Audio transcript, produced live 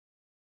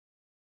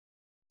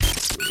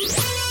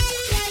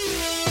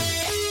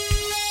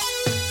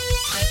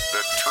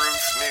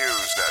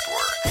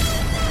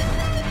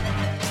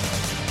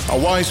A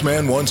wise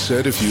man once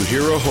said, if you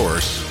hear a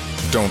horse,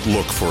 don't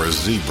look for a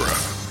zebra.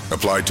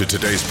 Applied to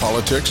today's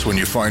politics, when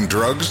you find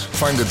drugs,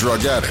 find the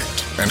drug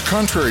addict. And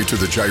contrary to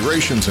the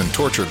gyrations and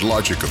tortured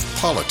logic of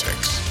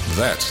politics,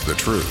 that's the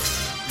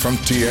truth. From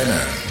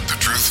TNN, the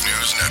Truth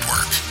News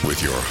Network,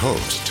 with your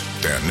host,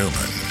 Dan Newman.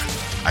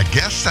 I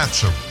guess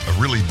that's a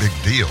really big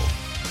deal.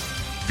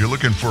 If you're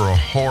looking for a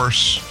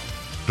horse,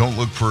 don't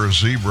look for a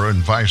zebra,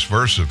 and vice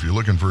versa. If you're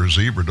looking for a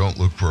zebra, don't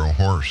look for a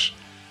horse.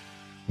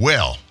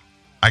 Well,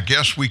 I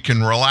guess we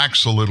can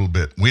relax a little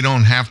bit. We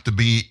don't have to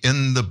be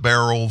in the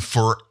barrel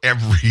for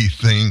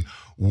everything,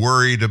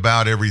 worried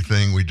about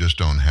everything. We just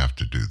don't have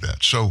to do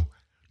that. So,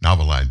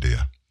 novel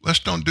idea. Let's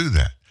don't do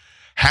that.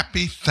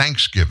 Happy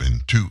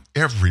Thanksgiving to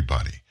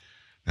everybody.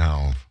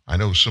 Now, I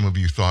know some of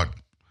you thought,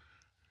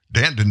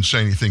 Dan didn't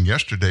say anything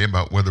yesterday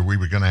about whether we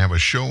were going to have a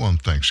show on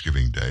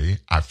Thanksgiving Day.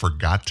 I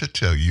forgot to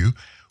tell you,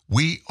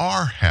 we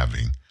are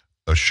having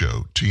a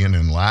show.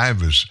 TNN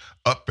Live is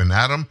up and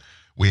at 'em.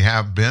 We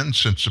have been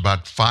since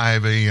about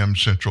 5 a.m.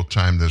 Central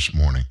Time this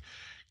morning,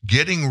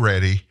 getting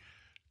ready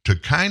to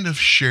kind of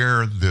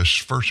share this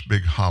first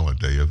big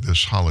holiday of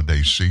this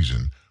holiday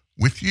season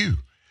with you.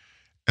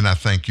 And I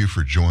thank you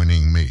for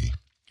joining me.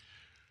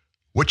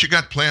 What you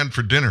got planned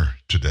for dinner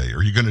today?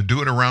 Are you going to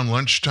do it around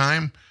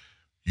lunchtime?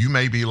 You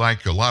may be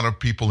like a lot of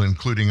people,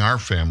 including our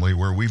family,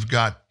 where we've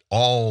got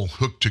all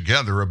hooked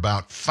together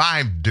about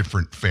 5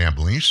 different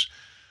families.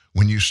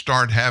 When you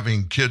start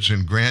having kids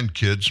and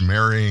grandkids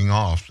marrying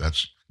off,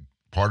 that's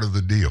part of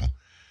the deal.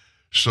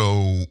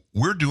 So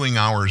we're doing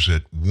ours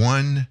at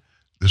 1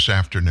 this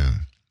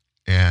afternoon.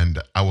 And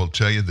I will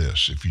tell you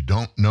this, if you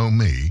don't know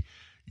me,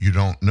 you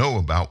don't know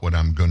about what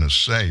I'm going to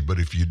say. But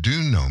if you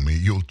do know me,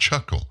 you'll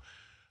chuckle.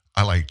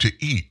 I like to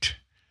eat.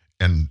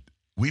 And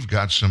we've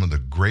got some of the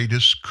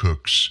greatest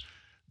cooks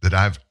that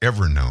I've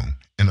ever known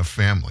in a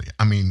family.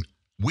 I mean,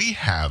 we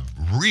have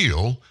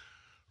real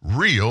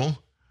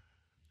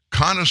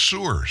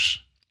connoisseurs.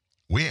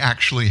 We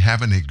actually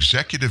have an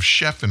executive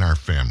chef in our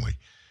family.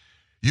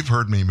 You've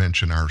heard me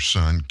mention our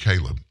son,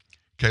 Kaleb.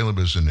 Kaleb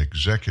is an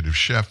executive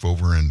chef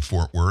over in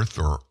Fort Worth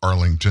or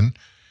Arlington,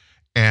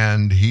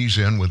 and he's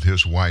in with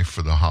his wife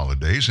for the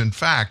holidays. In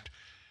fact,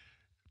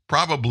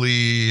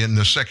 probably in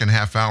the second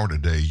half hour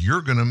today,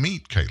 you're going to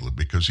meet Kaleb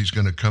because he's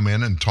going to come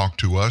in and talk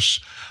to us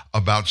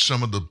about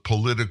some of the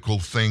political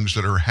things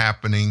that are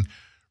happening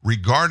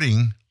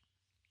regarding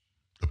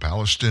the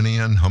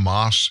Palestinian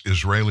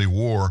Hamas-Israeli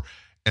war,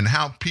 and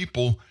how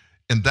people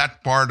in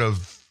that part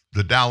of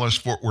the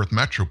Dallas-Fort Worth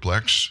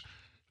Metroplex,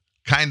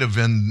 kind of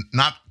in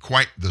not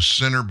quite the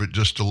center, but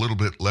just a little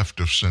bit left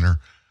of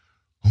center.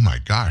 Oh my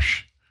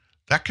gosh,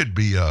 that could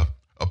be a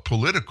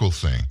political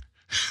thing.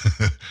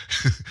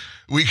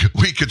 We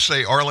could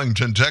say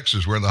Arlington,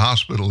 Texas, where the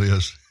hospital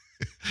is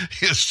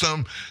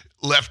some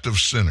left of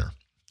center.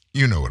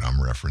 You know what I'm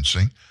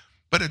referencing.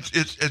 But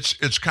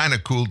it's kind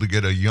of cool to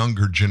get a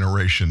younger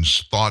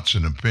generation's thoughts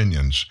and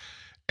opinions.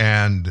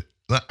 And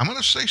I'm going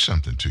to say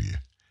something to you.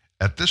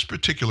 At this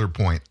particular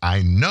point,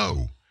 I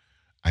know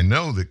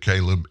that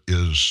Kaleb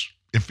is,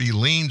 if he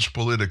leans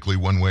politically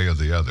one way or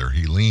the other,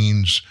 he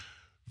leans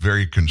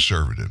very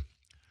conservative.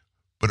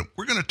 But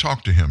we're going to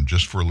talk to him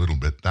just for a little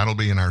bit. That'll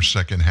be in our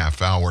second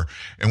half hour.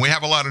 And we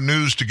have a lot of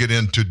news to get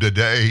into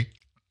today.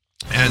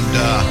 And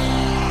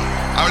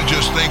I was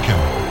just thinking,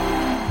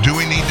 do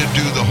we need to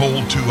do the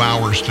whole 2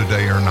 hours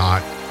today or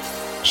not?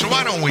 So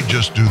why don't we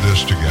just do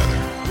this together?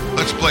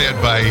 Let's play it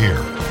by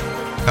ear.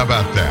 How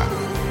about that?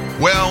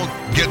 Well,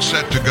 get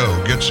set to go.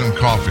 Get some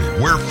coffee.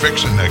 We're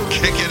fixing to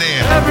kick it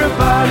in.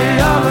 Everybody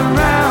all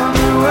around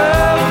the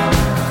world,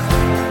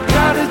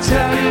 gotta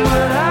tell you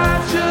what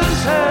I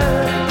just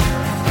heard.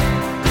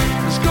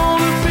 There's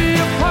gonna be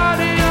a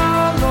party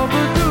all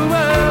over the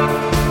world.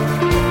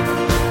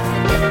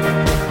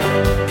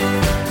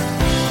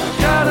 I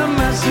got a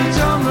message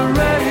on the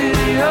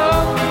radio,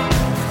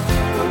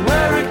 but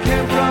where it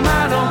came from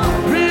I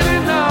don't really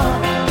know.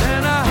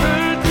 And I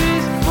heard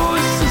these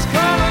voices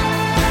calling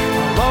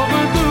all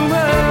over the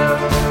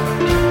world.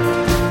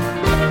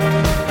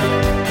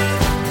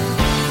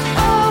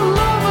 All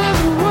over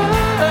the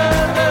world.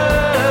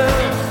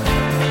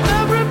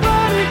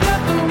 Everybody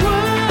got the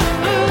word.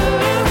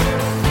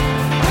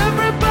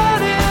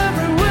 Everybody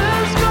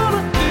everywhere's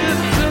gonna feel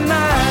it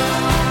tonight.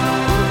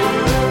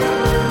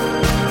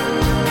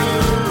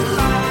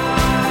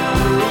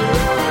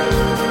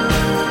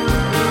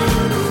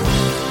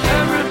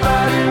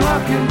 Everybody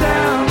walking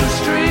down the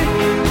street,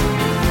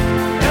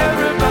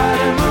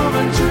 everybody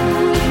moving to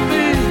the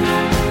beat.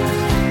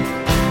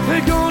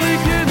 They're gonna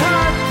get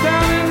hot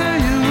down in the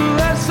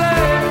USA.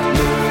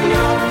 New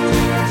York,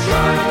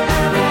 Detroit,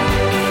 LA.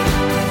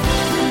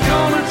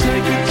 Gonna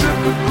take a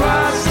trip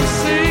across the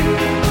sea.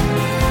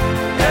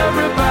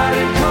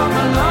 Everybody come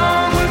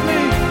along with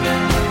me.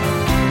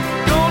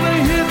 Gonna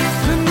hit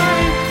the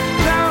night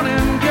down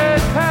in Gay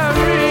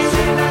Paris.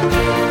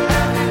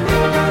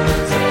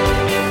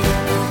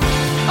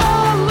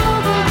 All over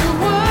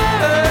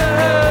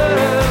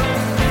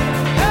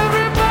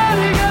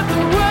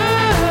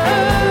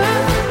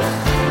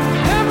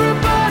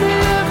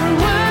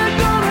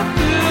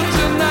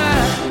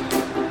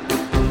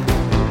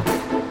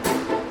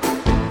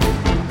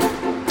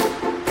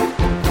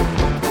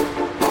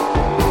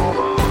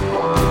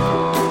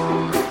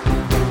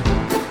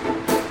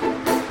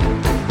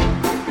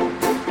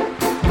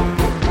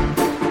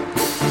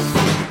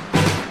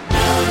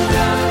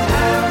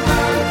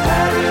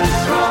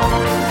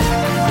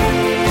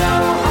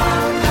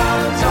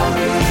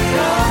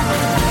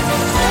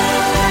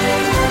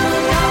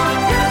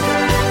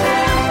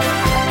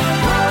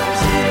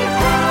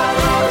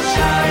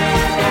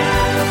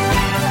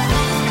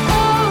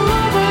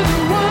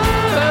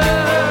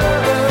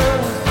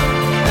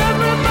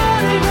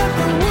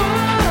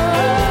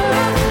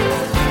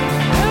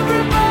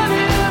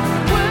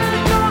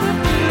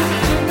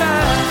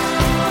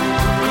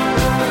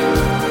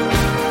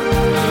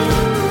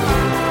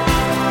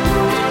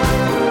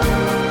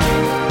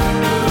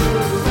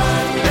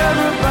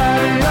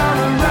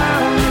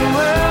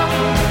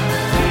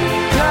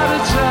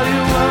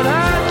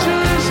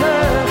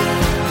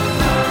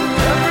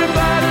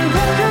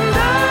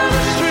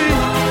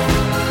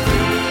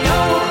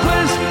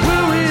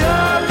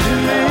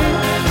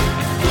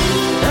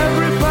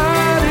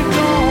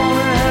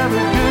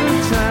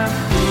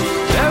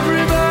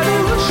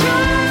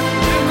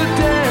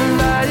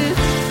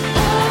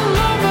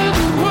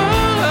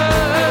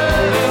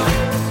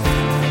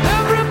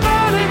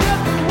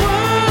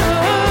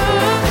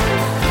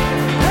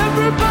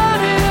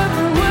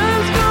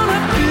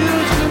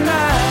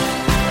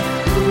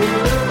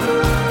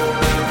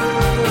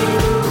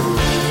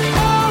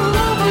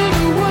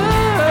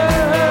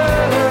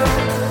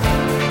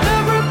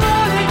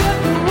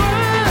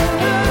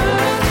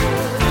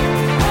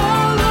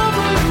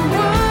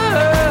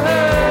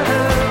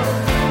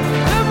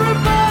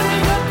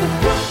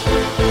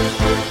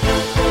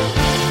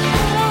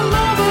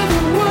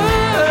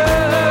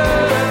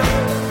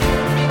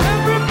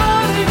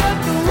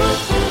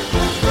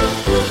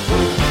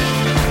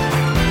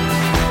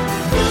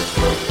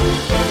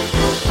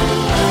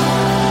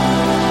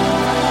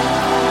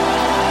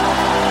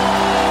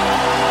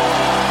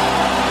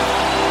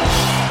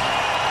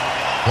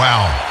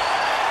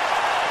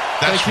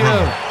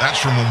That's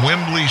from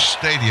Wembley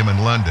Stadium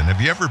in London. Have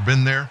you ever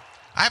been there?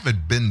 I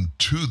haven't been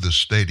to the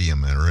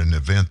stadium or an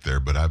event there,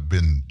 but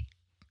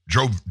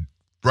drove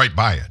right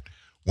by it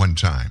one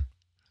time.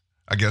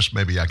 I guess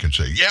maybe I can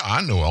say, yeah,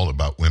 I know all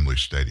about Wembley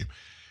Stadium.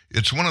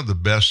 It's one of the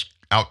best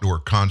outdoor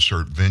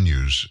concert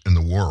venues in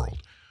the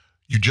world.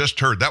 You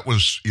just heard, that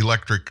was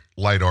Electric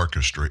Light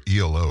Orchestra,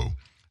 ELO,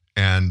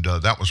 and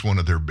that was one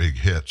of their big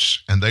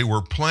hits. And they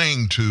were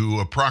playing to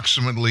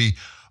approximately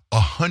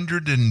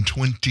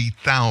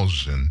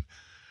 120,000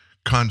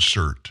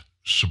 concert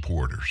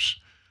supporters.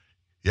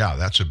 Yeah,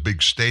 that's a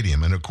big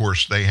stadium. And of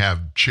course, they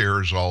have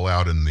chairs all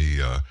out in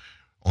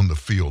on the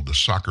field, the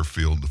soccer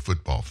field, the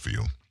football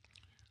field.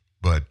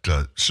 But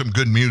some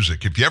good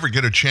music. If you ever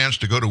get a chance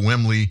to go to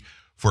Wembley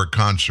for a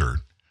concert,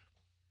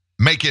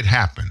 make it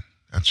happen.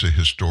 That's a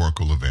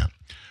historical event.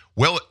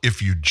 Well,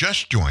 if you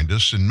just joined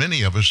us, and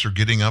many of us are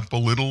getting up a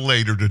little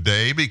later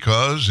today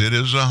because it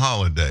is a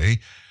holiday.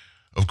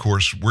 Of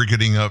course, we're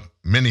getting up,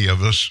 many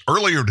of us,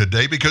 earlier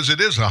today because it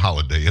is a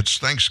holiday. It's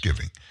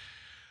Thanksgiving.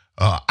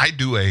 I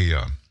do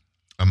a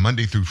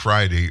Monday through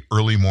Friday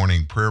early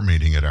morning prayer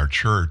meeting at our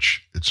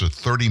church. It's a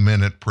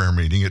 30-minute prayer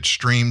meeting. It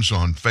streams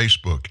on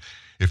Facebook.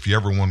 If you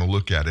ever want to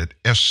look at it,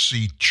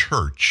 SC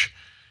Church,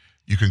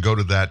 you can go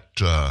to that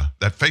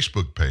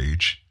Facebook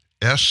page,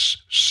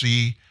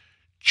 SC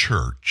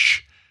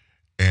Church,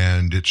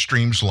 and it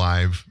streams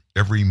live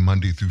every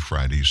Monday through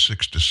Friday,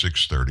 6 to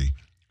 6:30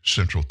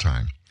 Central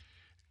Time.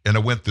 And I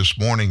went this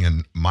morning,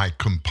 and my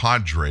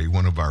compadre,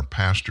 one of our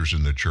pastors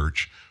in the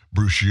church,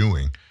 Bruce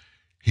Ewing,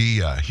 he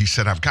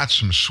said, I've got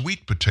some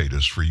sweet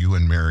potatoes for you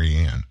and Mary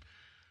Ann.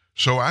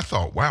 So I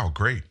thought, wow,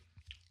 great.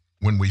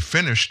 When we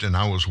finished and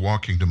I was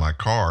walking to my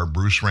car,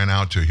 Bruce ran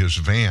out to his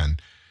van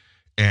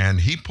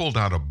and he pulled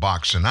out a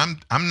box. And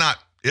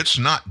it's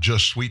not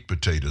just sweet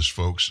potatoes,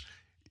 folks.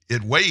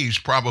 It weighs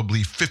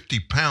probably 50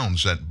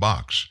 pounds, that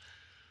box.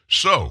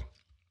 So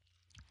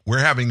we're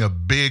having a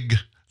big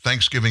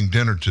Thanksgiving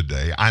dinner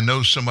today. I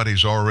know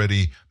somebody's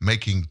already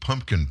making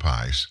pumpkin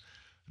pies.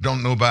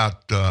 Don't know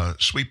about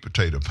sweet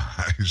potato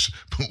pies,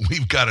 but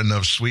we've got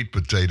enough sweet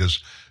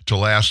potatoes to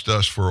last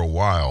us for a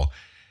while.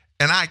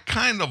 And I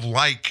kind of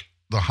like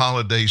the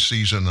holiday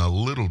season a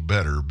little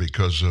better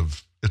because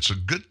it's a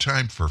good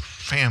time for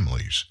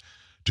families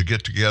to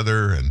get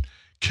together and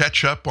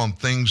catch up on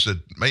things that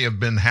may have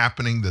been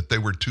happening that they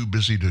were too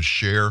busy to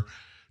share.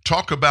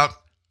 Talk about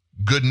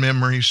good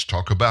memories,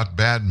 talk about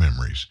bad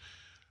memories.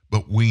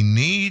 But we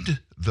need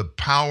the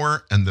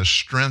power and the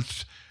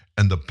strength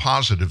and the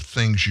positive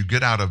things you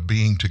get out of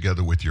being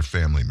together with your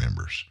family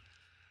members.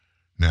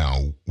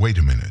 Now, wait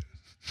a minute.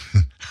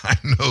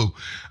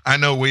 I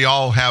know we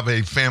all have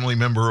a family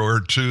member or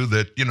two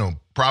that,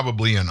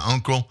 probably an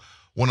uncle,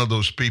 one of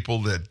those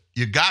people that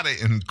you got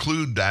to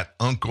include that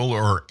uncle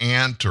or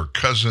aunt or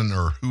cousin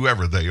or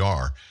whoever they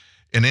are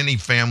in any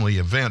family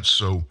event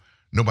so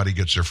nobody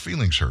gets their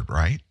feelings hurt,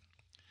 right?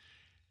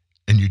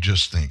 And you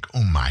just think,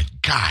 oh my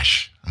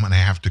gosh, I'm going to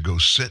have to go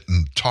sit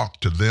and talk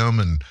to them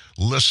and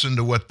listen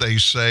to what they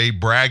say,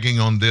 bragging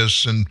on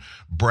this and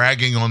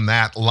bragging on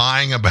that,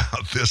 lying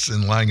about this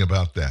and lying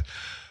about that.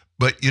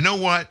 But you know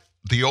what?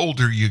 The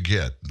older you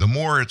get, the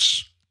more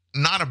it's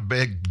not a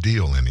big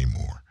deal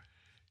anymore.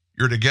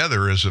 You're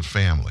together as a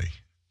family.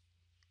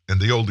 And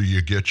the older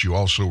you get, you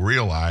also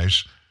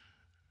realize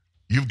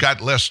you've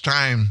got less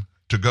time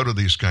to go to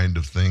these kind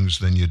of things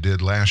than you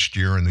did last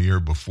year and the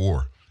year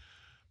before.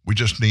 We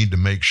just need to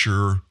make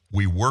sure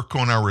we work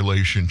on our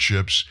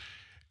relationships.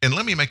 And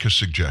let me make a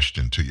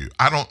suggestion to you.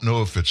 I don't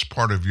know if it's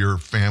part of your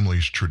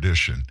family's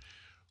tradition.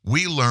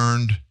 We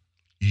learned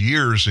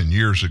years and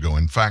years ago.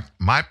 In fact,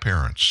 my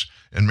parents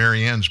and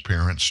Mary Ann's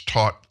parents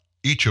taught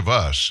each of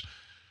us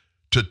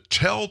to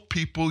tell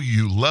people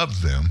you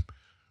love them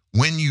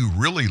when you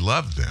really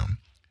love them,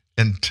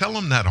 and tell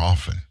them that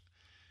often.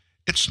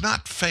 It's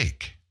not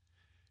fake.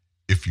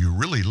 If you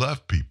really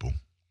love people,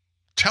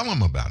 tell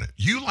them about it.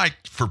 You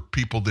like for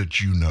people that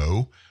you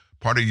know,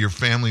 part of your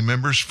family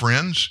members,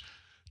 friends,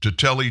 to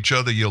tell each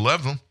other you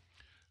love them.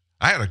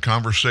 I had a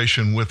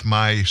conversation with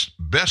my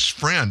best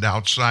friend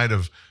outside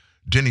of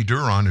Denny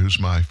Duron,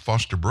 who's my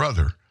foster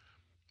brother.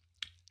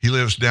 He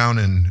lives down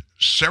in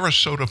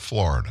Sarasota,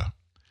 Florida.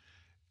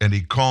 And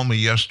he called me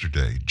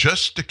yesterday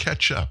just to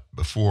catch up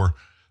before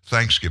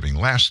Thanksgiving.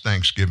 Last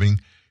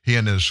Thanksgiving, he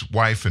and his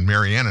wife and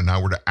Mary Ann and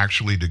I were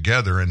actually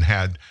together and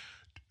had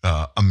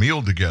a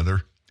meal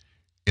together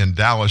in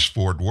Dallas,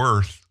 Fort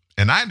Worth.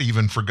 And I'd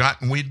even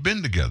forgotten we'd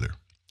been together,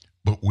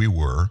 but we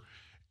were.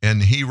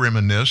 And he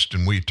reminisced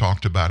and we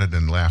talked about it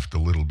and laughed a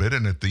little bit.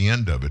 And at the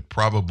end of it,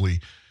 probably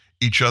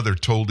each other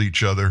told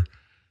each other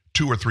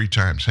 2 or 3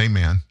 times, hey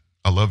man,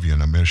 I love you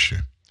and I miss you.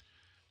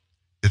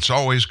 It's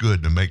always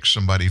good to make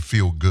somebody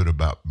feel good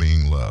about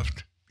being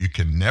loved. You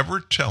can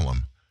never tell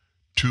them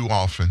too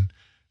often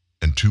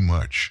and too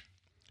much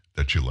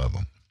that you love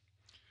them.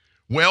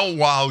 Well,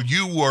 while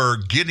you were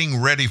getting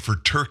ready for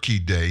Turkey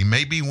Day,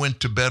 maybe went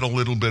to bed a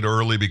little bit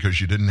early because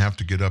you didn't have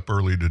to get up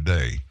early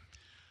today,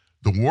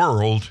 the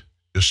world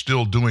is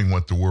still doing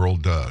what the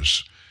world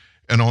does.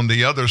 And on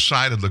the other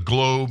side of the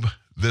globe,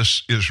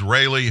 this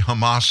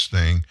Israeli-Hamas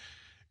thing,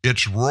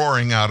 it's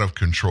roaring out of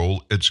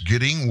control. It's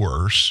getting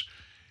worse.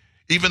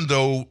 Even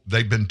though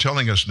they've been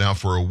telling us now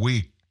for a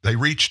week, they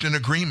reached an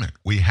agreement.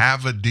 We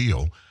have a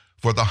deal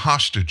for the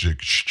hostage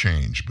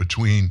exchange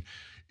between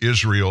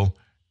Israel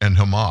and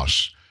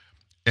Hamas.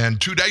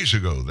 And 2 days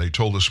ago, they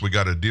told us we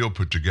got a deal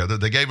put together.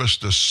 They gave us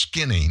the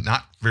skinny,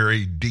 not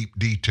very deep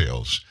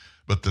details,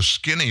 but the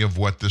skinny of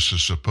what this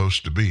is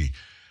supposed to be.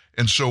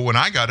 And so when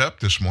I got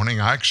up this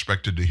morning, I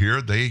expected to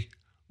hear they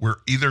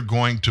were either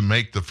going to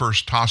make the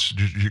first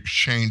hostage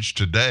exchange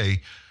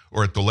today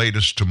or at the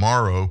latest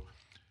tomorrow.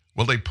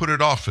 Well, they put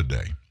it off a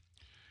day.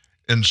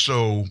 And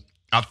so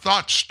I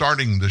thought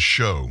starting the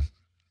show,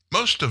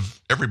 most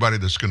of everybody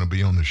that's going to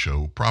be on the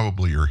show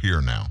probably are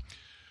here now.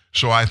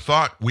 So I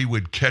thought we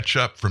would catch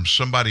up from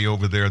somebody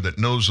over there that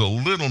knows a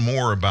little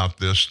more about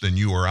this than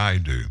you or I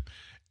do,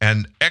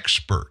 an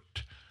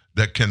expert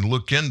that can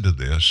look into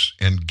this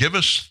and give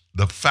us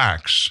the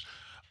facts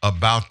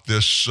about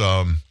this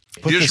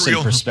Put this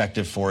in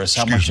perspective for us.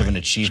 How much of an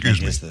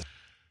achievement is this?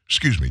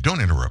 Excuse me.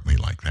 Don't interrupt me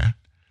like that.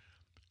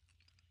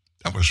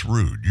 That was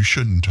rude. You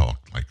shouldn't talk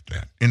like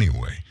that.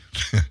 Anyway,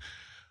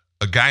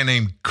 a guy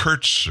named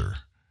Kurtzer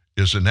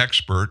is an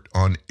expert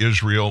on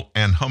Israel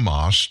and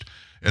Hamas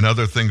and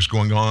other things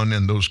going on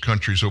in those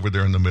countries over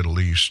there in the Middle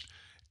East.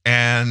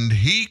 And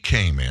he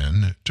came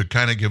in to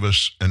kind of give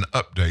us an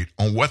update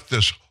on what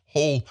this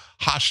whole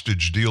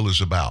hostage deal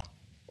is about.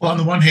 Well, on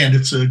the one hand,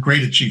 it's a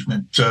great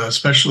achievement,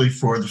 especially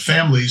for the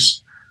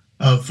families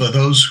of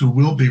those who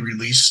will be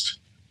released.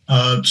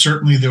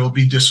 Certainly, there will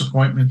be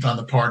disappointment on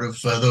the part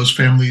of those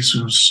families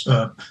whose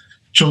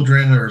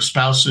children or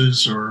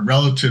spouses or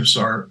relatives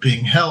are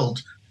being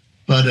held.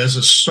 But as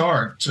a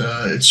start,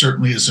 it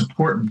certainly is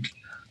important.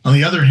 On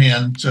the other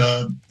hand,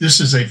 this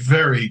is a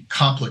very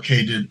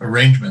complicated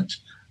arrangement.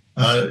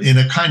 In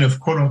a kind of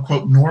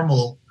quote-unquote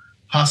normal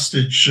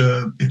hostage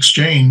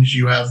exchange,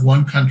 you have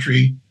one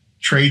country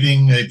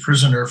trading a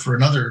prisoner for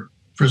another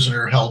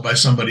prisoner held by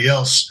somebody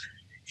else.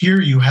 Here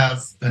you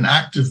have an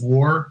active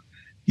war.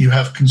 You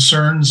have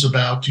concerns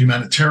about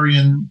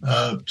humanitarian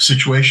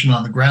situation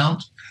on the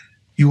ground.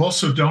 You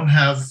also don't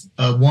have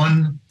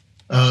one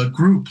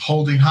group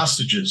holding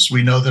hostages.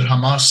 We know that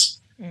Hamas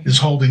is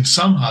holding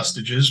some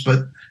hostages,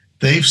 but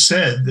they've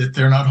said that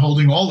they're not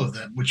holding all of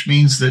them, which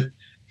means that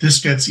this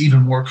gets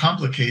even more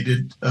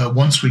complicated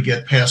once we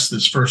get past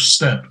this first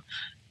step.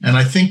 And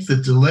I think the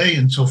delay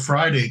until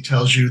Friday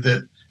tells you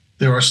that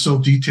there are still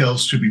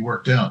details to be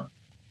worked out.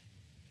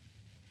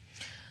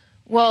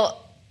 Well,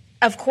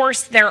 of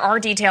course, there are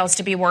details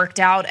to be worked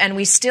out, and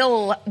we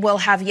still will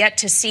have yet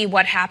to see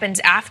what happens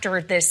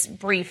after this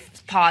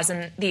brief pause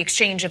and the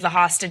exchange of the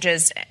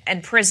hostages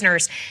and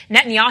prisoners.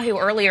 Netanyahu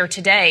earlier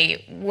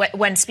today,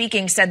 when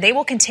speaking, said they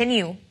will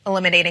continue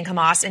eliminating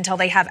Hamas until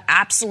they have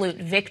absolute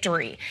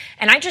victory.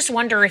 And I just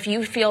wonder if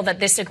you feel that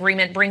this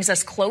agreement brings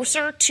us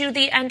closer to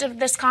the end of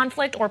this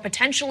conflict or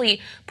potentially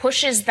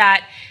pushes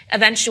that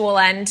eventual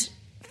end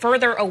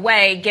further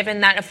away,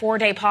 given that a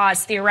 4-day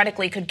pause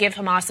theoretically could give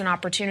Hamas an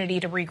opportunity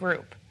to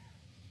regroup?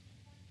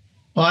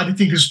 Well, I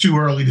think it's too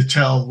early to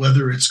tell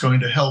whether it's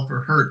going to help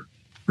or hurt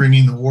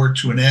bringing the war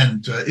to an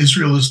end.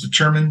 Israel is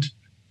determined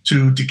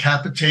to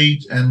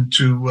decapitate and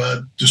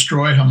to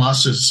destroy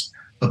Hamas's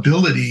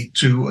ability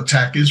to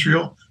attack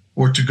Israel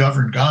or to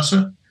govern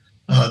Gaza.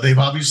 They've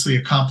obviously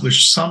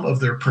accomplished some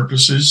of their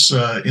purposes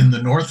in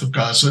the north of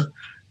Gaza,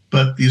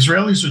 but the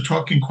Israelis are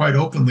talking quite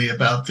openly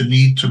about the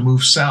need to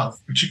move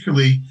south,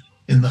 particularly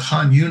in the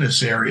Khan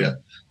Yunis area.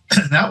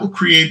 That will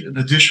create an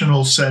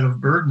additional set of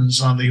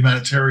burdens on the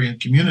humanitarian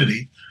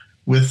community,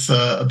 with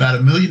about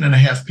 1.5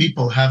 million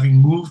people having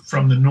moved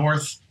from the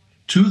north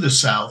to the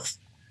south.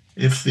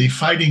 If the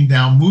fighting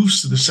now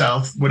moves to the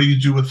south, what do you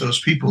do with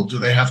those people? Do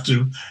they have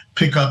to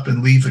pick up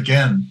and leave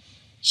again?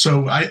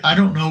 So I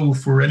don't know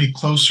if we're any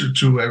closer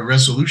to a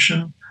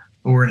resolution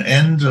or an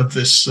end of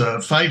this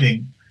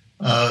fighting.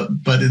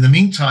 But in the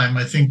meantime,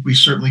 I think we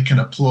certainly can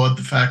applaud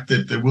the fact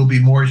that there will be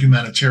more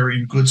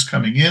humanitarian goods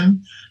coming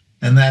in,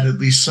 and that at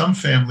least some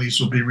families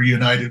will be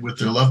reunited with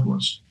their loved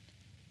ones.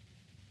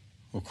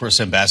 Of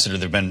course, Ambassador,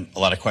 there have been a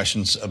lot of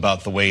questions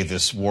about the way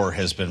this war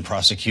has been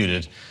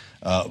prosecuted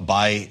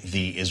by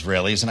the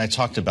Israelis. And I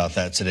talked about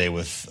that today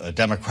with a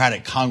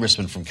Democratic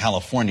congressman from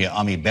California,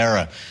 Ami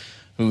Bera,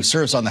 who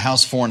serves on the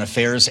House Foreign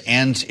Affairs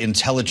and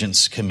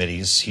Intelligence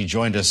Committees. He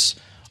joined us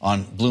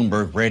on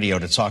Bloomberg Radio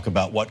to talk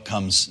about what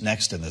comes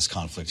next in this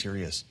conflict. Here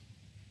he is.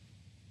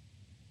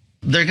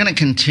 They're going to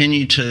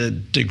continue to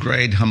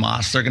degrade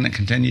Hamas. They're going to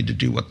continue to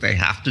do what they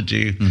have to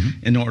do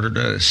in order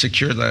to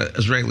secure the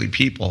Israeli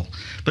people.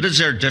 But is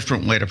there a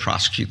different way to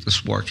prosecute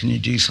this war? Can you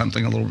do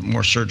something a little bit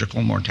more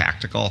surgical, more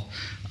tactical,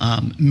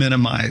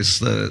 minimize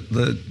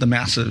the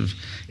massive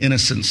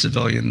innocent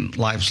civilian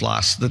lives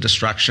lost, the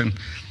destruction?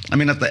 I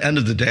mean, at the end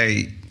of the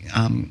day,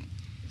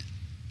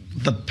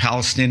 the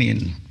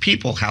Palestinian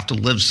people have to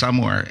live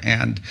somewhere.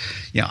 And,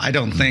 I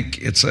don't think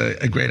it's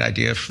a great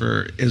idea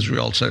for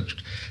Israel to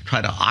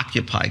try to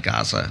occupy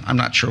Gaza. I'm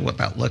not sure what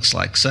that looks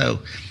like. So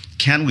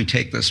can we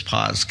take this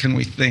pause? Can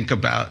we think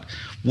about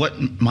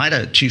what might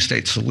a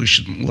two-state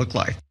solution look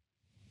like?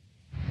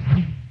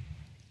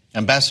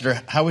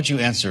 Ambassador, how would you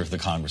answer the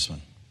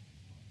congressman?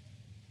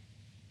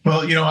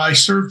 Well, I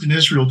served in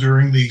Israel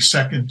during the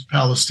second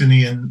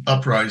Palestinian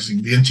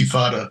uprising, the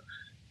Intifada,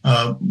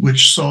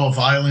 which saw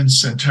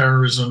violence and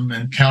terrorism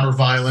and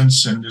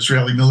counter-violence and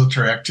Israeli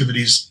military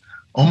activities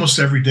almost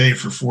every day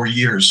for 4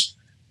 years.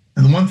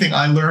 And the one thing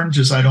I learned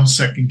is I don't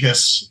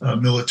second-guess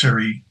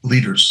military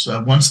leaders.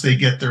 Once they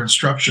get their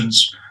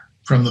instructions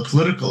from the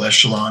political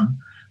echelon,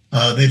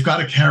 they've got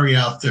to carry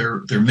out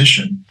their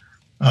mission.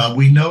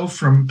 We know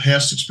from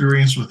past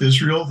experience with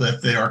Israel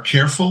that they are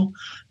careful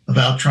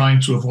about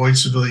trying to avoid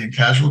civilian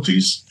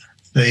casualties.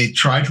 They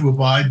try to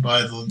abide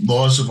by the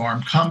laws of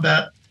armed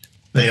combat.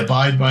 They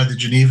abide by the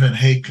Geneva and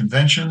Hague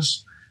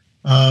Conventions.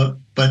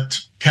 But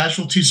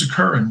casualties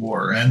occur in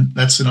war, and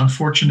that's an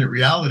unfortunate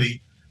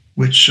reality,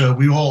 which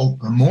we all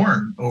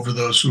mourn over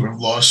those who have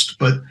lost.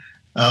 But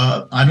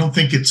I don't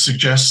think it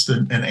suggests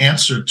an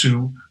answer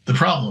to the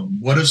problem.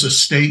 What does a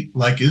state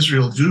like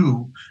Israel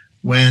do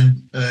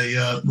when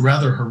a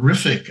rather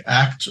horrific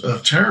act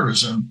of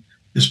terrorism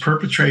is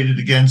perpetrated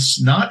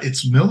against not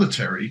its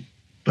military,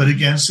 but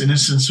against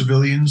innocent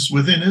civilians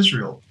within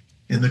Israel,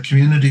 in the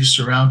communities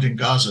surrounding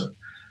Gaza?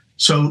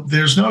 So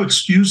there's no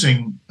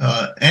excusing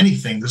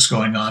anything that's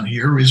going on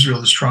here.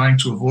 Israel is trying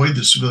to avoid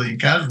the civilian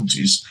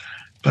casualties,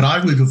 but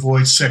I would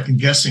avoid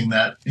second-guessing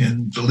that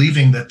in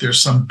believing that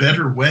there's some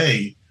better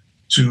way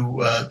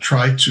to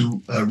try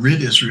to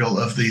rid Israel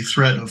of the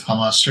threat of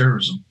Hamas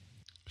terrorism.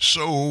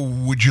 So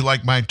would you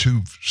like my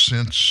 2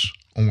 cents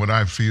on what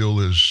I feel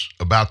is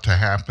about to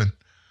happen?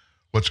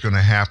 What's going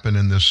to happen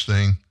in this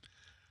thing?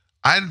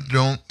 I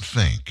don't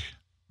think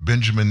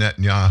Benjamin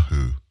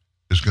Netanyahu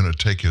is going to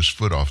take his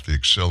foot off the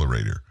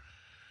accelerator.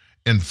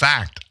 In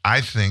fact,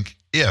 I think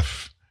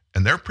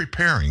and they're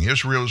preparing,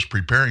 Israel is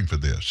preparing for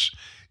this,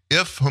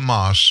 if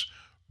Hamas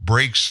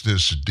breaks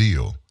this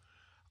deal,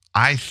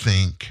 I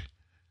think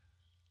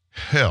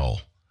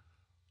hell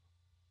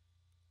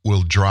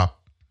will drop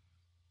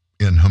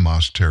in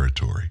Hamas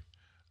territory.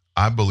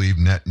 I believe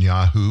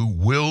Netanyahu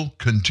will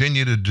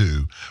continue to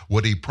do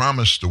what he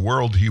promised the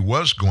world he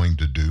was going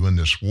to do in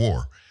this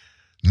war,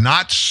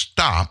 not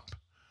stop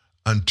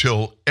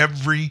until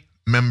every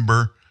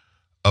member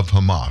of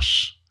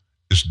Hamas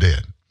is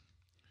dead.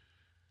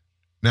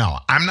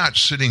 Now, I'm not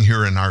sitting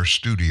here in our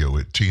studio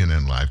at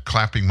TNN Live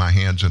clapping my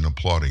hands and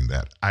applauding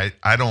that.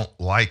 I don't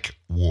like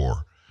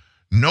war.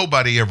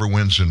 Nobody ever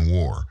wins in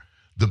war.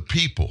 The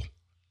people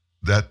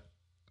that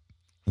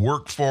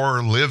work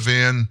for, live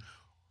in,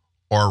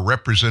 are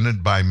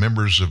represented by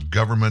members of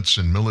governments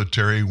and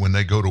military when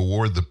they go to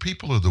war, the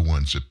people are the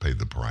ones that pay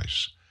the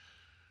price.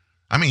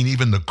 I mean,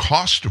 even the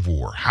cost of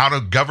war. How do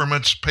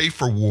governments pay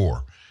for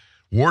war?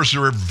 Wars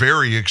are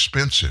very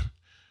expensive.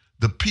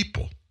 The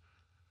people,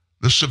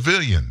 the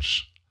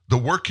civilians, the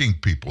working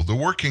people, the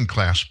working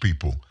class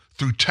people,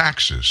 through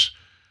taxes,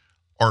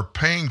 are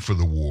paying for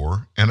the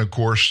war. And of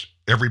course,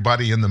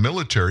 everybody in the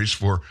militaries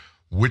for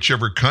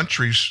whichever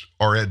countries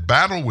are at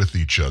battle with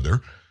each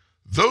other,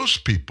 those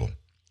people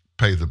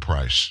pay the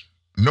price.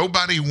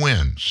 Nobody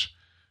wins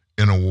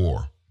in a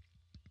war.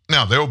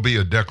 Now, there'll be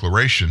a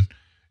declaration,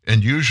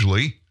 and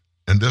usually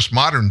in this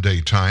modern day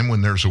time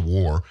when there's a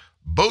war,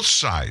 both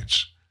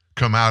sides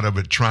come out of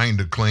it trying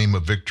to claim a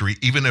victory,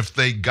 even if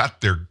they got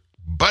their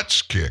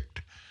butts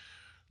kicked.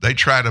 They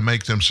try to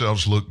make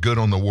themselves look good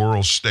on the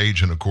world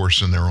stage and, of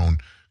course, in their own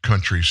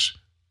countries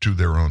to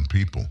their own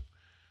people.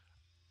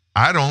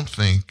 I don't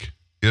think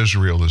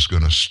Israel is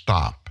going to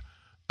stop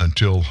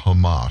until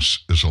Hamas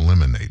is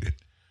eliminated.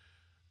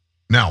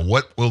 Now,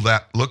 what will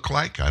that look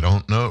like? I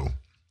don't know.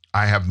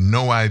 I have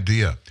no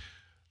idea.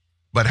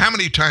 But how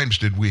many times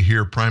did we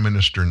hear Prime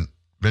Minister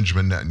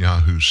Benjamin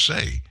Netanyahu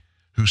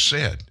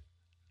said,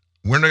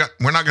 we're not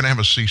going to have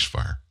a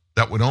ceasefire.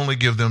 That would only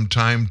give them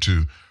time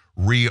to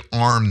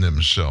rearm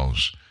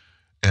themselves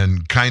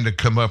and kind of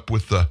come up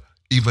with the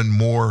even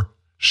more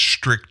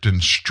strict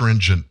and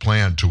stringent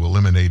plan to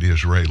eliminate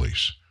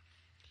Israelis.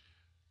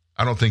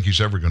 I don't think he's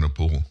ever going to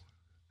pull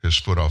his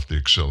foot off the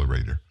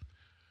accelerator.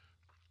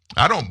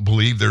 I don't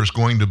believe there's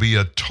going to be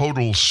a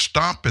total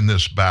stop in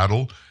this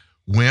battle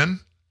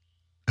when,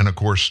 and of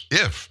course,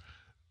 if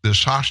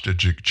this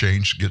hostage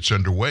exchange gets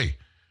underway.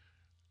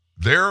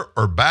 There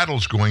are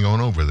battles going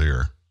on over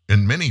there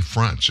in many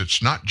fronts.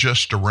 It's not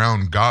just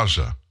around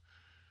Gaza.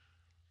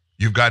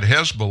 You've got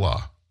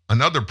Hezbollah,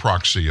 another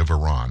proxy of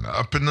Iran,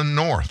 up in the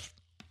north,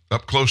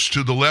 up close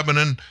to the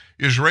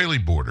Lebanon-Israeli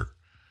border.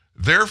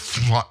 They're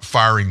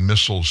firing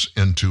missiles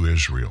into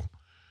Israel.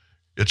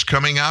 It's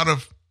coming out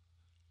of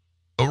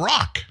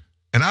Iraq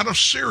and out of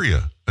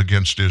Syria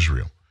against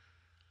Israel.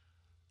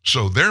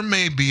 So there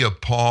may be a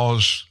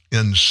pause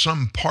in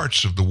some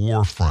parts of the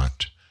war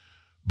front,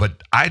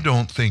 but I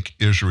don't think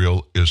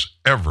Israel is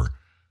ever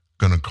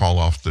going to call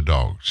off the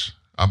dogs.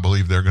 I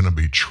believe they're going to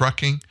be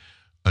trucking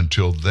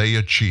until they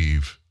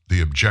achieve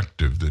the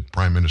objective that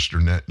Prime Minister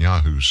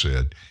Netanyahu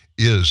said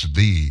is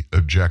the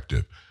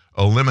objective: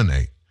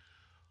 eliminate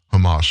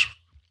Hamas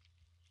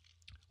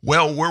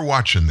Well, we're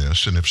watching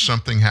this, and if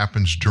something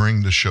happens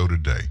during the show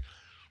today,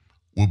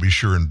 we'll be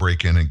sure and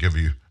break in and give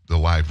you the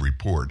live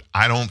report.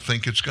 I don't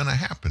think it's going to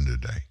happen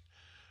today.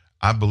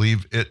 I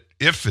believe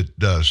if it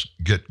does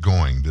get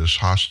going, this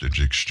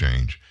hostage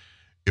exchange,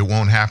 it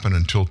won't happen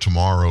until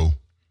tomorrow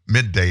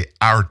midday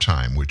our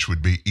time, which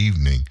would be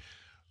evening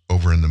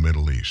over in the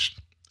Middle East.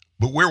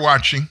 But we're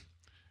watching.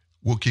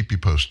 We'll keep you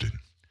posted.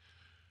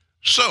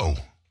 So,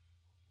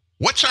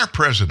 what's our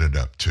president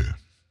up to?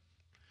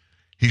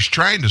 He's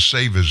trying to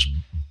save his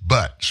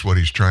butt, is what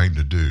he's trying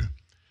to do.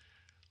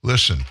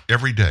 Listen,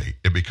 every day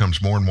it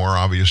becomes more and more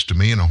obvious to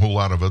me and a whole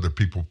lot of other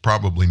people,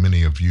 probably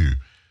many of you,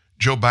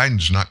 Joe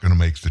Biden's not going to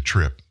make the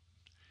trip.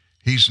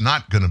 He's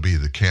not going to be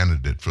the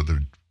candidate for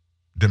the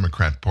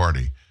Democrat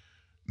Party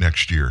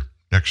next year,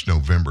 next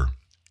November.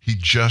 He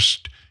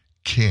just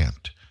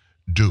can't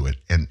do it.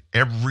 And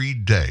every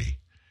day,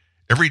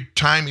 every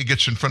time he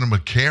gets in front of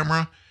a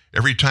camera,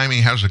 every time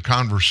he has a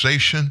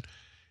conversation,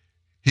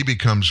 he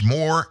becomes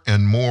more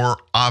and more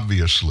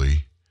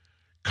obviously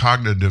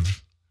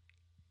cognitive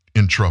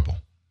in trouble.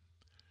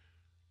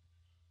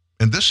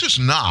 And this is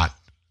not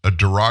a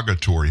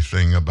derogatory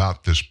thing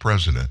about this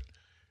president.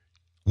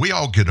 We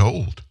all get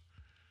old.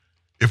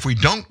 If we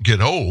don't get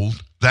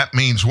old, that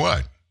means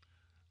what?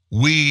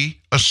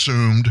 We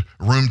assumed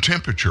room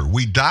temperature.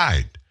 We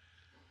died.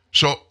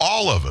 So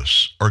all of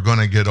us are going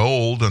to get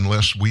old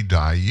unless we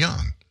die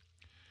young.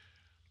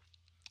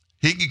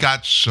 He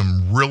got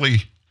some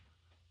really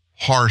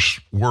harsh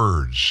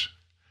words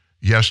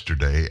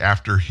yesterday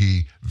after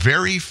he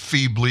very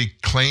feebly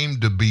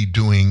claimed to be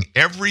doing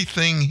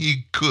everything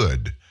he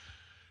could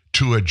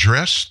to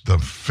address the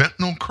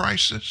fentanyl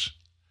crisis.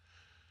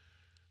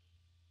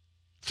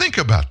 Think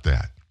about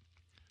that.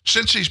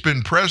 Since he's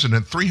been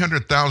president,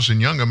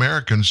 300,000 young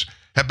Americans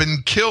have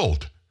been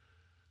killed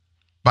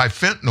by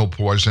fentanyl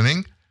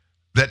poisoning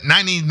that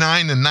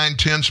 99 and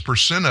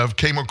 9/10% of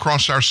came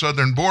across our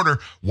southern border.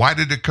 Why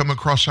did it come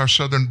across our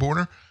southern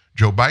border?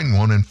 Joe Biden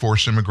won't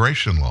enforce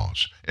immigration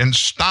laws and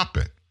stop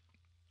it.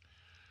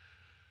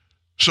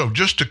 So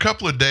just a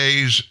couple of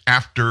days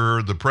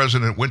after the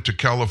president went to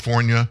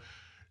California,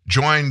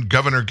 joined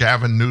Governor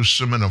Gavin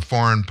Newsom in a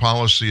foreign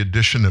policy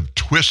edition of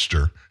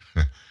Twister,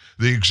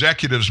 the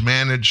executives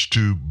managed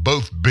to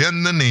both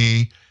bend the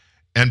knee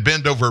and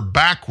bend over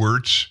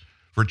backwards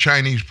for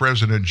Chinese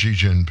President Xi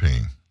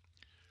Jinping.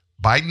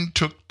 Biden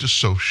took to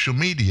social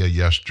media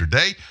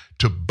yesterday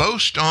to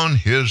boast on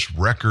his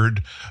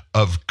record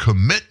of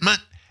commitment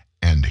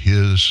and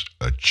his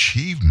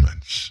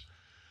achievements.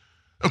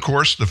 Of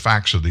course, the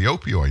facts of the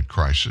opioid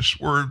crisis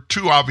were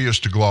too obvious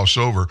to gloss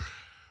over,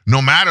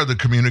 no matter the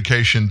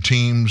communication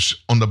teams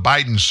on the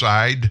Biden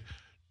side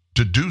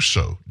to do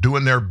so,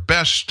 doing their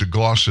best to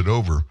gloss it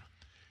over.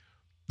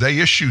 They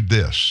issued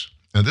this,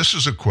 and this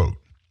is a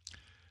quote: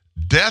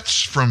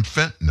 "Deaths from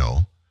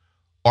fentanyl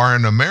are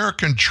an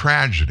American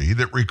tragedy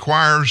that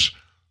requires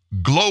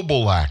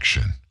global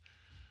action."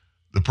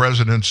 The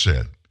president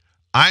said,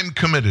 "I'm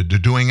committed to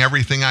doing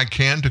everything I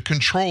can to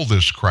control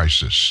this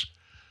crisis,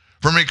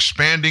 from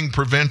expanding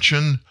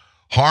prevention,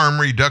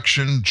 harm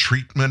reduction,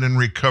 treatment, and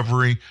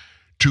recovery,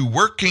 to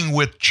working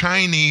with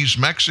Chinese,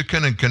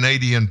 Mexican, and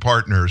Canadian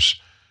partners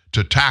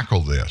to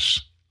tackle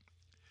this."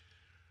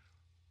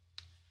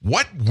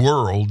 What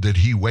world did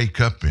he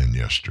wake up in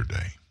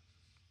yesterday?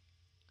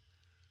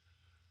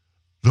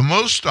 The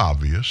most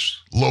obvious,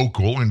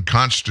 local, and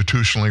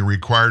constitutionally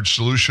required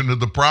solution to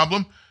the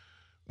problem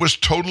was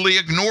totally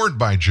ignored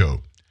by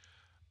Joe,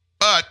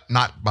 but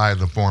not by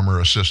the former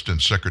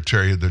Assistant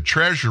Secretary of the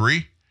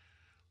Treasury,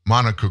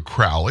 Monica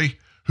Crowley,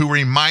 who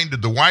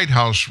reminded the White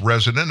House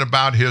resident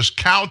about his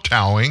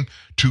kowtowing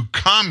to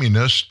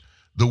communists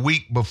the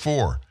week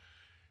before.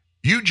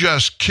 You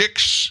just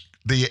kicks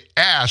the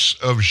ass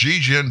of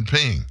Xi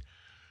Jinping,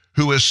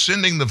 who is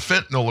sending the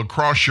fentanyl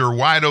across your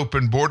wide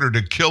open border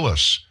to kill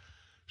us.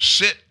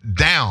 Sit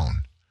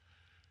down,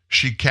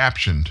 she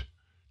captioned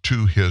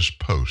to his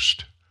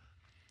post.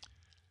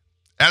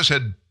 As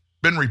had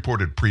been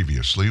reported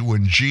previously,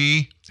 when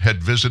Xi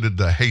had visited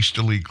the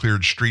hastily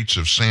cleared streets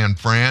of San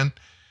Fran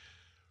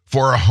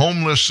for a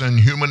homeless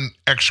and human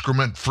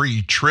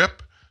excrement-free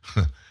trip,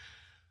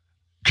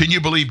 can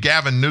you believe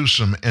Gavin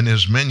Newsom and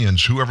his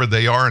minions, whoever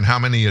they are and how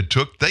many it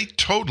took, they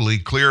totally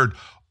cleared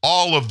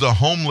all of the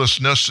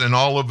homelessness and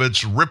all of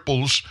its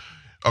ripples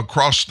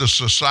across the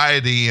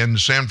society in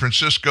San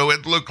Francisco.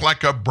 It looked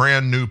like a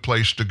brand new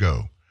place to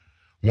go.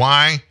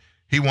 Why?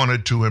 He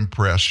wanted to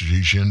impress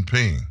Xi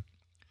Jinping.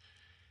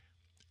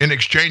 In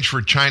exchange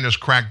for China's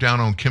crackdown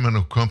on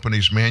chemical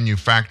companies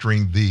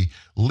manufacturing the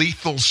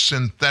lethal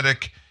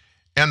synthetic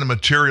and the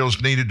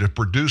materials needed to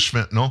produce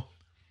fentanyl,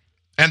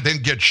 and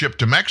then get shipped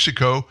to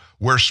Mexico,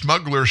 where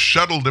smugglers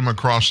shuttled them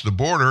across the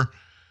border,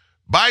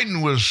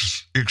 Biden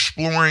was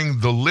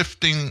exploring the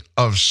lifting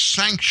of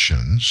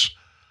sanctions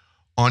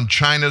on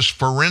China's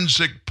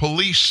Forensic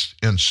Police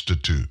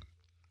Institute.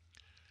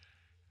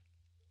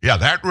 Yeah,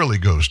 that really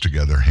goes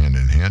together hand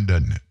in hand,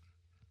 doesn't it?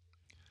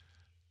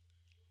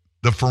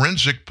 The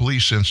Forensic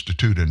Police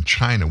Institute in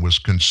China was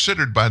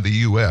considered by the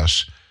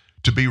U.S.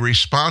 to be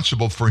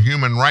responsible for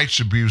human rights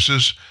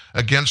abuses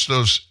against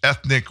those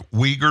ethnic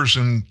Uyghurs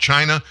in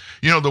China.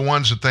 You know, the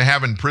ones that they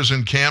have in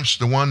prison camps,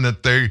 the one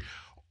that they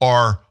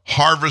are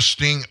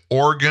harvesting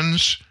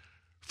organs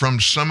from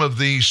some of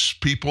these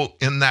people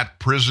in that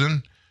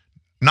prison,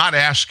 not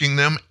asking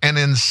them, and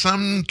in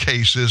some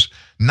cases,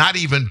 not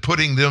even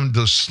putting them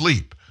to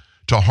sleep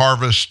to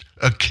harvest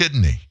a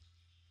kidney.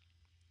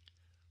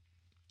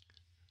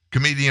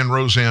 Comedian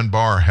Roseanne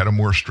Barr had a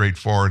more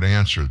straightforward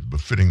answer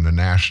befitting the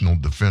national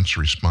defense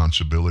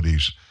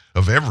responsibilities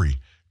of every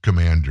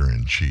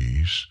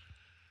commander-in-chief.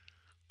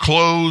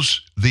 Close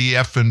the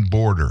effing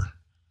border.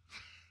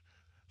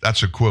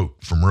 That's a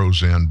quote from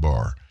Roseanne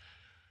Barr.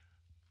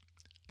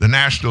 The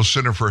National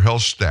Center for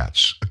Health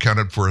Stats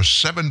accounted for a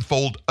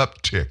 7-fold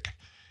uptick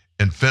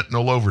in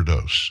fentanyl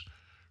overdose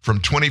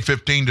from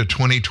 2015 to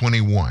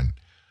 2021.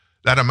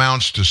 That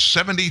amounts to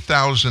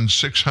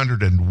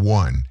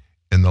 70,601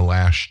 in the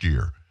last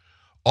year.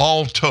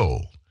 All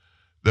told,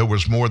 there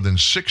was more than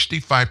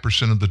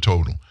 65% of the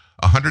total,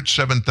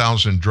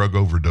 107,000 drug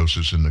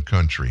overdoses in the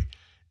country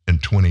in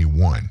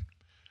 21.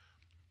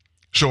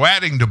 So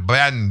adding to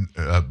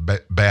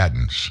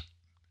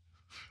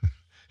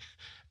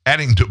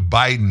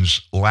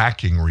Biden's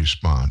lacking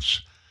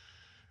response,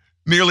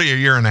 nearly a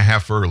year and a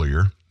half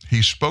earlier,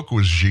 he spoke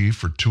with Xi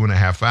for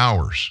 2.5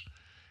 hours.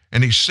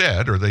 And he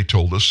said, or they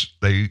told us,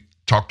 they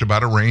talked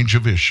about a range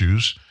of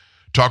issues,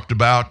 talked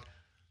about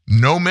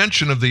no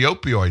mention of the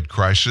opioid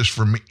crisis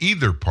from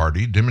either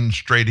party,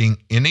 demonstrating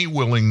any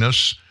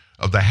willingness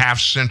of the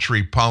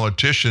half-century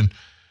politician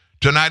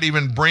to not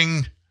even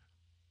bring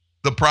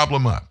the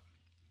problem up.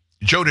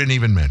 Joe didn't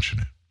even mention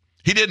it.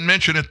 He didn't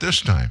mention it this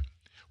time.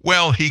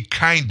 Well, he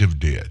kind of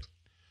did.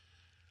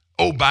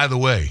 Oh, by the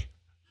way,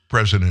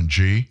 President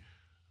Xi,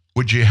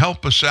 would you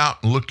help us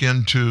out and look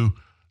into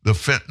the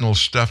fentanyl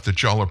stuff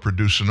that y'all are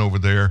producing over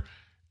there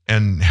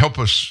and help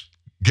us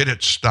get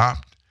it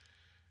stopped?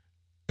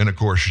 And of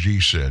course,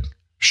 Xi said,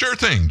 sure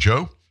thing,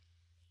 Joe.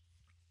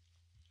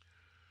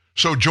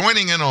 So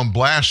joining in on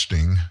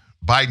blasting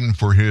Biden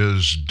for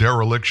his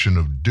dereliction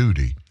of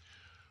duty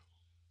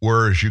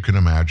were, as you can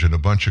imagine, a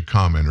bunch of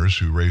commenters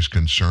who raised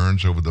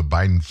concerns over the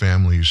Biden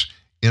family's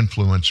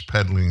influence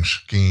peddling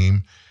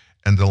scheme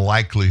and the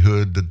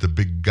likelihood that the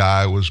big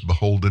guy was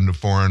beholden to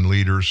foreign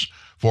leaders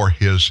for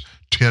his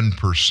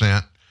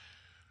 10%.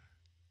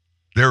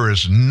 There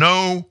is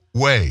no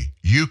way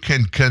you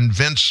can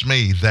convince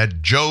me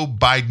that Joe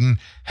Biden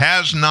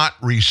has not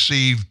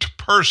received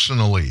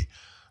personally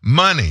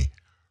money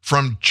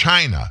from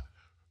China,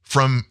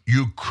 from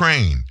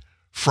Ukraine,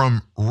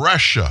 from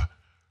Russia,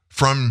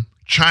 from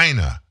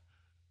China,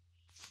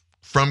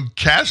 from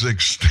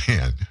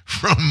Kazakhstan,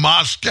 from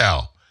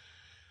Moscow.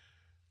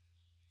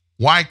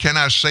 Why can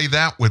I say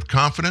that with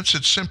confidence?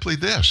 It's simply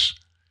this.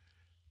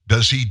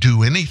 Does he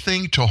do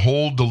anything to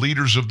hold the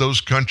leaders of those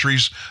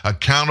countries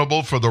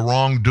accountable for the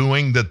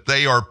wrongdoing that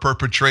they are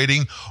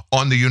perpetrating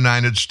on the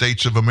United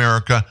States of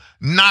America?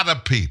 Not a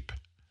peep.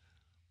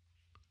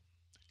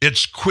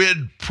 It's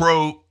quid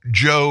pro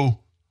Joe,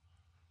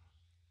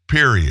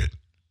 period.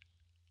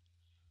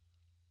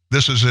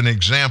 This is an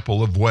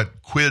example of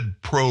what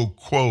quid pro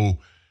quo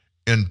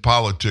in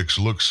politics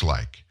looks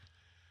like.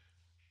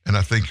 And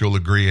I think you'll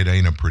agree it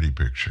ain't a pretty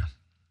picture.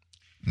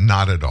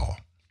 Not at all.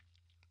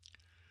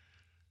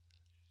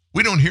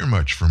 We don't hear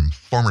much from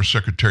former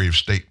Secretary of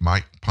State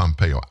Mike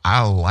Pompeo.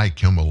 I like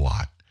him a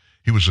lot.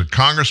 He was a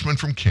congressman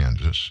from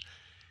Kansas.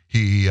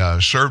 He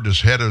served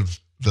as head of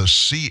the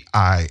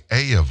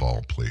CIA, of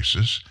all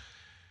places.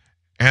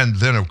 And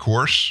then, of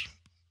course,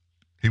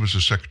 he was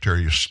the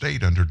Secretary of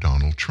State under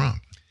Donald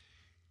Trump.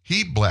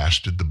 He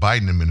blasted the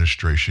Biden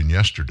administration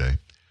yesterday,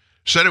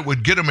 said it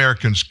would get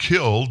Americans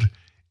killed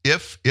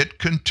if it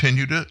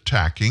continued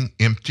attacking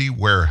empty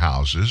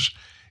warehouses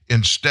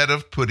instead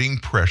of putting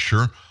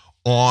pressure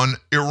on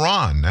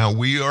Iran. Now,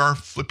 we are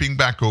flipping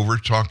back over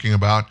talking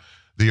about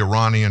the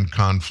Iranian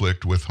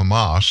conflict with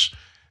Hamas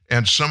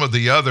and some of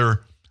the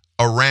other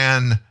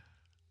Iran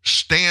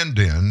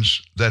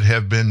stand-ins that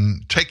have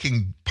been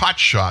taking pot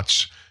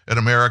shots at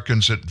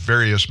Americans at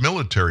various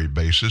military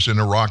bases in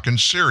Iraq and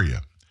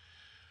Syria.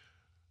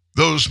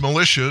 Those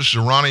militias,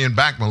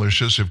 Iranian-backed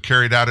militias, have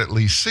carried out at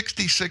least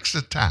 66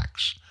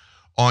 attacks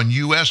on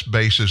U.S.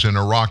 bases in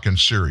Iraq and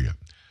Syria.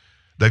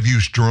 They've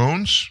used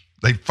drones,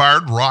 they've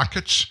fired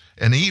rockets,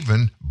 and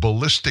even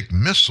ballistic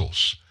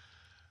missiles.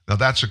 Now,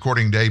 that's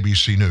according to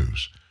ABC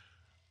News.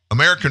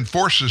 American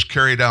forces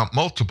carried out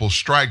multiple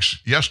strikes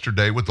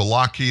yesterday with the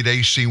Lockheed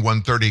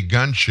AC-130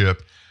 gunship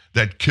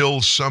that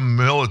killed some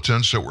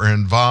militants that were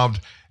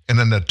involved in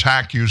an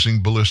attack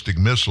using ballistic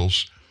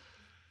missiles.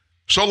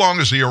 So long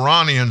as the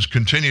Iranians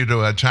continue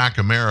to attack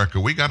America,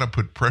 we got to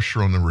put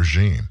pressure on the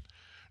regime,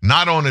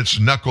 not on its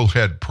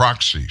knucklehead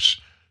proxies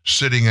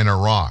sitting in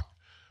Iraq,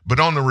 but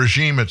on the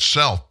regime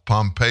itself,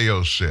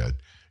 Pompeo said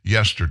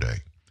yesterday.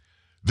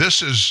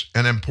 This is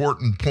an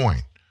important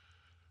point.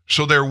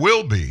 So there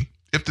will be,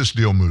 if this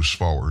deal moves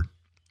forward,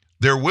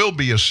 there will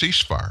be a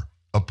ceasefire,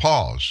 a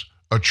pause,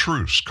 a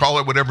truce, call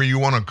it whatever you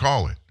want to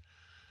call it.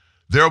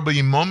 There'll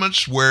be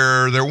moments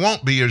where there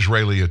won't be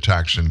Israeli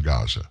attacks in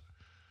Gaza.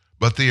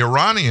 But the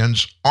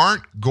Iranians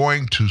aren't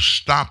going to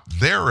stop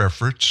their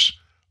efforts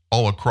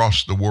all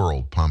across the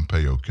world,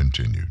 Pompeo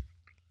continued.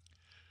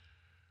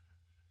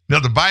 Now,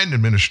 the Biden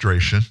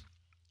administration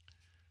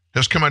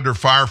has come under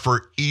fire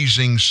for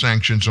easing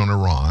sanctions on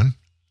Iran.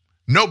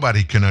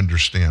 Nobody can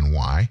understand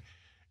why,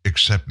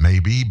 except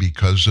maybe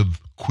because of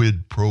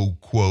quid pro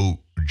quo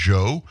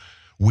Joe.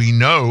 We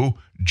know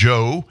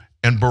Joe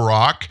and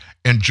Barack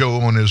and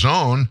Joe on his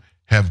own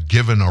have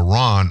given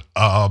Iran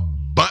a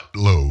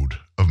buttload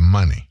of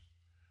money.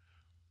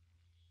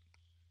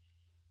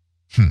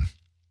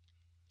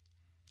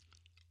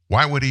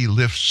 Why would he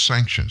lift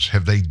sanctions?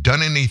 Have they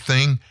done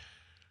anything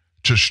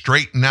to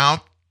straighten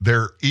out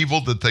their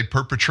evil that they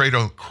perpetrate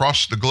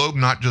across the globe,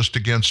 not just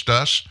against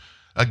us,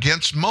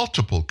 against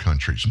multiple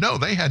countries? No,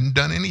 they hadn't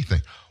done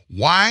anything.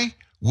 Why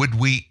would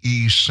we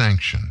ease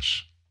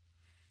sanctions?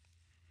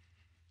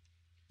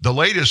 The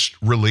latest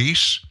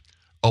release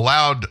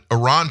allowed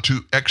Iran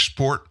to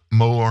export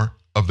more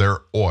of their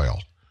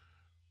oil,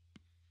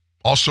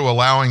 also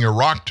allowing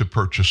Iraq to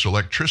purchase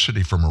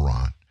electricity from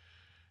Iran,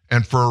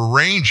 and for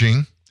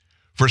arranging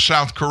for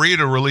South Korea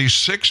to release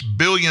 $6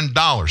 billion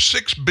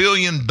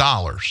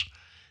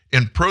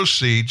in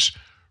proceeds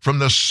from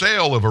the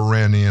sale of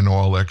Iranian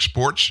oil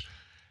exports,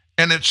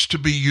 and it's to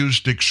be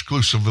used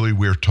exclusively,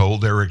 we're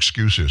told. Their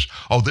excuse is,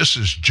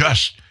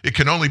 it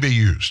can only be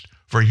used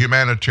for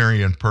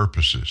humanitarian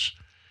purposes.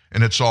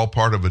 And it's all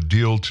part of a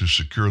deal to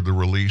secure the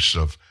release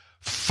of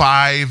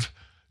 5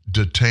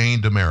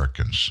 detained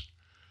Americans.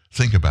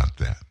 Think about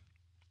that.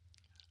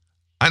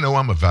 I know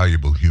I'm a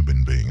valuable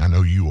human being. I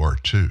know you are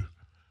too.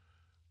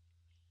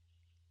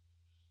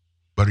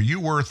 But are you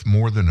worth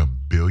more than $1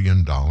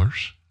 billion?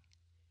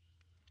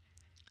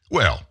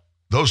 Well,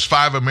 those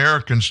 5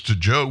 Americans to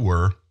Joe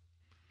were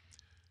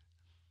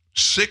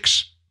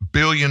 $6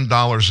 billion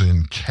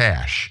in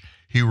cash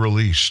he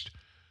released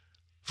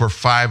for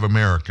 5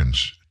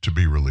 Americans to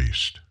be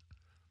released.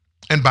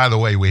 And by the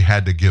way, we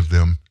had to give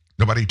them,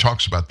 nobody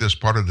talks about this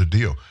part of the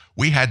deal,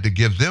 we had to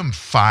give them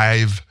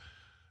 5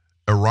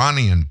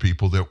 Iranian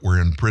people that were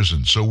in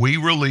prison. So we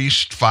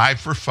released 5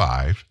 for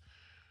 5.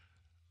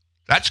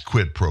 That's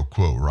quid pro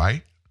quo,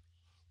 right?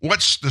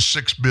 What's the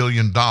 $6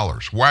 billion?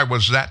 Why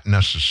was that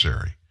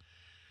necessary?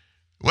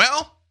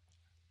 Well,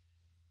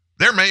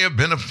 there may have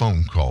been a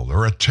phone call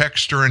or a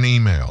text or an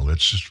email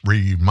that's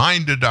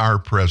reminded our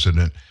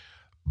president,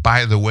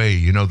 by the way,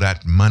 you know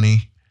that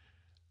money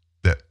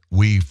that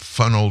we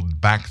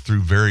funneled back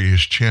through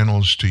various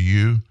channels to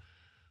you?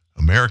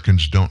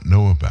 Americans don't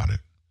know about it.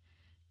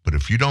 But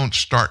if you don't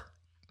start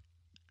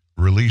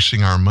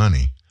releasing our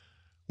money,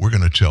 we're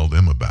going to tell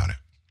them about it.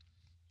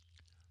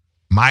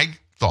 My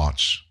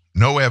thoughts,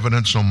 no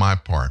evidence on my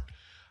part.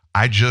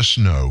 I just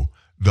know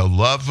the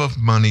love of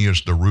money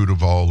is the root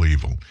of all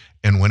evil.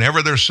 And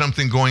whenever there's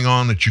something going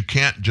on that you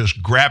can't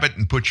just grab it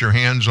and put your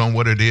hands on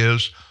what it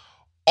is,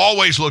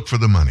 always look for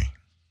the money.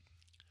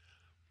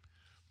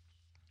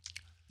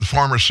 The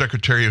former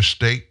Secretary of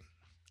State,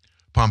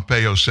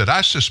 Pompeo, said,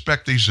 I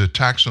suspect these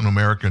attacks on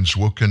Americans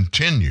will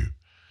continue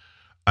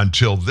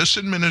until this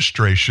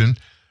administration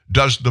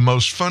does the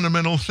most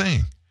fundamental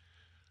thing,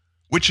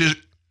 which is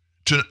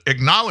to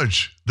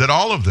acknowledge that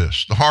all of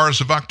this, the horrors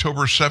of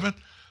October 7th,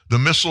 the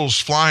missiles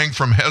flying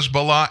from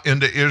Hezbollah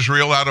into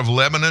Israel out of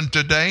Lebanon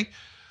today,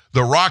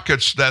 the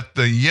rockets that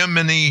the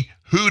Yemeni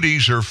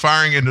Houthis are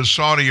firing into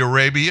Saudi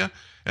Arabia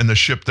and the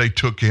ship they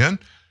took in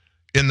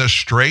the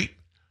Strait,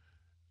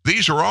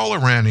 these are all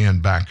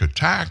Iranian-backed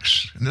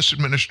attacks, and this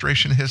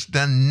administration has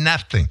done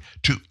nothing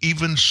to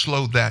even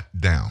slow that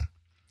down.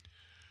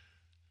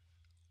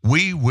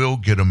 We will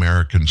get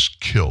Americans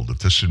killed if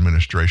this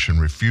administration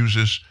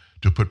refuses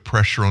to put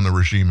pressure on the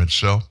regime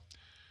itself.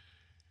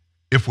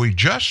 If we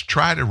just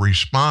try to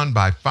respond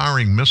by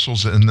firing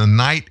missiles in the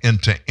night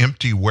into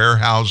empty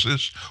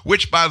warehouses,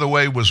 which, by the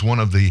way, was one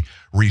of the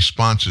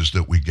responses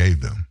that we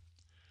gave them,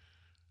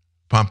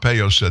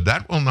 Pompeo said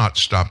that will not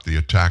stop the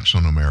attacks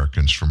on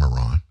Americans from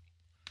Iran.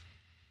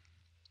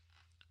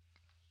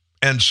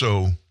 And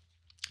so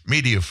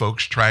media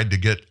folks tried to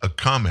get a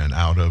comment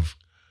out of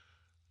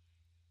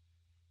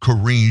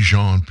Karine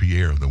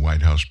Jean-Pierre, the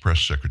White House press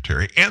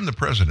secretary, and the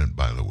president,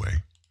 by the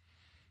way.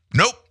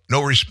 Nope,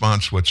 no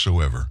response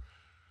whatsoever.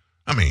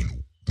 I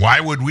mean, why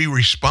would we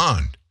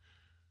respond?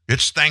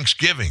 It's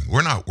Thanksgiving.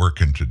 We're not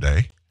working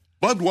today.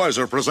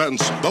 Budweiser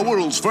presents the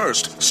world's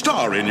first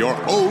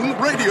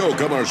star-in-your-own radio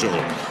commercial.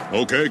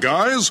 Okay,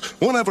 guys,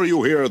 whenever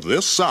you hear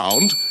this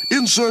sound,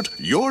 insert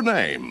your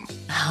name.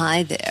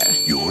 Hi there.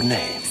 Your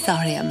name.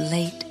 Sorry I'm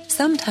late.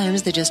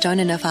 Sometimes there just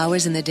aren't enough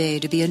hours in the day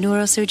to be a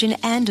neurosurgeon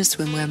and a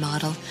swimwear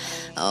model.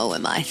 Oh,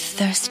 am I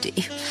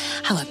thirsty?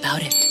 How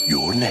about it?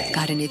 Your name.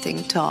 Got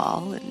anything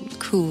tall and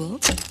cool?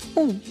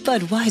 Oh,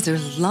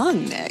 Budweiser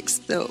long necks,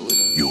 those.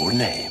 Your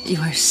name. You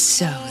are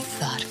so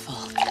thoughtful.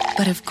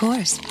 But of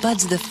course,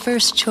 Bud's the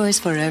first choice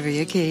for every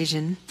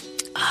occasion.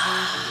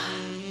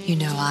 You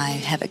know, I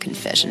have a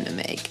confession to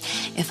make.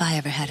 If I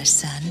ever had a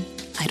son,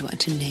 I'd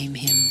want to name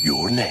him.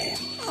 Your name.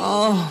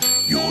 Oh,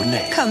 Your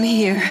name. Come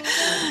here.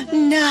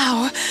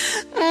 Now.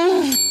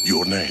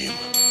 Your name.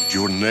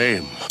 Your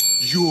name.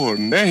 Your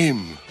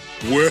name.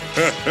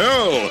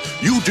 Well,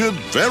 you did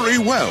very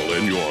well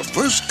in your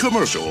first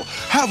commercial.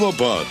 Have a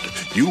Bud.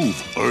 You've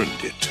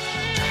earned it.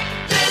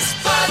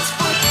 This Bud's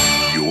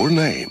for your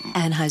name.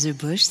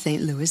 Anheuser-Busch,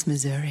 St. Louis,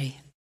 Missouri.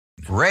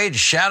 Raid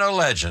Shadow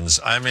Legends.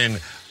 I mean,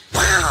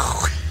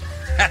 wow.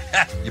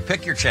 You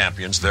pick your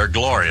champions. They're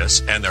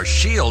glorious. And their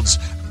shields,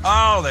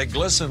 oh, they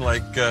glisten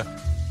like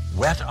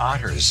wet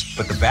otters.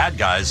 But the bad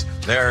guys,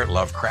 they're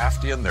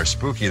Lovecraftian. They're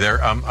spooky. They're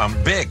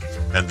big.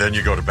 And then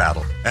you go to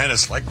battle. And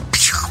it's like...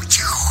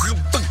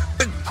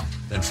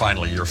 Then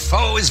finally, your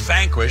foe is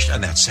vanquished,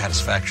 and that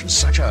satisfaction is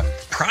such a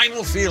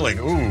primal feeling.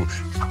 Ooh.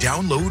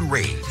 Download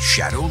Raid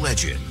Shadow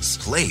Legends.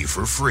 Play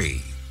for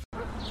free.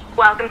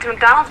 Welcome to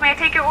McDonald's. May I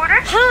take your order?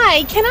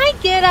 Hi, can I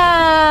get a...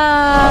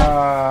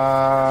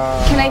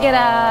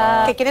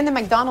 Okay, get into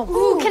McDonald's.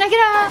 Ooh, can I get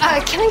a...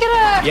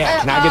 Yeah,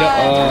 can I get a...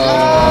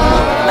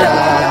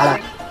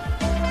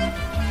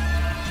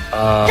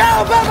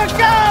 Go, Bubba,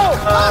 go!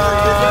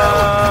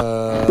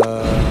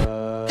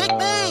 Pick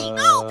me!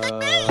 No, pick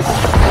me!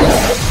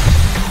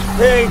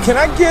 Hey, can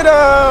I get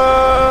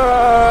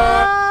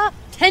a...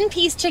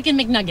 10-piece chicken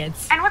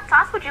McNuggets. And what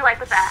sauce would you like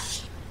with that?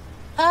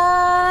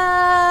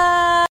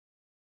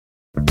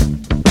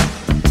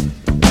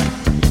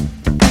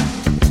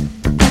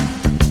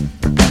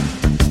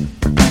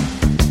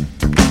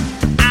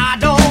 I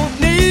don't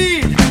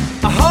need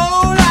a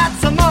whole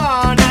lot of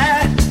money.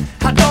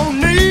 I don't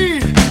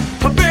need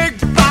a big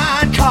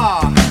fine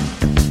car.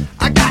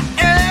 I got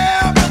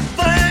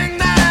everything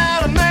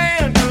that a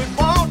man could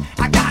want.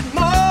 I got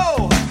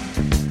more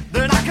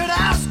than I could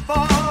ask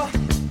for.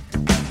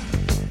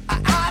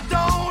 I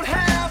don't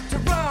have to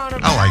run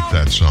around. I like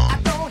that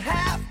song.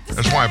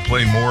 That's why I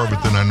play more of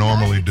it than I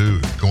normally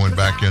do, going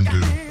back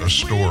into a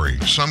story.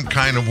 Some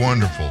kind of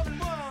wonderful.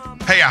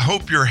 Hey, I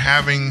hope you're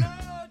having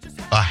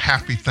a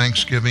happy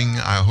Thanksgiving.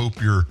 I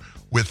hope you're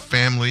with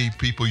family,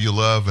 people you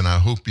love, and I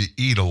hope you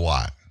eat a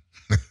lot.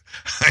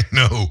 I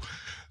know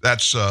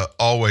that's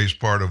always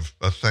part of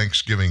a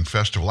Thanksgiving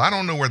festival. I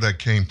don't know where that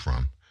came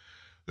from.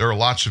 There are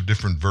lots of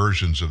different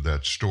versions of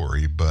that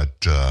story,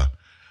 but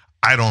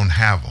I don't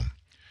have them.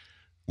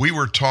 We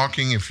were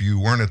talking, if you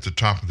weren't at the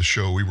top of the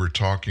show, we were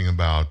talking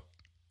about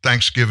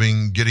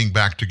Thanksgiving, getting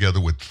back together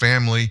with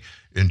family,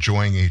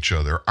 enjoying each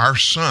other. Our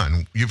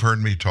son, you've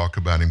heard me talk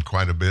about him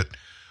quite a bit,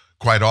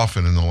 quite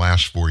often in the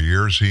last 4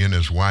 years. He and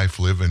his wife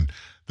live in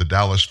the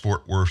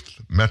Dallas-Fort Worth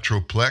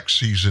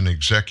Metroplex. He's an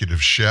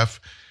executive chef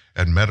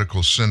at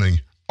Medical Center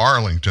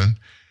Arlington.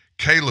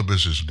 Kaleb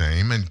is his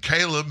name, and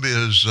Kaleb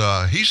is,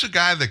 he's a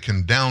guy that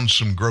can down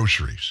some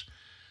groceries,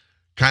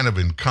 kind of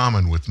in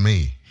common with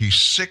me. He's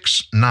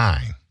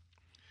 6'9".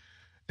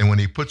 And when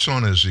he puts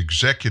on his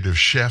executive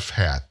chef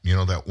hat, you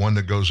know, that one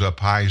that goes up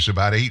high, he's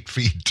about 8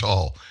 feet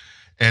tall.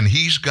 And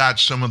he's got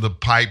some of the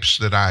pipes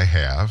that I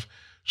have.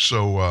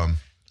 So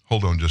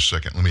hold on just a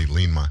second. Let me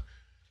lean my...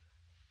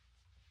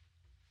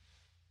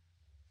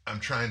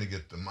 I'm trying to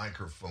get the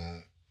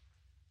microphone.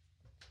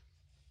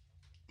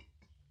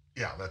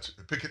 Yeah, that's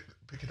it. Pick it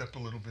up a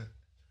little bit.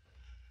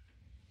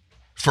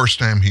 First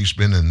time he's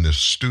been in this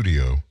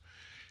studio.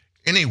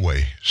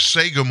 Anyway,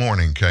 say good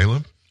morning,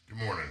 Kaleb. Good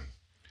morning.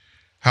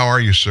 How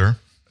are you, sir?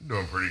 I'm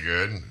doing pretty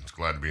good. It's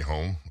glad to be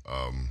home.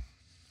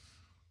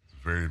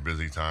 Very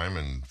busy time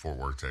in Fort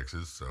Worth,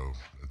 Texas, so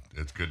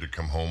it's good to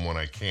come home when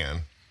I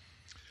can.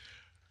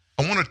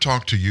 I want to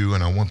talk to you,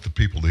 and I want the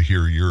people to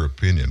hear your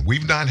opinion.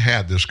 We've not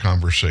had this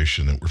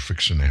conversation that we're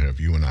fixing to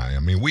have, you and I. I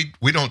mean, we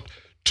don't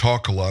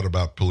talk a lot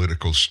about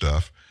political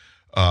stuff.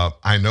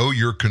 I know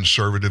you're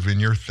conservative in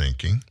your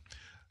thinking,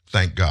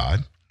 thank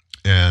God,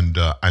 and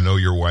I know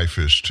your wife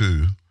is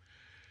too.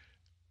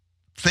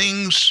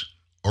 Things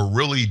are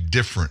really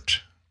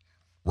different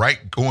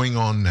going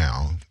on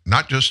now,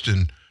 not just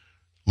in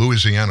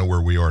Louisiana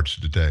where we are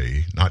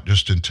today, not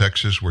just in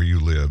Texas where you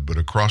live, but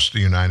across the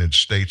United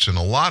States. And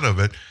a lot of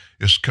it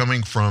is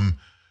coming from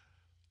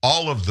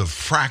all of the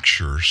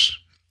fractures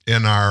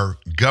in our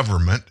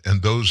government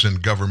and those in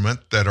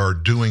government that are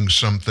doing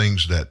some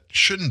things that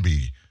shouldn't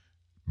be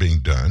being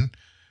done,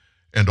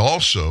 and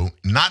also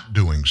not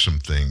doing some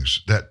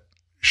things that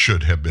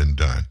should have been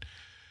done.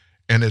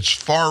 And it's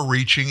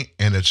far-reaching,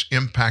 and it's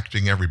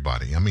impacting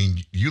everybody. I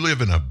mean, you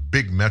live in a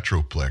big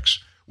metroplex.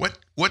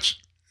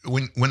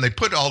 When they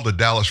put all the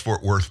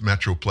Dallas-Fort Worth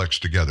metroplex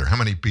together, how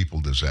many people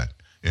does that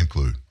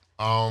include?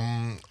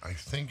 I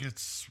think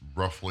it's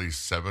roughly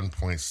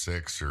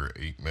 7.6 or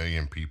 8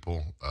 million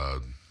people. I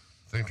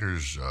think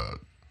there's a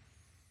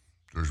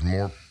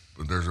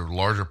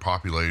larger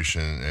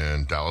population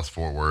in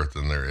Dallas-Fort Worth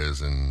than there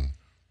is in,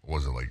 what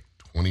was it, like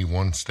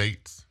 21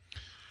 states?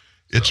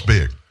 It's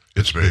big.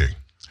 It's big.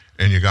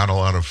 And you got a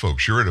lot of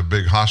folks. You're at a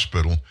big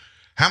hospital.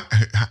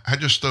 I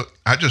just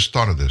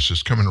thought of this.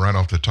 It's coming right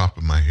off the top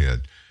of my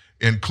head,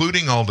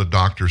 including all the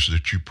doctors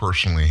that you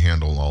personally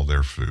handle all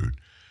their food,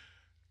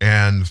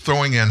 and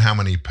throwing in how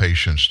many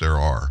patients there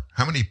are.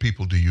 How many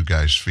people do you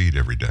guys feed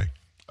every day?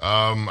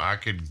 I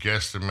could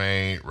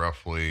guesstimate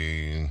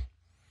roughly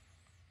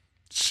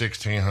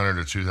 1,600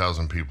 to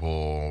 2,000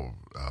 people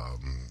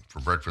for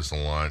breakfast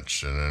and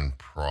lunch, and then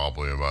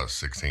probably about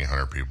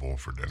 1,600 people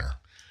for dinner.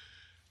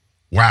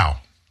 Wow.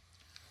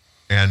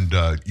 And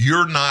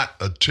you're not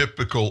a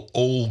typical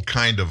old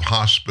kind of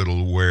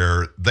hospital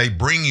where they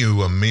bring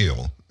you a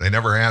meal. They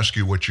never ask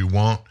you what you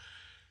want.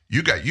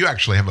 You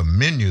actually have a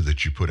menu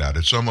that you put out.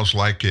 It's almost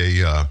like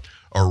a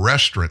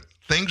restaurant.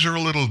 Things are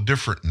a little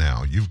different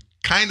now. You've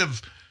kind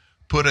of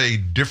put a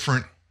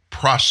different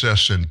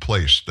process in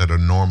place than a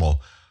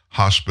normal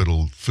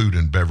hospital food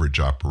and beverage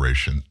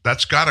operation.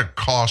 That's got to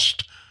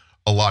cost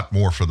a lot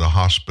more for the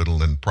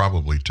hospital and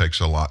probably takes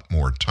a lot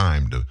more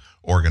time to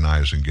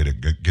organize and get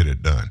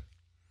it done.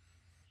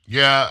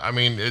 Yeah, I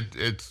mean,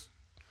 it's,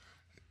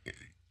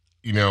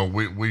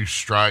 we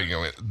strive,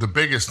 the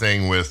biggest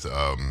thing with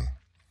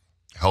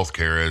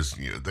healthcare is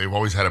they've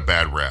always had a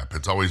bad rep.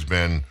 It's always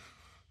been,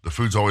 the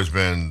food's always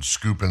been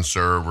scoop and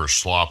serve or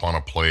slop on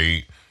a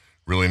plate,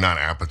 really not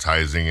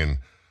appetizing. And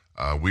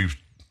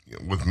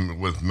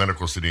with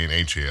Medical City and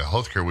HA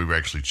Healthcare, we've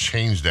actually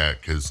changed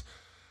that, because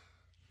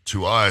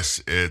to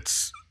us,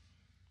 it's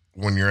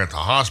when you're at the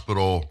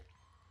hospital,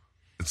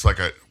 it's like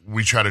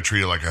we try to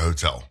treat it like a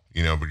hotel,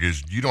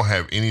 because you don't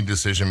have any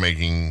decision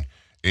making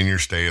in your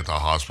stay at the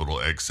hospital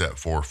except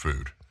for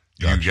food.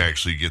 Gotcha. You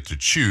actually get to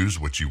choose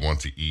what you want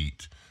to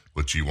eat,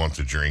 what you want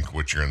to drink,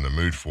 what you're in the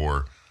mood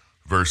for,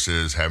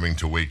 versus having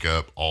to wake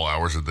up all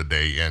hours of the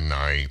day and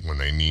night when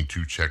they need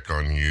to check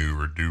on you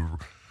or do,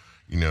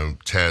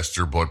 tests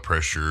or blood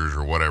pressures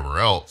or whatever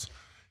else.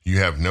 You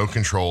have no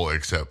control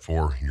except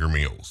for your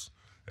meals.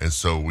 And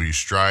so we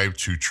strive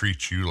to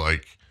treat you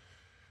like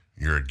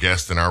you're a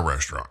guest in our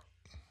restaurant.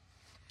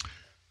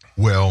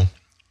 Well,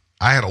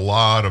 I had a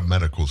lot of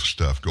medical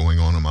stuff going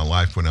on in my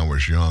life when I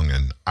was young,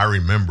 and I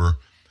remember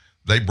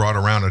they brought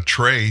around a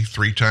tray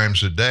 3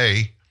 times a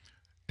day,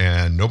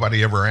 and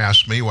nobody ever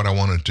asked me what I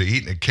wanted to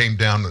eat, and it came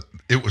down to,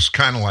 it was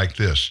kind of like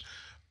this.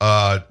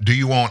 Do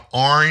you want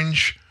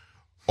orange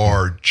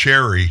or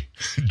cherry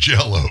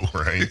Jell-O?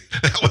 Right.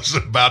 That was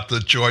about the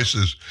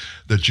choices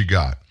that you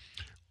got.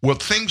 Well,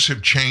 things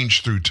have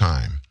changed through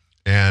time,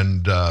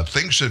 and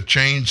things have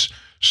changed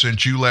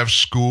since you left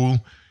school.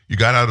 You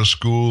got out of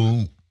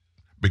school,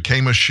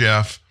 became a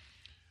chef.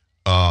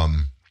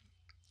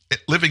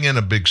 Living in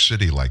a big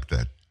city like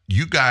that,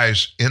 you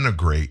guys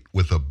integrate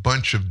with a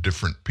bunch of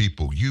different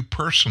people. You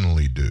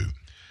personally do.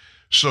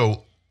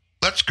 So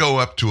let's go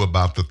up to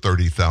about the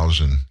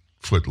 30,000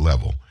 foot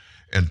level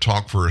and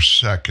talk for a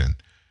second.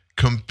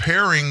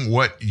 Comparing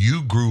what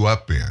you grew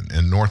up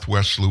in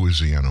Northwest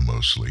Louisiana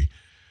mostly,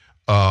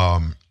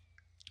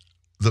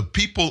 the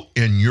people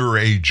in your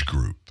age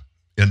group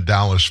in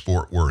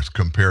Dallas-Fort Worth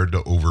compared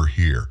to over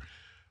here,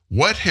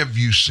 what have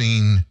you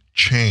seen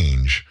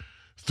change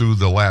through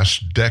the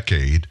last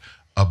decade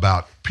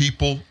about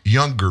people,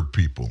 younger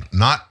people,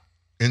 not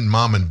in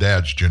mom and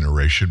dad's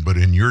generation, but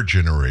in your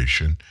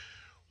generation?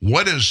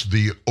 What is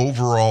the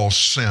overall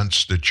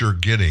sense that you're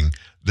getting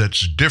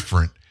that's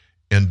different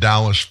in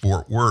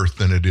Dallas-Fort Worth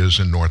than it is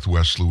in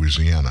Northwest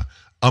Louisiana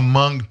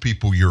among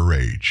people your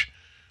age?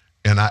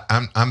 And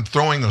I'm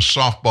throwing a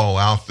softball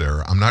out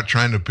there. I'm not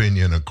trying to pin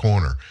you in a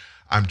corner.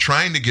 I'm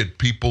trying to get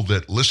people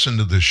that listen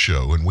to this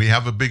show, and we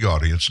have a big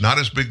audience, not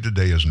as big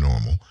today as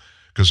normal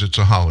because it's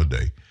a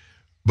holiday,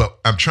 but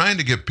I'm trying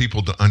to get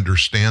people to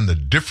understand the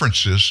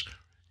differences,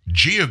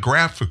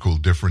 geographical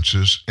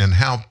differences, and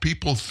how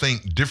people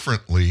think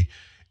differently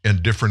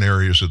in different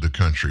areas of the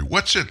country.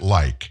 What's it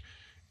like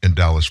in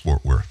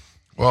Dallas-Fort Worth?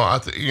 Well, I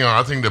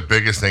think the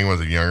biggest thing with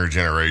the younger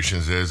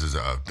generations is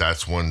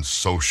that's when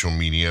social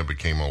media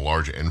became a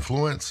large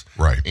influence.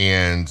 Right.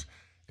 And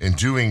in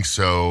doing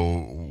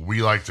so,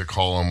 we like to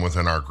call them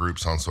within our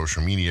groups on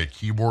social media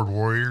keyboard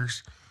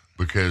warriors,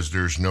 because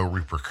there's no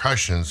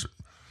repercussions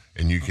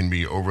and you can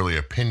be overly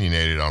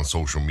opinionated on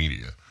social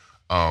media.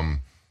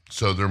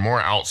 So they're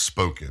more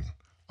outspoken.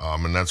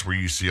 And that's where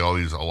you see a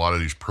lot of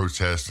these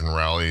protests and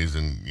rallies,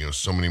 and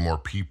so many more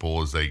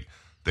people as they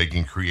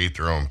can create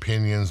their own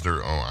opinions,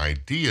 their own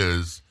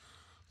ideas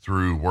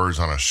through words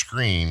on a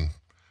screen,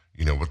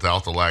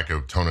 without the lack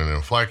of tone and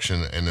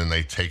inflection, and then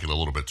they take it a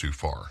little bit too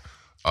far.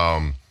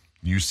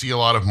 You see a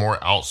lot of more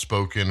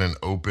outspoken and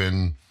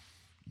open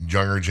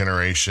younger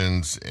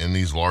generations in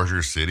these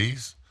larger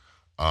cities.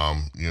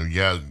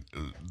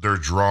 They're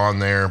drawn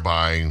there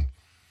by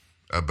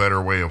a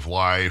better way of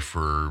life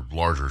or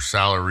larger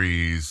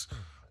salaries,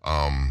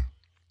 and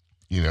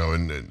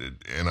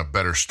a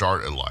better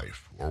start at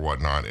life or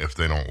whatnot if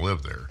they don't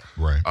live there.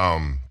 Right.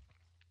 And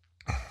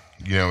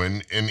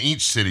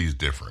each city is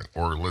different,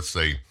 or let's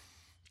say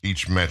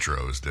each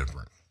metro is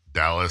different.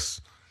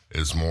 Dallas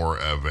is more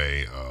of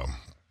a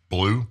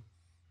blue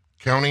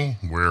county,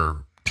 where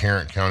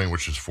Tarrant County,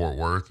 which is Fort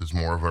Worth, is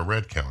more of a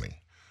red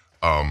county.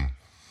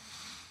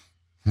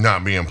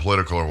 Not being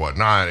political or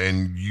whatnot,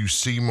 and you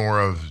see more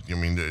of,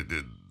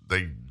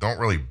 they don't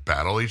really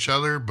battle each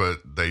other,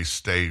 but they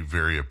stay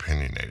very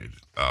opinionated.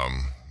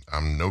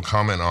 I'm no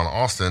comment on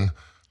Austin,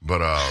 but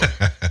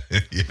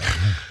yeah.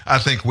 I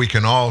think we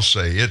can all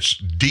say it's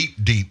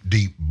deep, deep,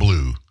 deep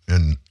blue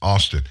in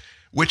Austin.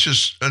 which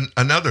is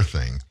another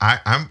thing.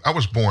 I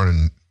was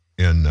born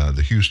in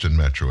the Houston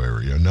metro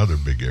area, another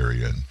big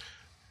area in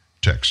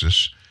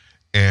Texas.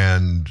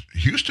 And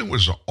Houston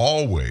was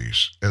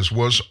always, as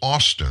was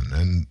Austin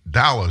and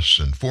Dallas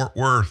and Fort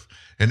Worth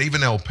and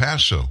even El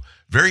Paso,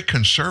 very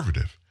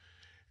conservative.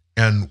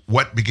 And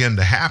what began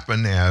to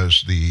happen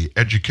as the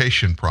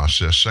education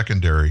process,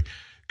 secondary,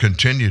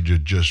 continued to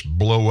just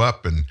blow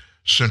up in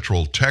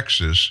Central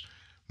Texas,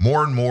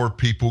 more and more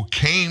people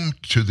came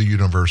to the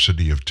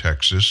University of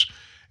Texas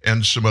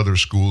and some other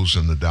schools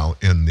in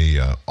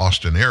the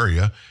Austin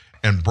area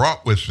and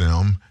brought with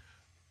them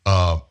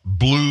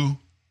blue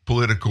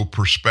political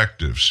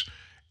perspectives.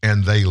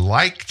 And they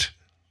liked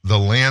the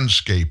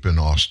landscape in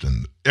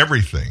Austin,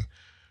 everything.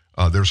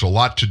 There's a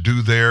lot to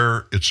do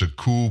there. It's a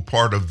cool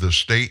part of the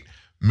state,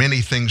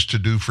 many things to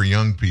do for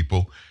young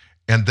people.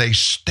 And they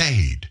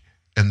stayed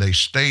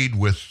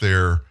with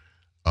their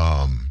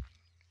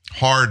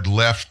hard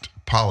left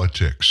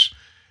politics.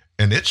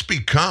 And it's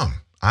become,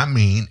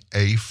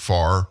 a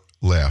far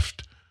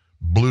left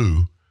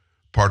blue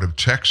part of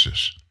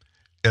Texas.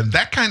 And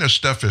that kind of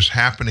stuff is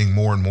happening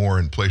more and more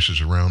in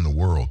places around the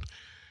world,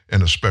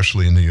 and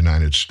especially in the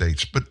United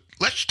States. But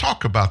let's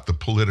talk about the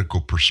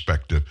political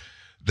perspective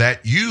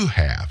that you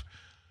have.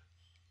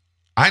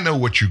 I know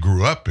what you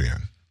grew up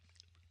in.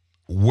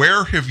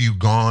 Where have you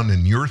gone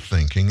in your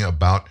thinking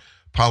about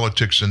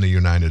politics in the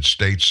United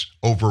States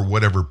over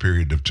whatever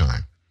period of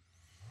time?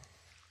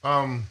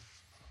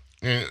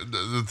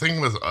 The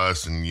thing with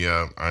us, and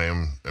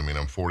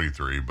I'm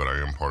 43, but I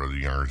am part of the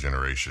younger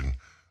generation.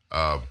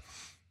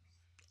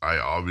 I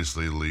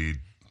obviously lead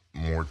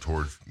more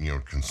towards,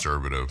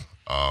 conservative,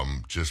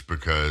 just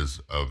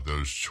because of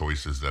those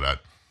choices that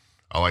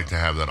I like to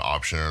have that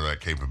option or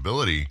that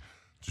capability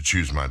to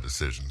choose my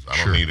decisions. I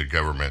don't need a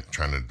government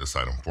trying to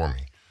decide them for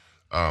me.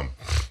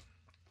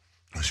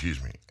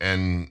 Excuse me.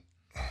 And,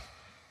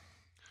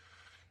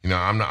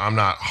 I'm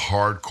not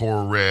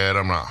hardcore red.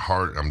 I'm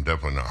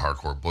definitely not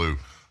hardcore blue.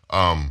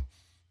 I'll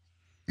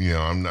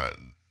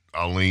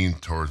lean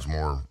towards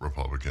more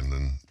Republican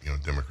than,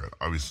 Democrat,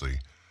 obviously.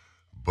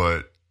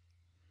 But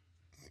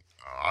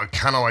I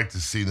kind of like to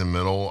see the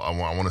middle. I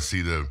want to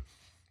see the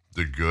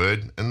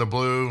good in the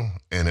blue.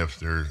 And if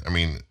there's, I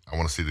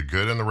want to see the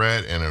good in the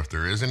red. And if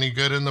there is any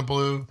good in the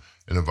blue,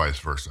 and then vice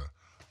versa.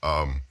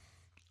 I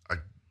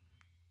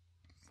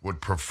would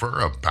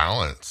prefer a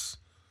balance,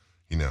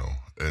 in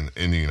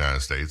the United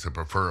States. I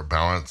prefer a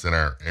balance in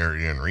our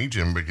area and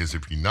region, because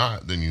if you're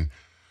not, then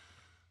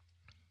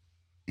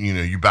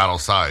you battle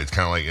sides,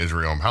 kind of like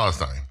Israel and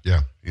Palestine.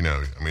 Yeah.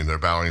 They're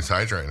battling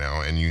sides right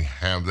now, and you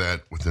have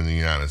that within the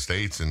United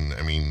States. And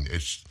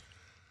it's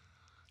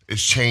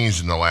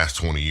changed in the last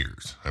 20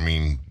 years.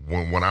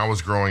 When I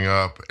was growing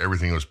up,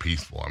 everything was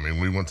peaceful.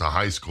 We went to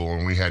high school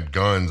and we had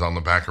guns on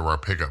the back of our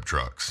pickup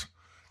trucks,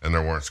 and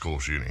there weren't school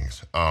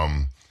shootings.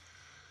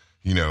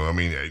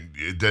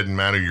 It didn't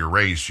matter your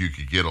race, you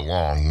could get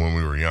along when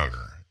we were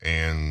younger.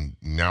 And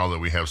now that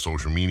we have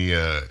social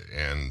media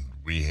and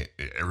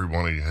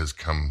everybody has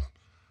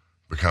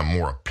become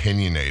more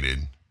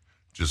opinionated,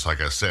 just like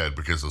I said,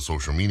 because of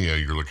social media,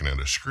 you're looking at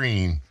a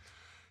screen,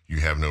 you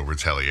have no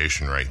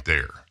retaliation right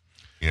there.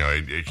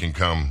 It can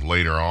come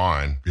later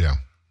on,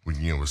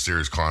 with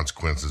serious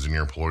consequences and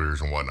your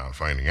employers and whatnot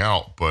finding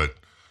out. But,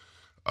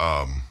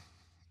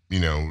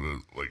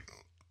 like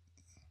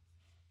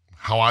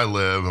how I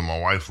live and my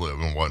wife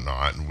live and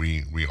whatnot, and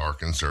we are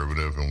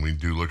conservative, and we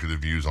do look at the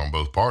views on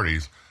both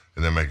parties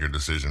and then make a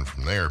decision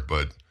from there.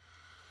 But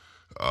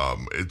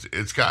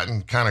it's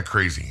gotten kind of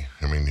crazy.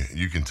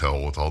 You can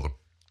tell with all the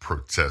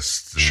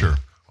protests and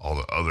all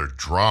the other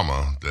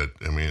drama that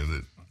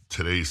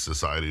today's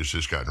society has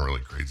just gotten really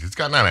crazy. It's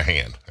gotten out of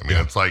hand.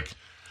 It's like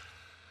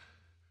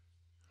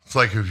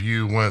if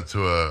you went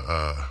to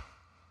a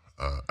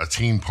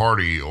teen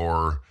party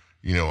or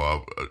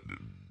a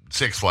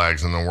Six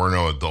Flags and there were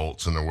no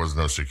adults and there was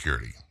no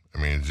security.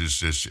 It's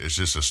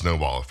just a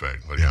snowball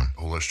effect.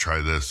 Let's try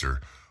this, or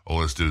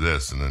let's do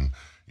this, and then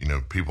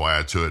people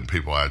add to it and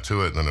people add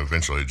to it, and then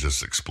eventually it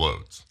just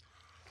explodes.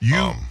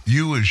 You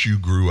as you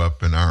grew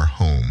up in our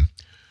home,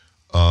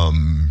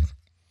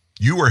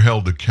 you were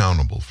held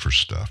accountable for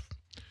stuff.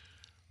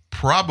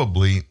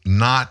 Probably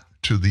not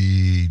to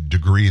the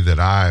degree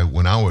that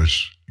when I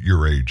was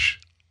your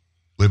age,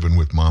 living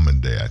with mom and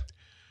dad.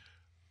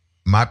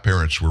 My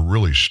parents were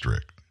really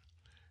strict.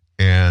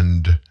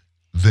 And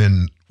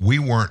then we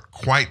weren't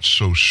quite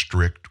so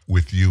strict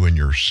with you and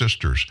your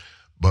sisters,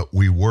 but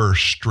we were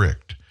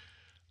strict.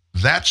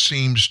 That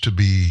seems to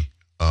be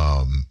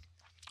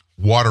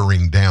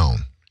watering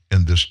down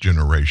in this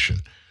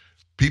generation.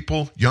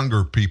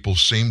 Younger people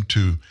seem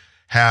to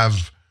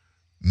have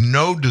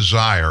no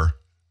desire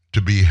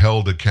to be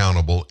held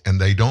accountable, and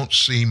they don't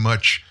see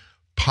much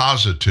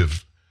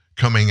positive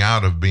coming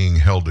out of being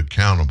held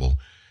accountable.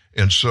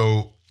 And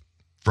so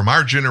from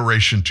our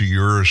generation to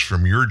yours,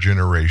 from your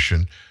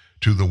generation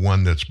to the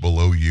one that's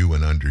below you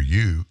and under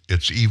you,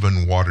 it's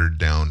even watered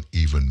down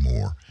even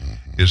more.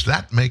 Mm-hmm. Is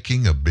that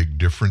making a big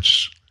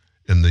difference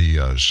in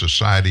the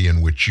society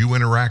in which you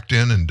interact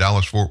in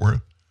Dallas-Fort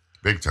Worth?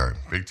 Big time.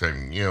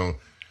 You know,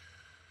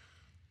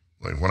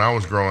 like when I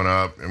was growing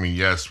up, I mean,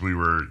 yes, we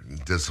were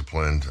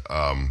disciplined.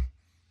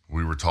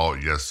 We were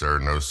taught yes, sir,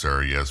 no,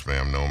 sir, yes,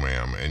 ma'am, no,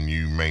 ma'am. And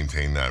you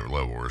maintain that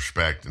level of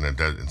respect. And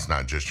it's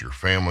not just your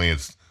family,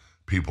 it's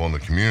people in the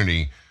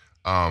community.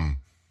 You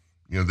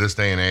know, this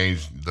day and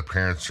age, the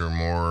parents are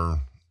more,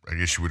 I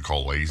guess you would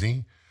call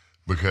lazy,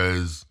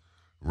 because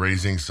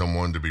raising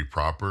someone to be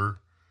proper,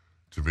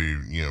 to be,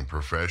 you know,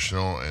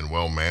 professional and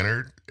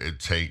well-mannered, it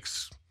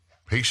takes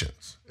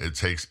patience, it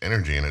takes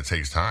energy, and it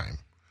takes time.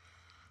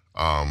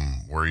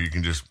 Where you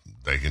can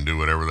they can do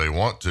whatever they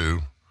want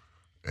to.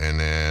 And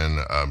then,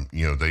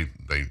 you know, they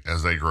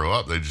as they grow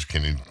up, they just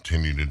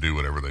continue to do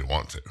whatever they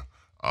want to.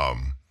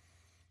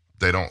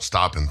 They don't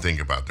stop and think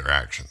about their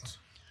actions.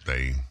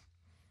 They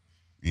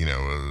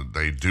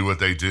do what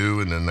they do,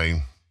 and then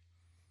they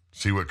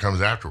see what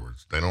comes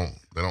afterwards. They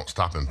don't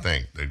stop and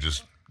think. They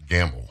just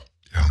gamble.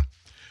 Yeah.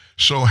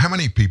 So how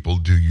many people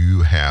do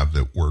you have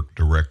that work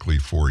directly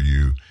for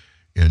you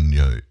in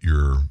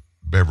your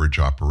beverage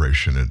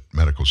operation at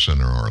Medical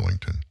Center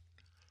Arlington?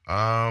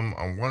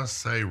 I want to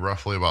say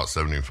roughly about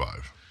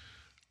 75.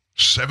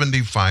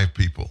 75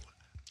 people.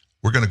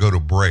 We're going to go to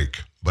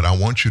break, but I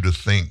want you to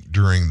think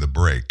during the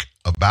break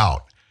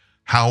about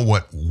how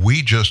what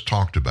we just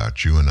talked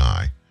about, you and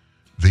I,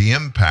 the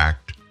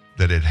impact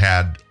that it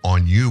had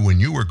on you when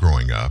you were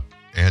growing up,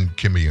 and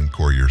Kimmy and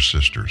Corey, your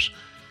sisters,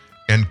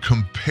 and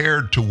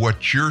compared to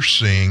what you're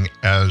seeing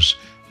as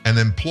an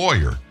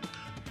employer.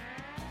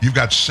 You've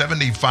got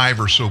 75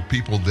 or so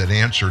people that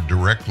answer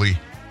directly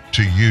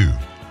to you,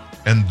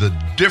 and the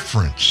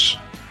difference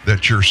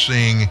that you're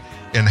seeing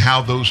in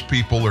how those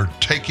people are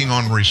taking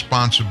on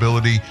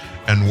responsibility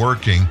and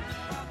working,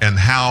 and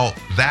how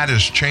that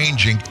is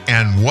changing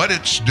and what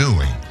it's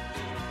doing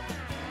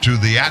to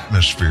the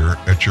atmosphere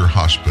at your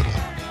hospital.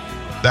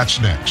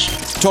 That's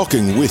next.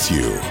 Talking with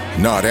you,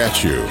 not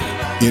at you.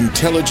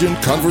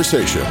 Intelligent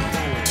conversation.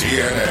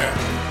 TNN,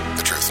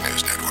 the Truth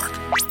News Network.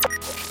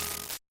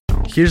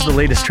 Here's the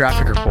latest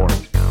traffic report.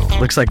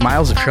 Looks like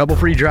miles of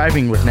trouble-free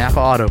driving with Napa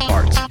Auto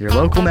Parts. Your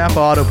local Napa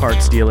Auto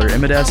Parts dealer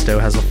in Modesto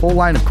has a full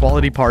line of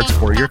quality parts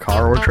for your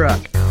car or truck.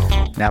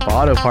 Napa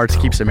Auto Parts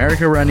keeps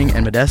America running,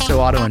 and Modesto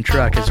Auto and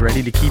Truck is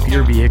ready to keep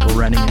your vehicle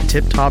running in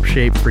tip-top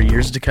shape for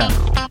years to come.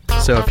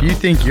 So if you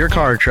think your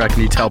car or truck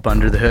needs help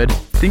under the hood,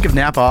 think of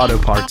Napa Auto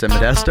Parts at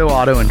Modesto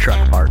Auto and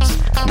Truck Parts,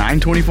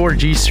 924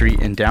 G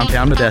Street in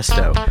downtown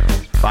Modesto,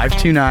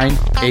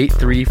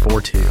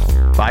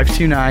 529-8342,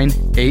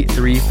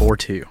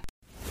 529-8342.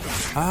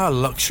 Ah,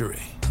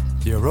 luxury.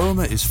 The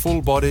aroma is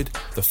full-bodied,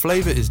 the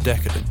flavor is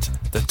decadent,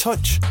 the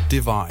touch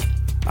divine,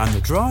 and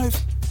the drive?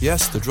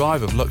 Yes, the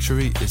drive of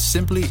luxury is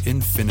simply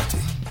infinity.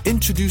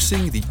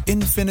 Introducing the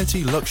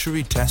Infinity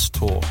Luxury Test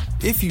Tour.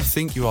 If you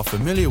think you are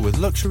familiar with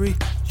luxury,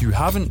 you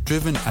haven't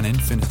driven an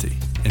Infinity.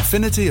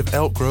 Infinity of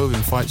Elk Grove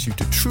invites you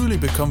to truly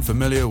become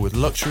familiar with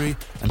luxury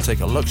and take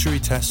a luxury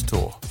test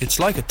tour. It's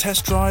like a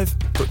test drive,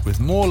 but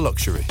with more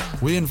luxury.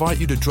 We invite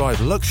you to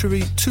drive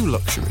luxury to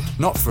luxury,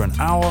 not for an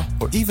hour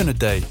or even a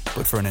day,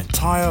 but for an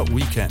entire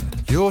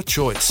weekend. Your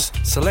choice.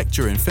 Select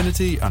your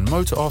Infinity and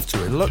motor off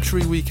to a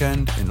luxury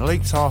weekend in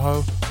Lake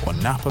Tahoe or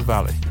Napa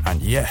Valley.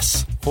 And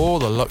yes, all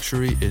the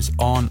luxury is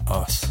on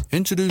us.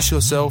 Introduce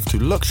yourself to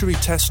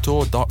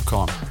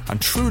luxurytesttour.com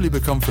and truly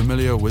become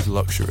familiar with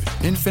luxury.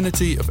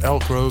 Infinity of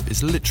Elk Grove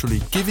is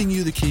literally giving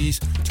you the keys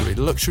to a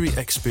luxury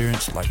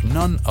experience like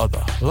none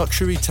other.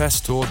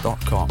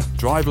 luxurytesttour.com.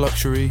 Drive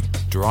luxury,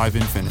 drive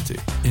infinity.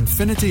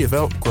 Infinity of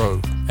Elk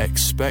Grove.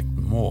 Expect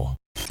more.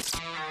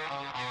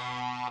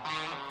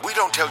 We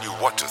don't tell you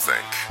what to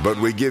think, but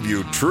we give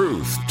you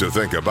truth to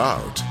think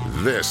about.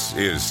 This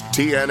is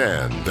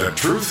TNN, the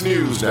Truth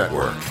News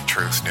Network.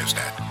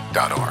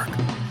 TruthNewsNet.org.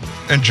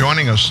 And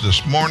joining us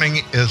this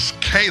morning is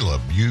Kaleb.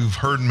 You've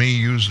heard me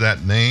use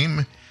that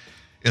name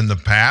in the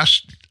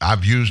past.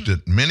 I've used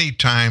it many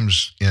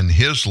times in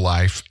his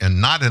life,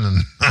 and not in a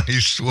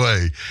nice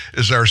way,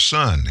 is our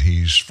son.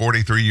 He's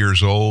 43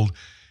 years old.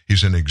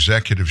 He's an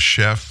executive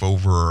chef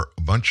over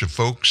a bunch of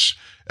folks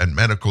at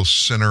Medical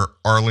Center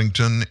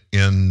Arlington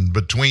in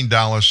between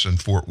Dallas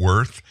and Fort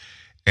Worth.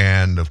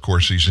 And, of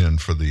course, he's in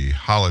for the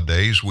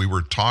holidays. We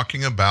were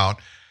talking about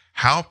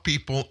how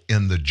people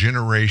in the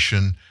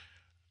generation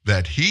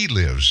that he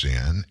lives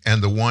in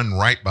and the one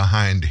right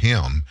behind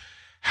him,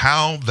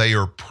 how they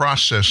are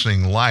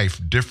processing life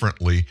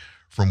differently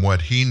from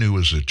what he knew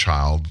as a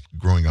child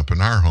growing up in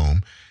our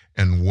home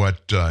and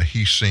what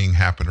he's seeing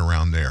happen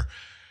around there.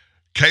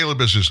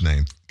 Kaleb is his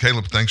name.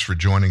 Kaleb, thanks for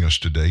joining us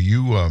today.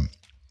 You,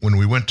 when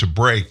we went to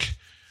break,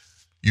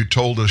 you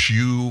told us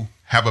you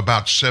have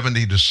about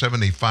 70 to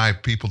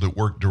 75 people that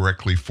work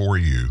directly for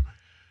you.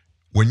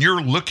 When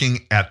you're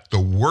looking at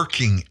the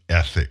working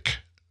ethic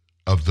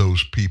of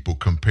those people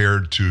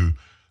compared to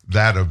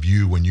that of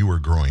you when you were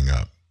growing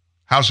up,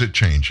 how's it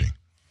changing?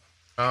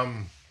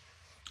 And,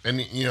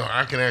 you know,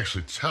 I can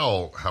actually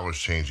tell how it's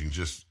changing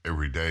just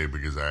every day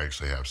because I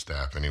actually have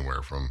staff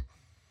anywhere from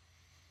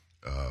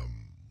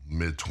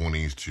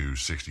mid-20s to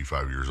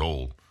 65 years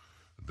old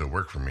that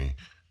work for me.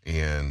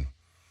 And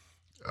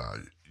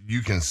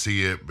you can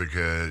see it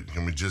because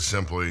just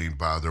simply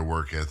by their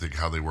work ethic,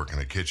 how they work in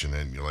the kitchen.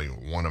 And like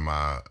one of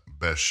my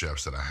best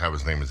chefs that I have,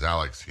 his name is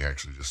Alex. He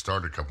actually just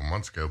started a couple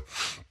months ago.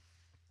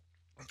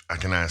 I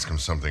can ask him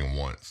something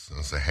once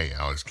and say, hey,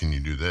 Alex, can you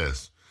do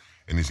this?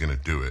 And he's going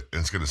to do it. And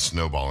it's going to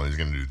snowball, and he's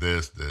going to do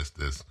this,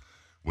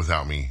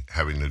 without me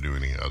having to do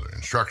any other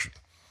instruction.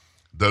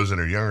 Those that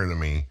are younger than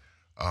me,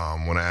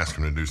 when I ask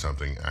them to do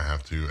something, I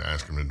have to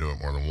ask them to do it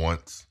more than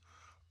once.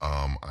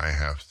 I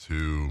have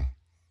to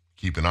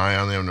keep an eye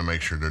on them to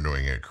make sure they're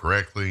doing it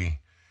correctly.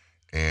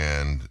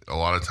 And a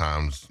lot of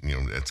times,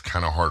 it's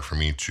kind of hard for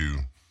me to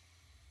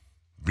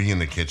be in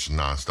the kitchen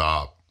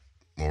nonstop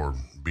or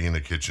be in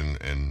the kitchen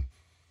and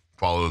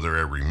follow their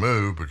every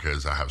move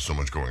because I have so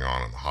much going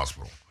on in the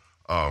hospital.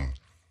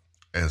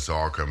 And so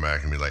I'll come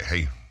back and be like,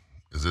 hey,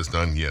 is this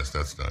done? Yes,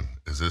 that's done.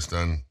 Is this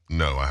done?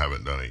 No, I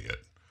haven't done it yet.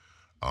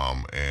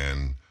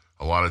 And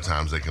a lot of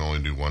times they can only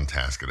do one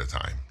task at a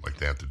time. Like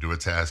they have to do a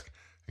task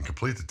and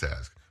complete the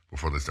task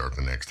before they start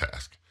the next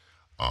task.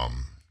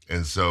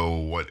 And so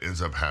what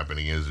ends up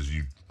happening is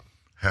you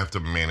have to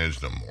manage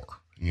them more.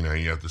 You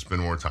have to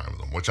spend more time with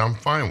them, which I'm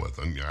fine with.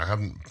 And I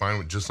haven't fine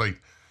with, just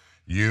like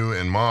you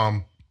and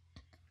Mom,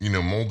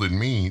 molded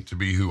me to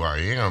be who I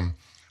am.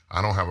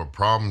 I don't have a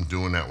problem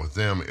doing that with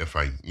them if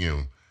I,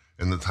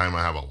 in the time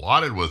I have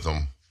allotted with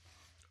them,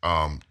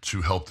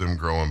 to help them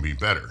grow and be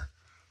better.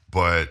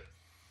 But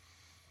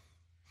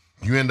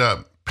you end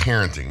up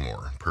parenting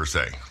more, per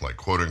se, like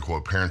quote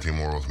unquote parenting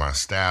more with my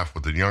staff,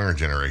 with the younger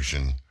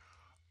generation.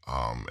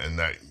 And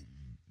that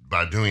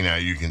by doing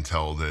that, you can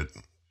tell that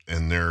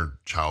in their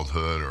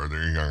childhood or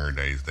their younger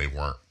days, they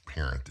weren't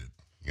parented.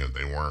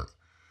 They weren't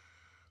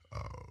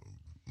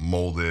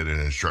molded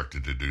and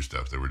instructed to do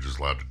stuff. They were just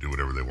allowed to do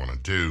whatever they want to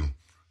do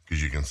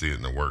because you can see it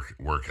in the work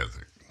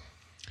ethic.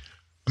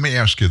 Let me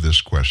ask you this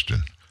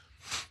question.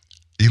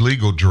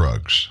 Illegal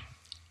drugs.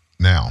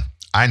 Now,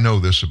 I know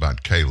this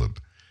about Kaleb.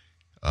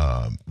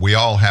 We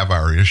all have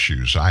our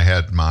issues. I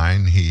had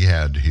mine. He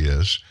had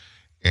his.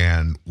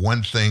 And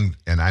one thing,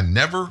 and I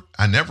never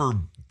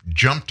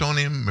jumped on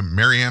him.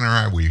 Marianne and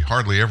I, we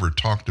hardly ever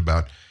talked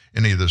about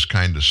any of this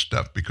kind of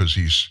stuff because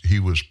he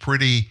was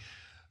pretty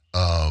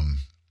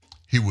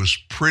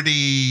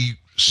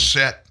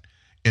set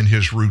in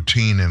his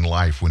routine in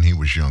life when he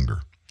was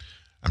younger.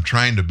 I'm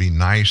trying to be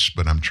nice,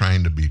 but I'm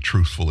trying to be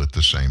truthful at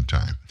the same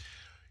time.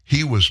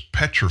 He was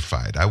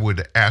petrified. I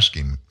would ask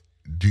him,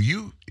 do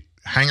you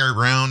hang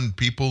around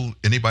people,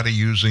 anybody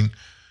using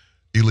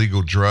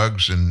illegal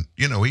drugs? And,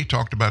 he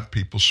talked about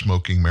people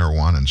smoking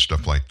marijuana and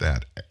stuff like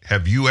that.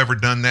 Have you ever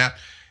done that?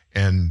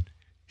 And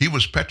he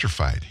was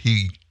petrified.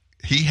 He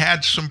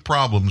had some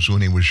problems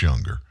when he was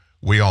younger.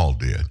 We all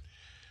did.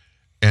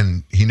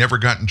 And he never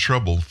got in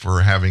trouble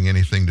for having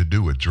anything to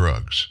do with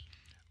drugs.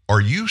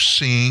 Are you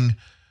seeing,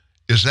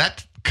 is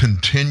that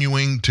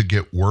continuing to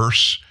get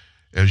worse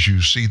as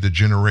you see the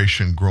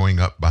generation growing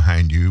up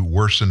behind you,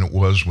 worse than it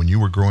was when you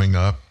were growing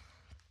up?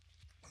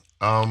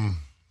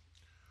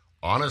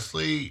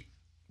 Honestly,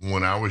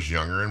 when I was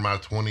younger in my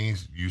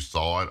 20s, you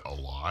saw it a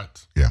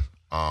lot. Yeah.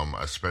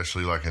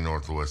 Especially like in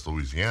Northwest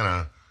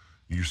Louisiana,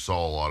 you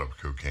saw a lot of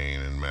cocaine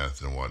and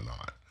meth and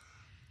whatnot.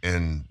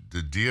 In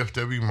the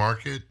DFW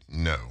market,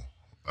 no.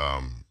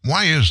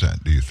 Why is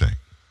that, do you think?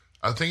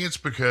 I think it's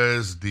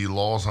because the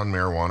laws on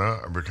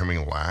marijuana are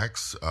becoming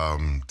lax.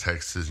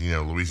 Texas,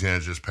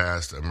 Louisiana just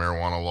passed a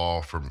marijuana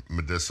law for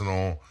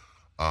medicinal.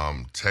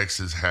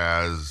 Texas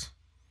has,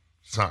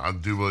 I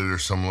do believe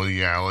there's some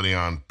legality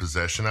on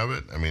possession of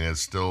it. I mean, it's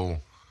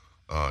still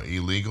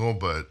illegal,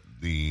 but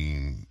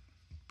the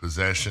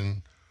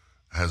possession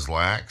has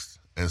laxed.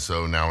 And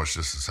so now it's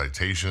just a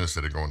citation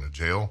instead of going to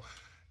jail.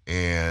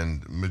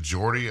 And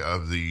majority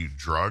of the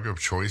drug of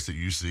choice that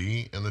you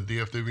see in the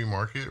DFW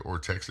market or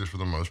Texas for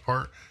the most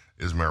part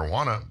is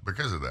marijuana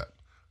because of that.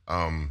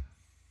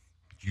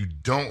 You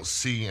don't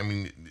see,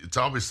 it's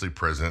obviously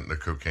present, the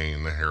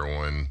cocaine, the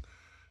heroin,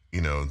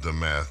 the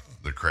meth,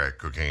 the crack,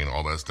 cocaine,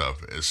 all that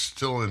stuff is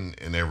still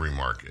in every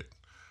market.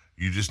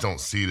 You just don't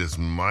see it as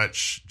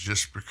much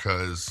just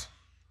because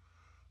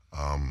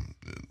I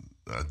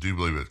do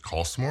believe it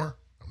costs more.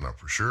 I'm not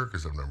for sure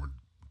because I've never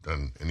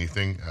done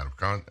anything out of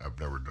I've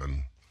never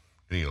done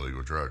any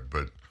illegal drug,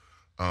 but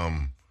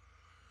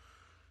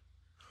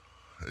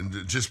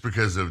just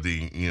because of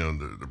the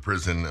the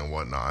prison and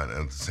whatnot,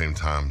 and at the same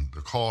time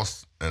the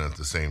cost, and at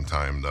the same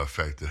time the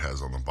effect it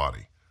has on the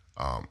body.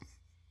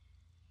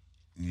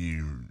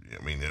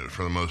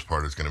 For the most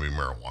part, it's going to be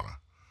marijuana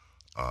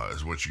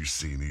is what you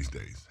see these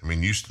days.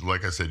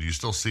 Like I said, you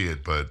still see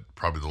it, but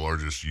probably the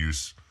largest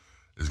use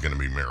is going to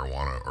be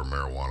marijuana or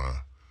marijuana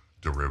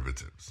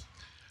derivatives.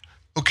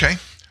 Okay.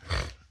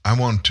 I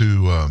want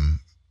to,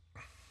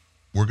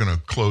 we're going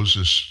to close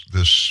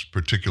this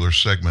particular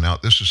segment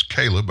out. This is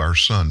Kaleb, our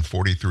son,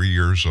 43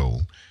 years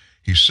old.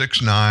 He's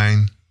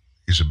 6'9".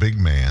 He's a big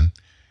man.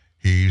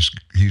 He's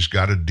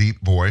got a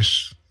deep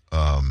voice.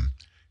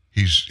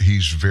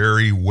 He's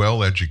very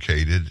well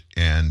educated,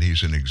 and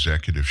he's an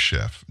executive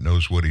chef,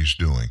 knows what he's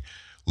doing.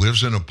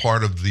 Lives in a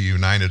part of the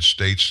United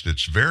States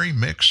that's very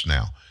mixed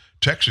now.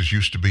 Texas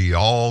used to be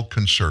all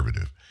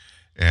conservative,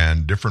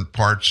 and different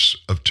parts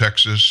of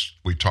Texas,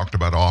 we talked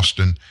about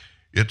Austin,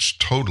 it's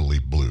totally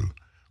blue.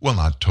 Well,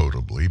 not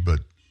totally,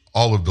 but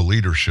all of the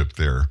leadership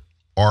there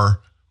are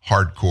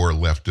hardcore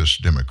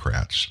leftist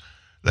Democrats.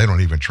 They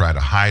don't even try to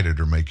hide it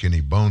or make any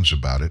bones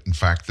about it. In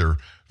fact, they're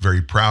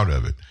very proud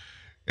of it.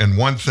 And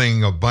one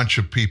thing, a bunch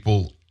of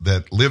people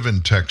that live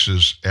in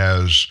Texas,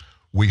 as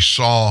we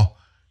saw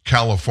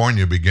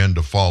California begin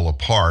to fall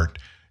apart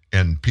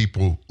and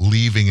people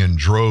leaving in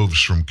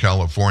droves from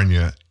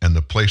California, and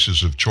the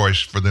places of choice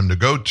for them to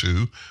go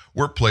to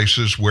were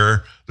places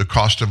where the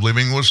cost of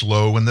living was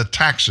low and the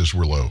taxes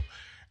were low.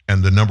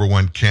 And the number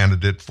one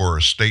candidate for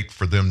a state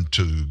for them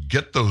to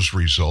get those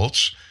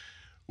results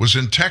was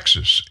in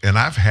Texas. And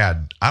I've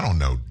had, I don't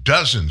know,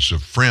 dozens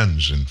of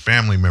friends and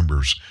family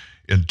members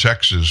in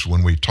Texas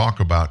when we talk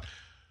about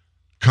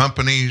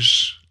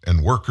companies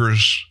and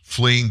workers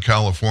fleeing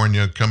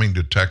California, coming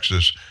to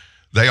Texas.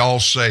 They all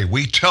say,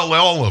 we tell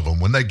all of them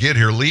when they get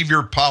here, leave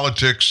your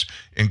politics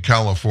in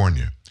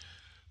California.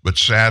 But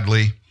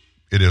sadly,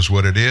 it is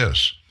what it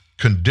is.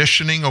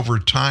 Conditioning over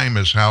time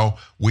is how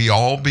we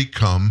all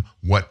become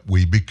what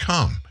we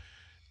become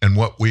and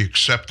what we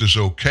accept as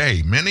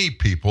okay. Many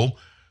people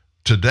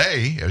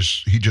today,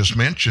 as he just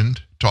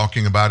mentioned,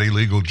 talking about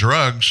illegal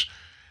drugs,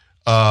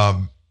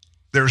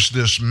 there's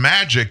this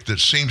magic that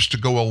seems to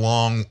go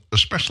along,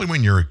 especially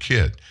when you're a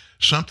kid,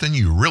 something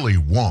you really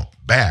want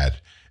bad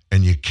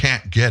and you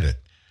can't get it.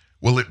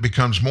 Well, it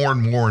becomes more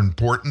and more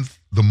important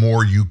the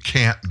more you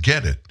can't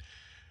get it.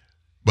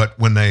 But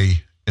when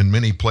they, in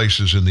many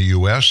places in the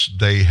U.S.,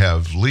 they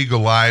have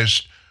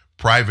legalized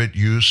private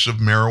use of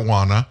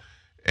marijuana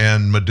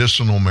and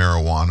medicinal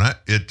marijuana,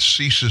 it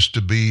ceases to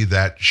be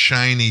that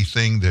shiny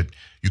thing that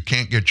you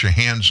can't get your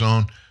hands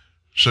on,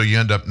 so you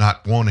end up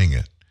not wanting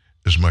it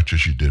as much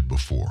as you did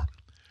before.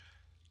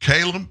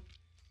 Kaleb,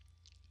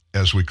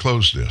 as we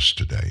close this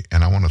today,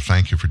 and I want to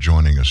thank you for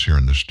joining us here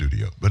in the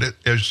studio, but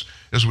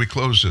as we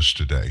close this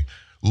today,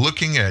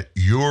 looking at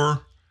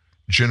your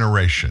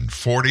generation,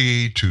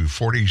 40 to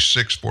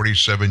 46,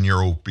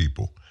 47-year-old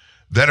people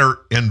that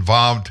are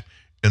involved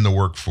in the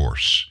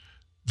workforce,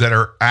 that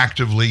are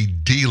actively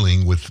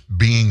dealing with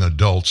being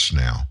adults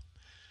now,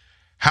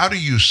 how do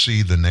you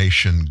see the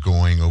nation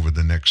going over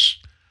the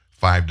next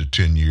 5 to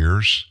 10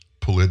 years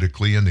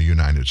politically in the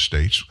United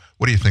States?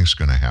 What do you think is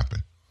going to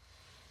happen?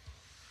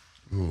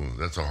 Ooh,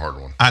 that's a hard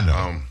one. I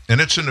know.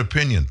 And it's an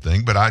opinion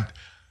thing, but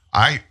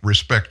I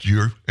respect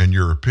you and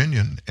your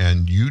opinion,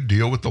 and you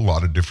deal with a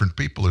lot of different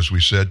people. As we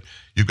said,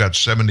 you've got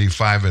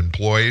 75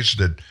 employees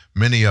that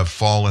many of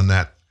fall in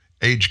that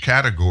age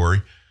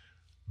category.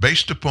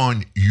 Based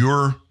upon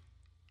your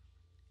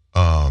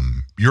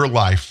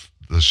life,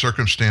 the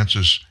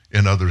circumstances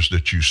and others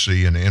that you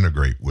see and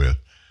integrate with,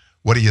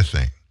 what do you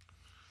think?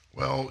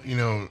 Well,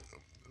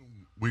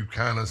 we've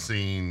kind of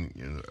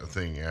seen a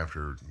thing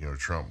after,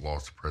 Trump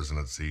lost the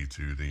presidency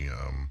to the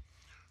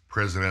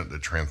president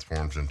that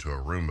transforms into a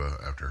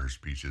Roomba after her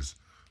speeches.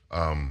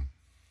 The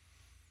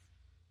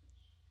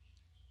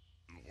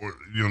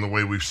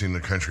way we've seen the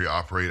country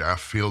operate, I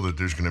feel that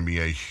there's going to be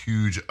a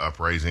huge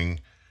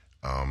uprising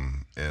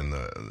in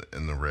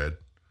the red,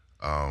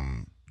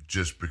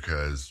 just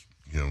because,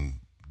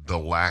 the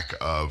lack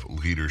of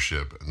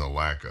leadership and the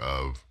lack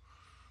of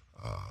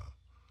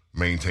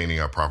maintaining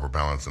a proper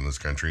balance in this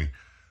country.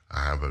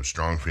 I have a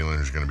strong feeling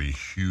there's going to be a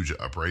huge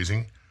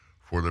uprising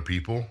for the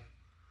people,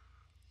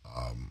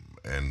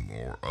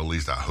 or at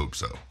least I hope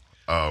so.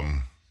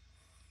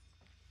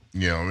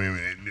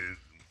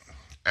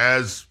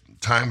 As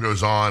time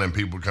goes on and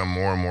people become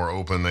more and more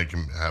open, they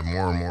can have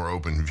more and more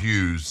open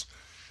views.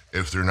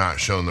 If they're not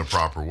shown the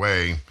proper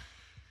way,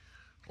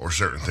 or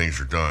certain things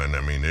are done,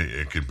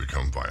 it could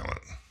become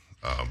violent.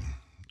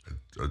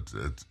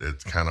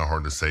 It's kind of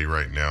hard to say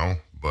right now,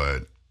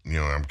 but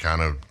I'm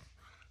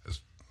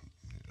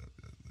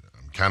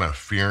kind of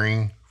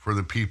fearing for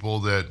the people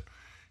that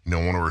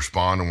want to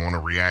respond and want to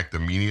react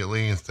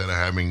immediately instead of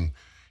having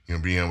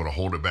being able to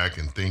hold it back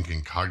and think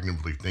and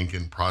cognitively think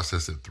and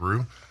process it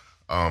through.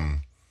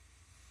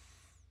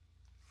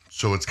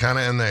 So it's kind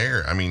of in the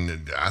air.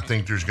 I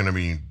think there's going to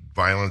be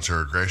violence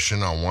or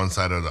aggression on one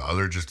side or the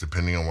other, just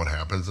depending on what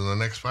happens in the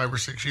next 5 or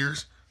 6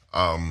 years.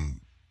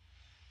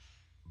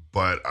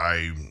 But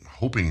I'm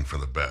hoping for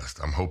the best.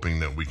 I'm hoping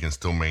that we can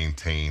still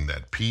maintain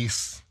that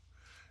peace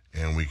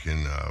and we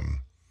can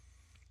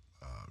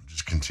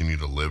just continue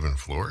to live and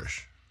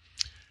flourish.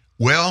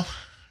 Well,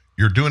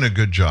 you're doing a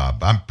good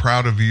job. I'm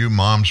proud of you.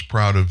 Mom's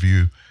proud of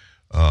you.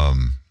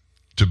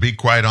 To be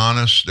quite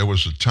honest, there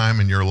was a time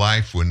in your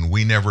life when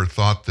we never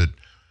thought that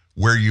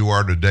where you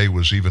are today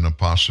was even a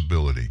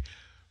possibility.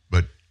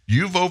 But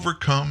you've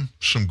overcome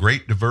some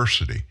great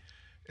diversity,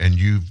 and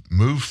you've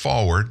moved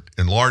forward.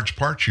 In large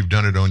parts, you've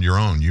done it on your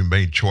own. You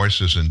made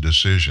choices and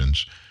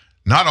decisions,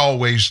 not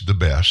always the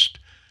best,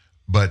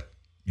 but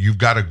you've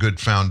got a good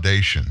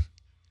foundation,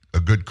 a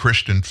good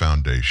Christian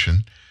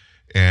foundation,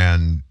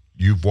 and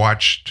you've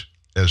watched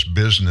as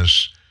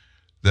business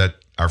that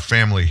our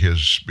family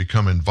has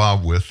become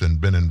involved with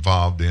and been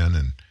involved in,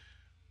 and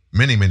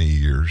many, many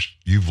years.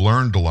 You've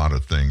learned a lot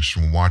of things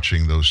from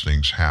watching those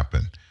things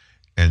happen.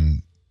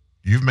 And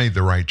you've made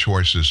the right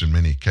choices in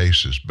many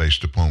cases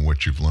based upon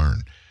what you've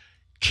learned.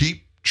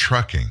 Keep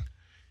trucking,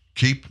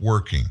 keep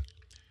working,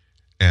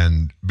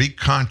 and be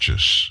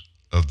conscious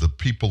of the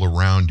people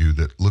around you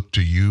that look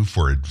to you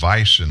for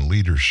advice and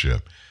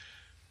leadership.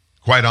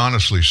 Quite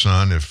honestly,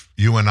 son, if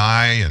you and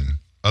I and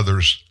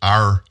others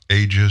our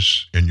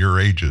ages and your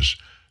ages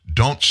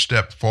don't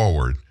step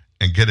forward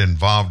and get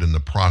involved in the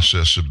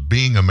process of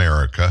being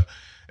America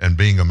and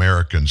being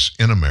Americans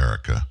in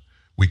America,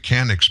 we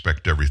can't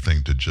expect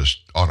everything to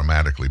just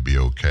automatically be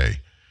okay.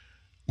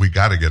 We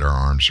got to get our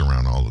arms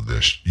around all of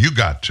this. You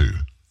got to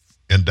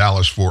in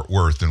Dallas, Fort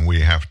Worth, and we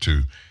have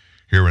to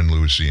here in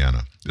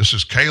Louisiana. This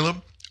is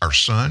Kaleb, our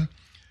son,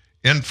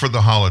 in for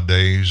the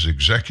holidays,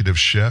 executive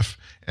chef,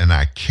 and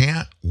I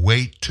can't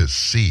wait to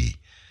see.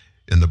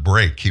 In the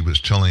break, he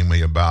was telling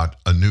me about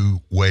a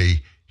new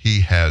way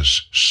he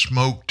has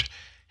smoked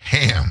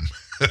ham.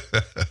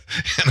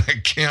 And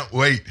I can't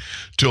wait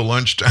till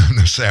lunchtime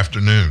this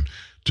afternoon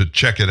to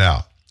check it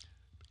out.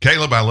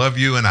 Kaleb, I love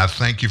you, and I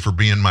thank you for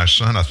being my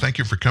son. I thank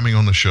you for coming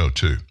on the show,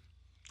 too.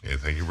 Yeah,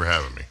 thank you for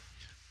having me.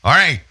 All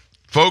right,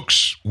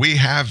 folks, we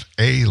have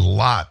a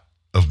lot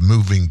of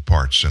moving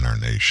parts in our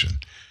nation.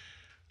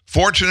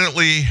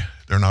 Fortunately,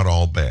 they're not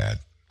all bad,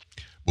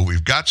 but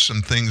we've got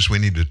some things we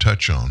need to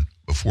touch on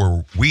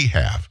before we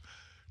have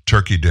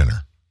turkey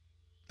dinner.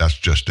 That's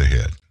just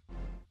ahead.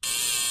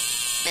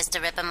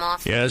 Mr.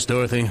 Rippemoff? Yes,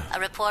 Dorothy? A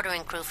reporter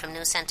and crew from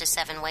News Center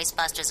 7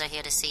 Wastebusters are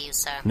here to see you,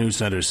 sir. News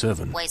Center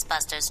 7?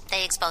 Wastebusters.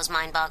 They expose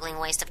mind-boggling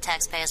waste of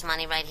taxpayers'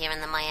 money right here in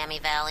the Miami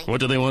Valley.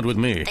 What do they want with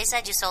me? They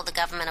said you sold the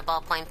government a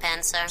ballpoint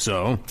pen, sir.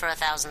 So? For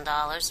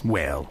 $1,000.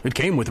 Well, it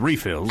came with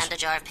refills. And a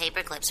jar of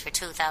paper clips for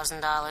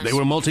 $2,000. They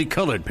were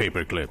multicolored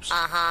paper clips.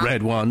 Uh-huh.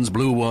 Red ones,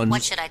 blue ones.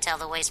 What should I tell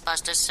the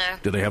Wastebusters, sir?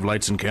 Do they have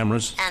lights and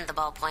cameras? And the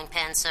ballpoint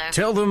pen, sir.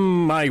 Tell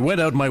them I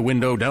went out my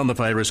window, down the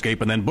fire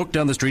escape, and then booked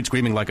down the street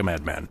screaming like a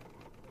madman.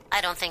 I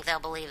don't think they'll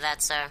believe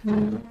that, sir.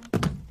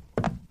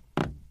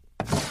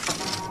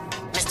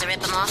 Mr.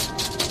 Rippemoff?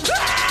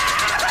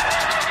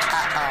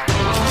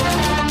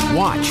 Uh-oh.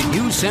 Watch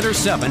News Center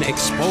 7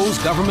 expose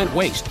government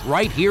waste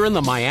right here in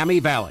the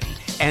Miami Valley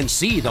and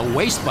see the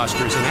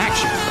Wastebusters in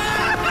action.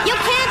 You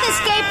can't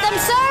escape them,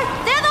 sir!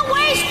 They're the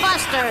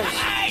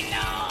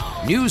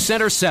Wastebusters! News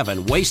Center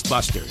 7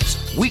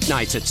 Wastebusters.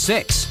 Weeknights at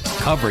 6.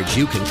 Coverage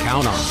you can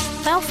count on.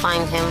 They'll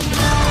find him.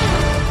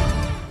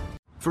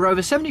 For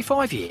over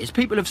 75 years,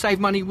 people have saved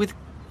money with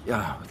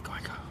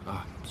Geico.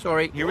 Oh,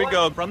 sorry. Here we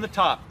go, from the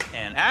top,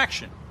 and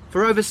action.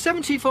 For over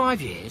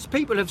 75 years,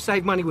 people have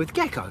saved money with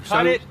Gecko.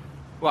 Cut it.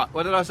 What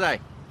did I say?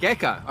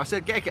 Gecko. I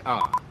said Gecko.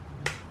 Oh.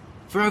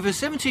 For over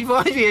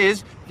 75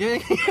 years...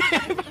 Keep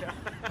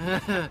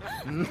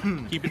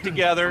it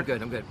together.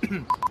 I'm good.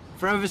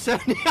 For over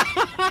 70...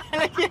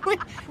 What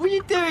are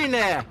you doing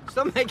there?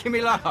 Stop making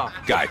me laugh.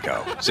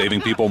 Geico,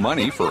 saving people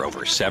money for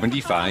over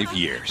 75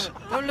 years.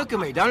 Don't look at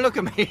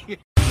me.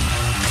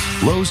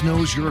 Lowe's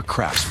knows you're a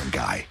craftsman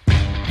guy.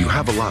 You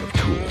have a lot of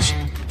tools.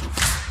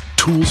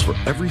 Tools for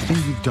everything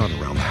you've done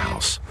around the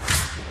house.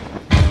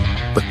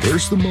 But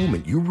there's the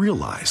moment you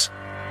realize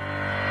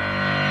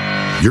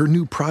your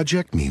new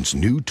project means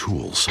new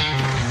tools.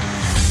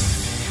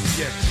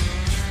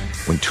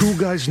 When tool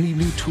guys need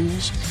new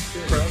tools,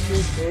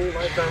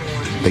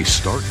 they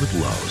start with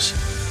Lowe's,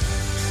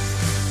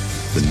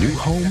 the new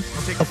home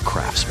of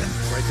craftsmen.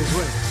 Right this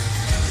way.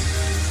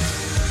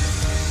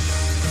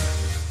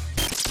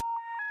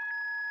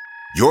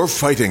 You're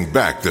fighting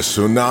back the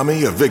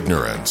tsunami of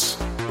ignorance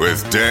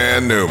with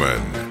Dan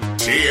Newman,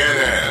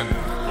 TNN,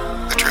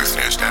 the Truth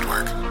News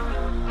Network.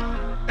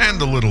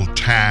 And a little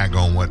tag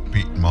on what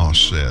Pete Moss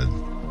said.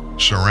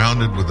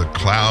 Surrounded with a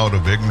cloud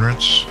of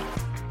ignorance,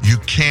 you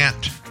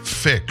can't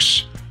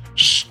fix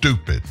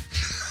stupid.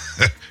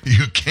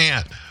 You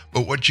can't.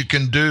 But what you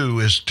can do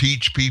is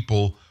teach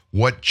people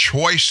what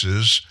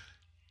choices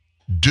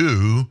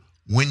do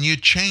when you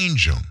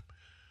change them.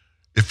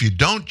 If you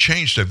don't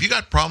change stuff, you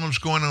got problems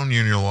going on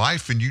in your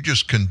life and you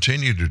just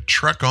continue to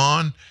truck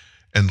on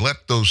and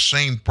let those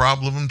same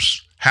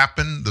problems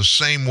happen the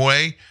same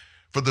way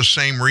for the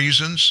same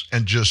reasons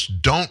and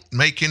just don't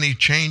make any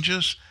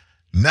changes,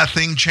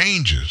 nothing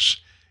changes.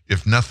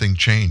 If nothing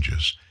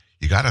changes,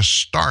 you got to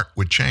start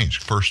with change.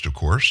 First, of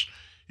course,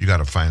 you got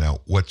to find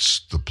out what's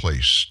the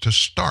place to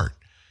start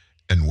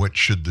and what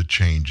should the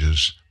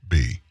changes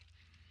be.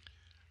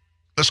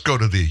 Let's go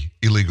to the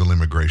illegal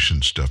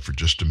immigration stuff for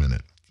just a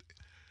minute.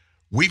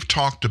 We've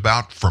talked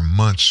about for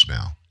months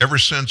now, ever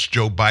since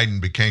Joe Biden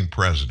became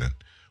president,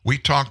 we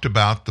talked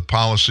about the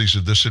policies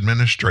of this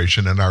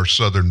administration and our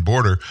southern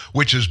border,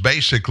 which is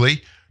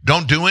basically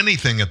don't do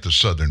anything at the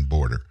southern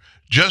border.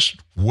 Just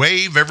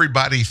wave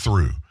everybody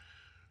through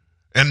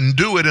and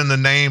do it in the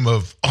name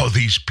of,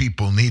 these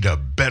people need a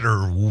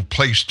better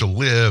place to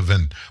live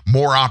and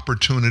more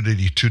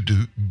opportunity to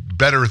do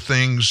better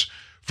things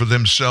for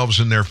themselves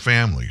and their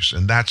families.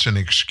 And that's an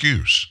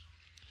excuse.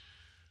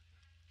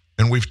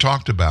 And we've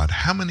talked about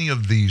how many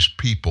of these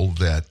people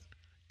that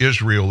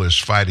Israel is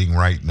fighting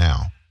right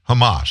now,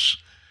 Hamas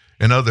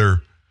and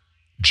other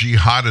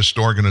jihadist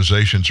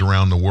organizations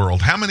around the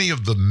world, how many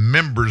of the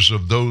members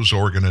of those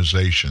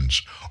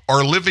organizations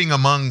are living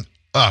among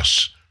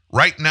us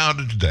right now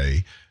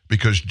today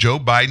because Joe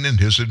Biden and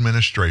his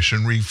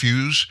administration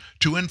refuse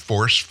to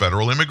enforce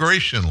federal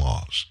immigration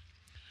laws?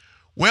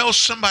 Well,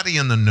 somebody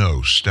in the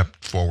know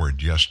stepped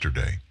forward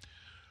yesterday.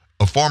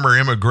 A former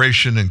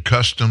Immigration and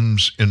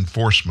Customs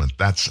Enforcement,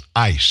 that's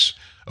ICE,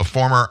 a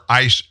former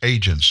ICE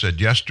agent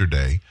said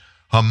yesterday,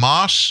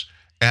 Hamas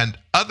and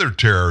other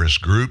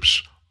terrorist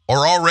groups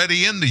are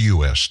already in the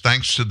U.S.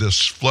 thanks to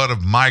this flood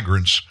of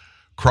migrants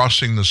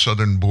crossing the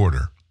southern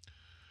border.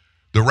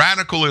 The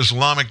radical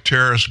Islamic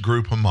terrorist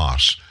group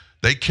Hamas,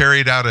 they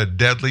carried out a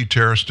deadly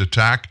terrorist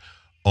attack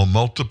on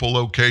multiple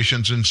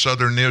locations in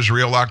southern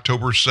Israel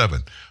October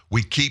 7th.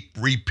 We keep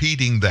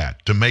repeating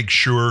that to make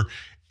sure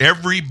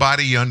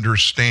everybody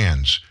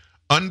understands.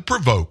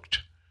 Unprovoked,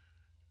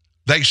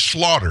 they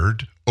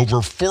slaughtered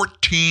over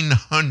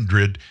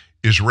 1,400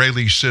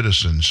 Israeli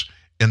citizens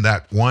in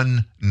that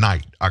one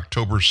night,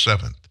 October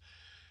 7th.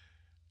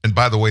 And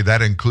by the way,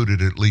 that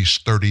included at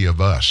least 30 of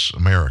us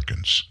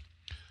Americans.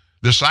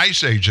 This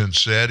ICE agent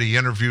said he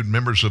interviewed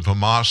members of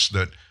Hamas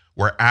that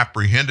were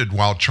apprehended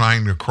while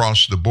trying to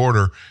cross the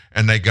border,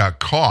 and they got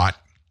caught.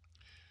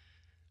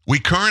 We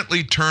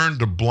currently turned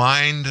a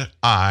blind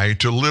eye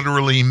to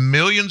literally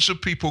millions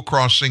of people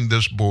crossing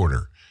this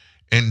border,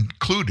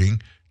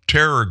 including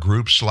terror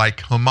groups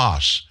like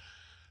Hamas.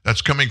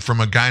 That's coming from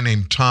a guy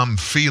named Tom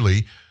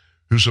Feely,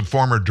 who's a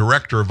former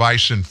director of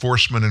ICE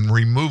enforcement and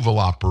removal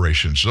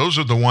operations. Those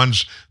are the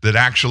ones that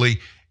actually,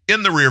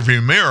 in the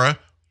rearview mirror,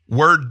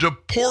 were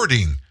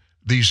deporting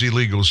these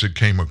illegals that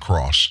came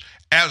across,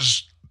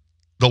 as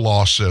the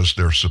law says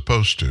they're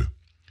supposed to.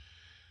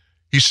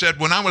 He said,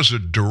 when I was a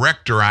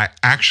director, I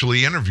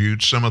actually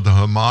interviewed some of the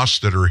Hamas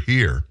that are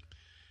here.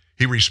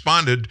 He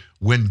responded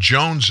when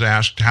Jones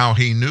asked how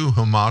he knew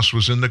Hamas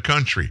was in the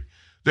country.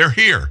 They're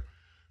here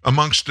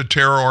amongst the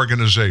terror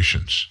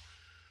organizations.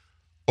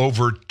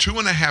 Over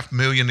 2.5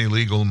 million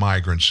illegal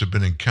migrants have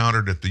been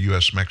encountered at the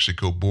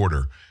U.S.-Mexico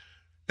border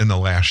in the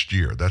last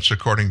year. That's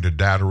according to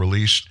data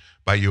released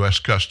by U.S.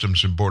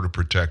 Customs and Border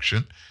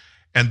Protection.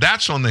 And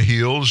that's on the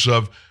heels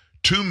of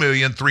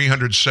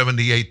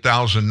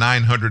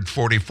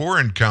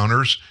 2,378,944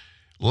 encounters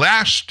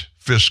last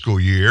fiscal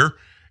year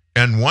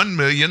and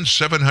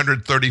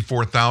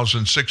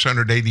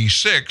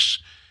 1,734,686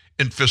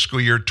 in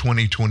fiscal year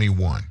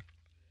 2021.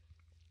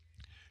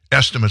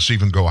 Estimates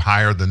even go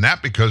higher than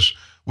that because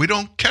we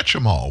don't catch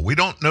them all. We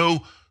don't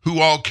know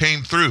who all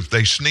came through. If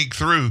they sneak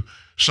through,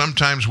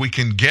 sometimes we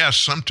can guess,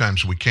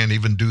 sometimes we can't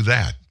even do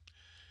that.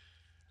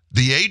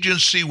 The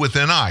agency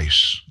within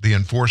ICE, the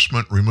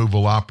Enforcement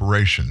Removal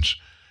Operations,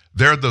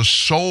 they're the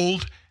sole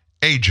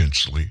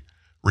agency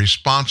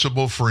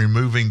responsible for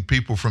removing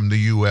people from the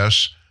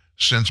U.S.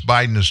 since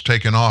Biden has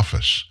taken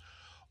office.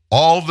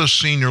 All the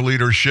senior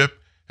leadership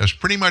has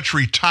pretty much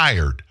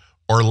retired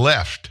or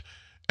left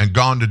and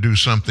gone to do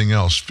something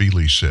else,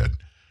 Feely said.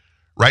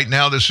 Right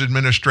now, this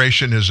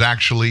administration is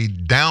actually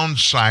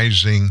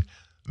downsizing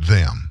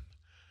them.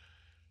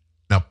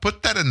 Now,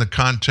 put that in the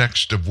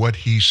context of what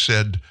he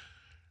said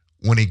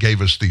when he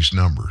gave us these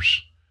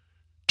numbers.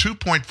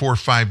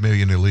 2.45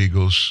 million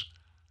illegals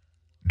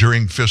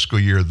during fiscal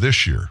year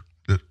this year,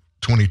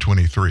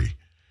 2023.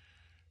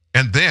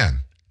 And then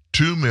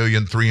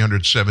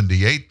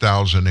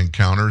 2,378,000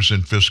 encounters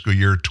in fiscal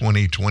year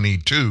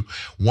 2022,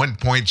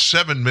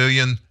 1.7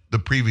 million the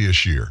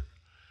previous year.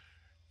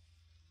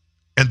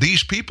 And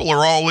these people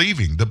are all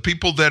leaving. The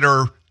people that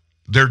are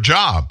their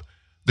job,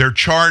 they're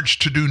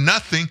charged to do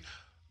nothing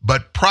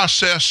but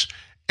process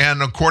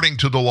and, according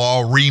to the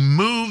law,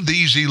 remove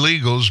these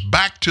illegals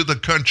back to the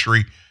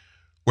country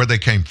where they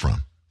came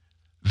from.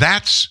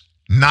 That's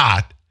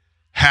not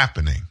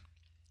happening.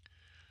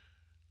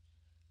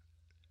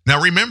 Now,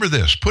 remember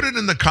this. Put it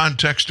in the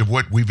context of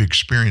what we've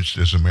experienced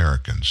as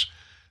Americans.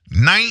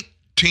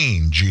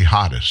 19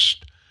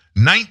 jihadists,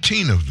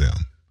 19 of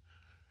them.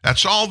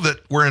 That's all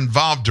that were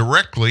involved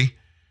directly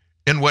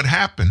in what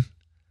happened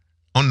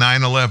on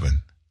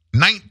 9/11.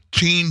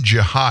 19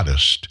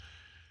 jihadists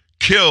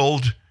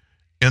killed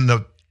in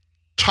the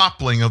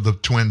toppling of the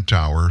Twin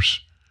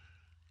Towers,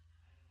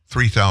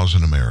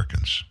 3,000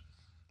 Americans.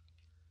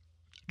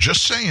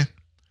 Just saying.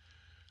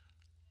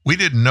 We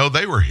didn't know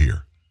they were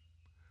here.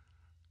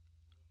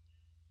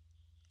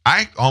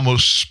 I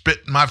almost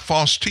spit my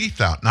false teeth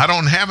out. And I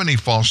don't have any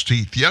false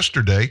teeth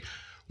yesterday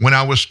when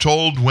I was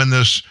told when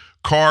this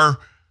car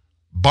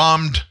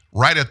bombed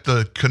right at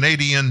the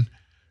Canadian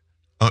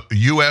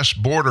U.S.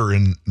 border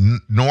in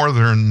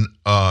northern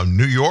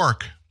New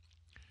York,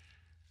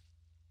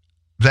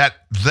 that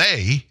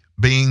they,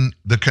 being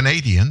the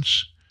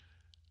Canadians,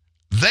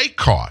 they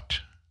caught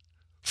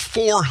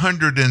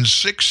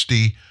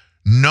 460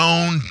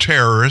 known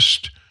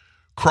terrorists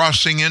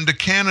crossing into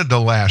Canada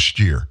last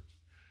year.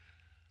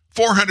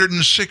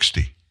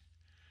 460.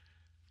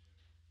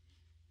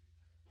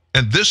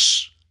 And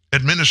this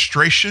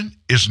administration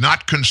is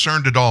not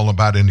concerned at all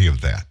about any of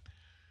that.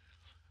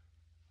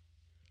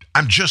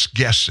 I'm just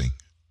guessing.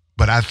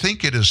 But I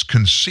think it is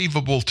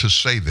conceivable to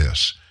say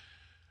this,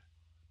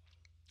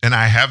 and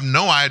I have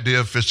no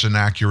idea if it's an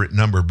accurate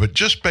number, but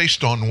just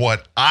based on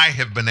what I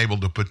have been able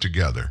to put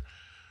together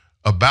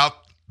about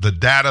the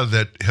data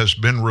that has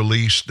been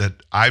released that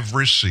I've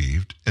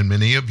received, and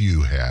many of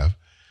you have,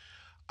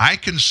 I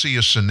can see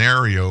a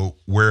scenario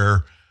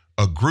where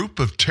a group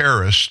of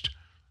terrorists,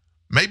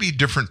 maybe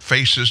different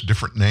faces,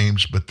 different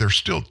names, but they're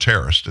still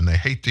terrorists and they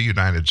hate the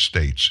United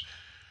States.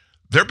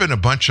 There have been a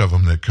bunch of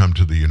them that come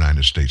to the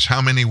United States.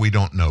 How many, we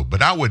don't know,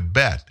 but I would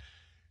bet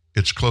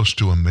it's close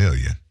to 1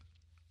 million.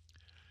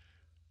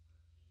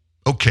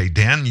 Okay,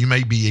 Dan, you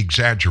may be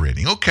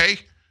exaggerating. Okay,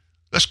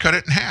 let's cut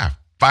it in half,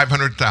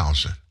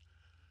 500,000.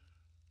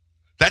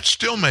 That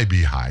still may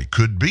be high,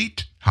 could be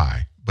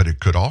high, but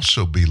it could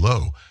also be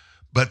low.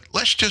 But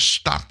let's just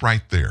stop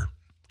right there.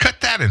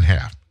 Cut that in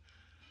half.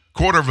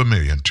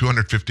 250,000,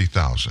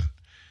 250,000.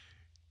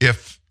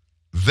 If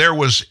there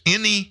was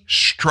any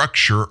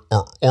structure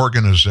or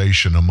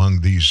organization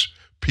among these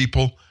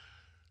people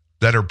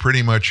that are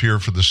pretty much here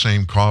for the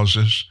same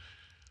causes,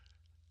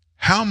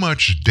 how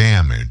much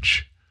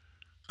damage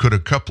could a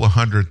couple of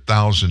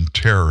 100,000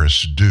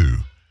 terrorists do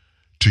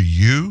to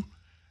you,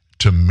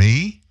 to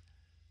me,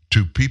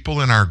 to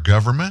people in our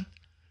government,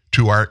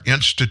 to our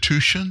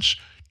institutions,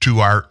 to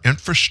our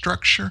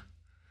infrastructure?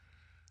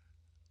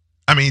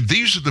 I mean,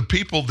 these are the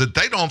people that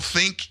they don't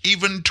think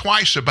even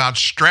twice about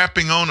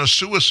strapping on a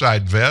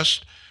suicide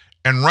vest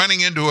and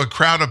running into a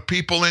crowd of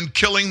people and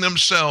killing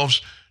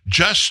themselves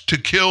just to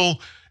kill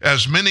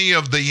as many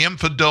of the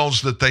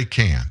infidels that they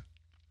can.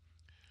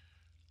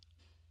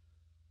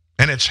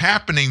 And it's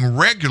happening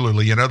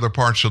regularly in other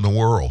parts of the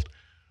world.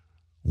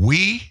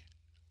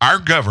 Our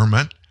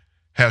government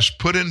has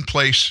put in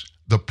place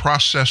the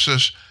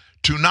processes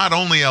to not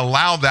only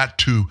allow that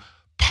to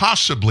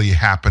possibly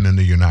happen in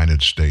the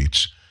United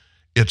States,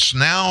 it's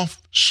now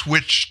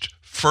switched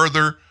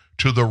further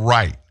to the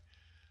right,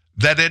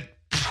 that it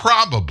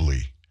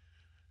probably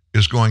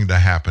is going to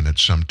happen at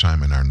some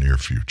time in our near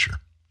future.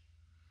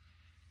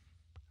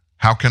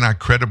 How can I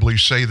credibly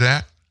say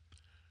that?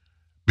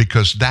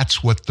 Because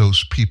that's what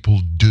those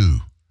people do.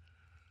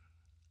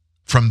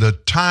 From the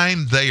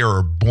time they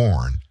are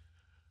born,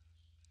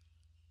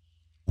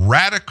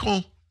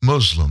 radical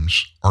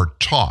Muslims are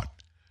taught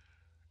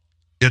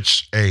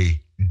it's a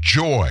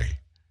joy,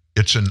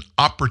 it's an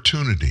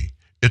opportunity,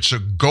 it's a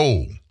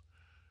goal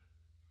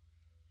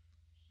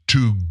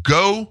to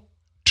go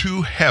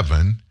to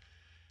heaven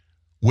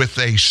with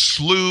a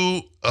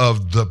slew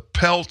of the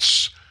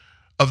pelts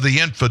of the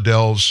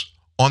infidels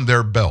on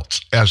their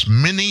belts, as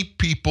many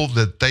people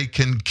that they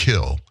can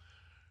kill.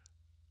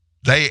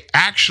 They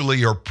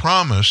actually are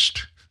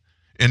promised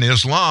in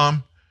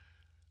Islam,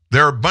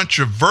 there are a bunch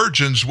of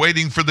virgins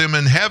waiting for them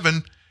in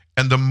heaven,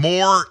 and the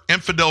more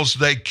infidels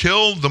they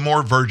kill, the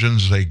more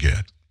virgins they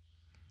get.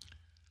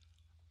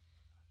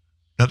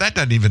 Now, that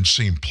doesn't even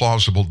seem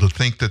plausible to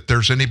think that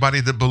there's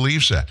anybody that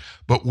believes that.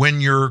 But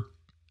when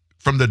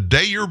from the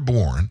day you're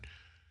born,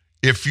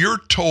 if you're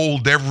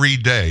told every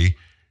day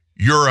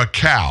you're a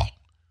cow,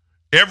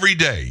 every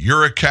day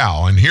you're a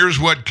cow, and here's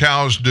what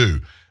cows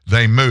do,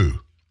 they moo.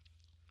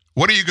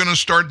 What are you going to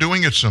start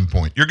doing at some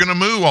point? You're going to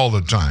moo all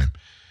the time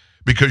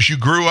because you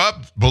grew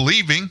up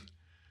believing,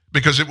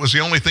 because it was the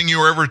only thing you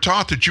were ever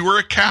taught, that you were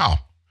a cow.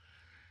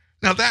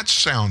 Now, that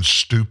sounds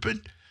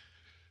stupid.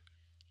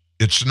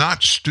 It's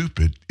not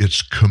stupid.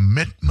 It's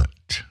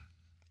commitment.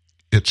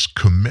 It's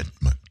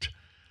commitment.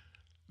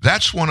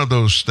 That's one of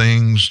those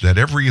things that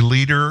every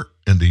leader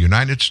in the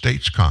United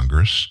States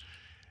Congress,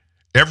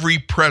 every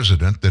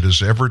president that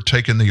has ever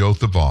taken the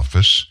oath of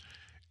office,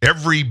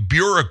 every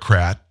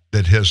bureaucrat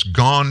that has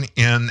gone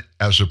in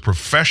as a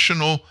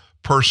professional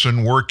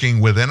person working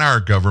within our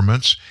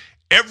governments,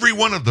 every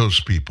one of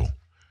those people,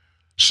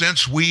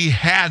 since we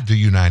had the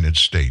United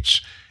States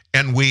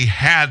and we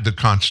had the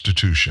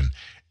Constitution,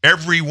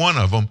 every one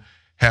of them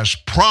has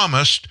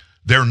promised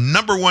their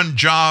number one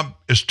job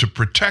is to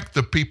protect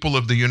the people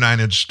of the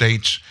United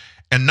States,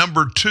 and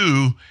number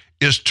two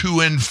is to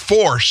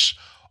enforce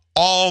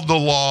all the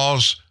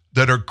laws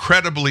that are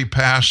credibly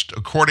passed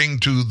according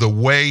to the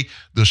way,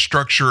 the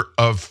structure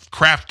of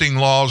crafting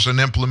laws and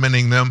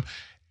implementing them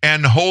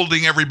and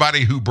holding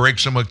everybody who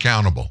breaks them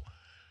accountable.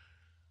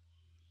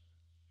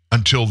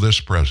 Until this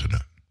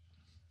president.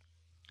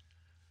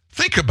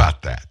 Think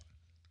about that.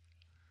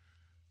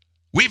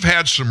 We've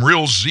had some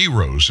real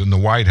zeros in the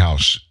White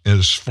House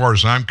as far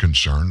as I'm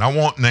concerned. I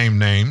won't name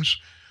names,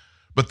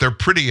 but they're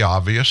pretty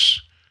obvious.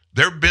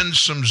 There have been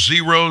some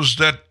zeros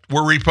that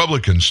were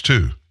Republicans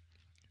too.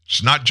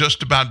 It's not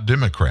just about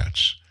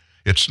Democrats.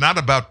 It's not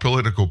about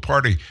political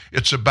party.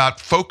 It's about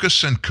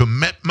focus and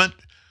commitment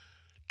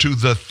to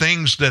the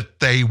things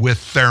that they,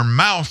 with their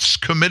mouths,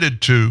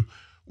 committed to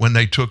when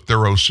they took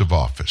their oaths of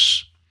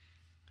office.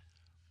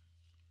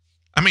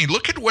 I mean,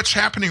 look at what's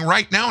happening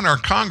right now in our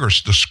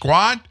Congress. The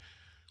squad,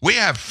 we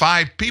have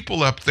 5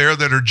 people up there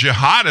that are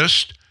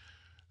jihadists.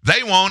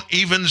 They won't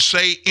even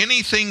say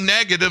anything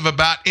negative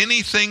about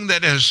anything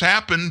that has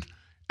happened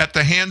at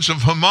the hands of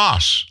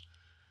Hamas.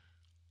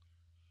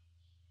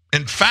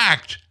 In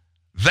fact,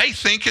 they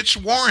think it's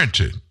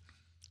warranted.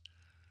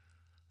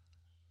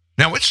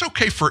 Now, it's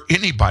okay for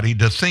anybody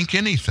to think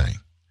anything,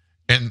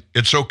 and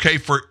it's okay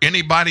for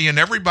anybody and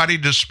everybody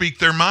to speak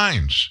their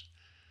minds.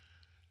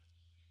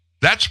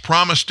 That's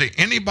promised to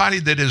anybody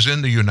that is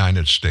in the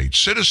United States,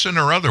 citizen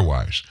or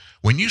otherwise.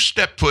 When you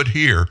step foot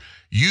here,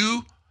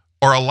 you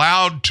are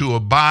allowed to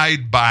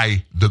abide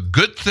by the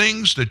good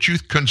things that you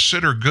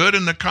consider good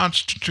in the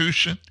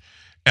Constitution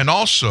and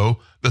also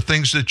the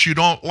things that you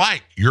don't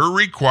like. You're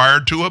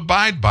required to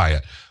abide by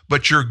it,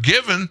 but you're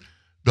given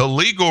the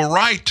legal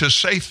right to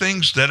say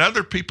things that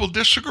other people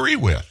disagree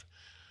with.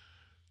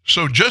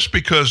 So just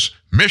because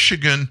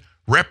Michigan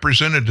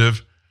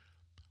representative,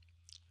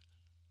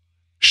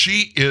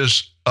 she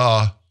is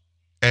not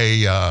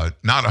a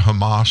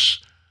Hamas,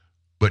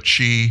 but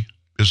she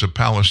is a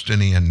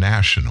Palestinian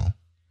national.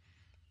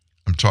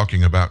 I'm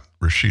talking about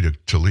Rashida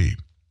Tlaib.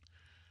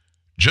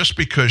 Just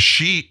because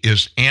she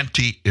is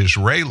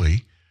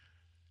anti-Israeli,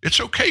 it's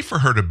okay for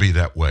her to be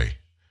that way.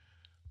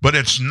 But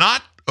it's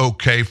not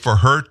okay for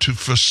her to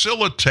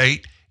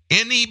facilitate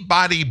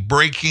anybody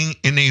breaking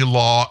any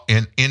law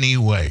in any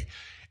way.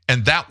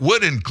 And that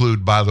would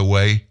include, by the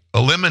way,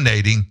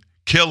 eliminating,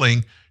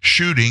 killing,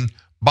 shooting,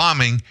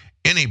 bombing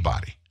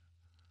anybody.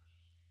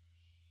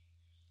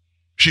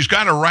 She's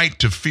got a right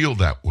to feel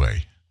that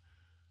way.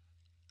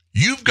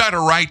 You've got a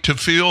right to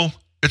feel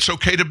it's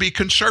okay to be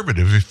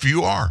conservative if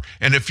you are.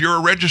 And if you're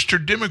a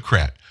registered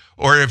Democrat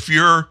or if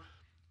you're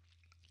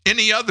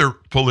any other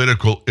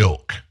political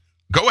ilk,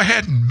 go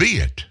ahead and be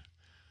it.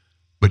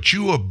 But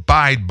you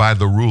abide by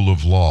the rule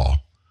of law.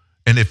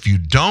 And if you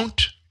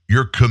don't,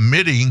 you're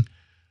committing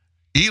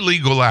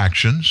illegal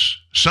actions,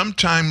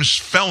 sometimes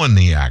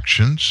felony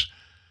actions,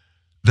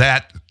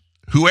 that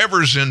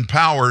whoever's in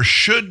power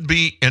should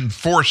be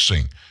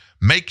enforcing,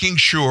 making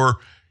sure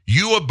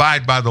you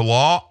abide by the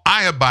law,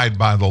 I abide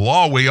by the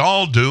law, we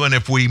all do, and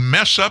if we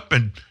mess up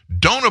and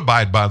don't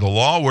abide by the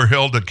law, we're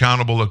held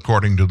accountable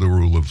according to the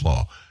rule of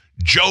law.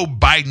 Joe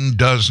Biden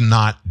does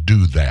not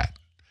do that.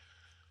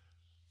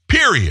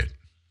 Period.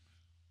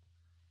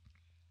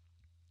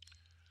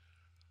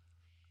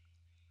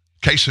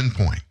 Case in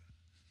point.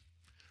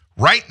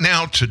 Right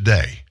now,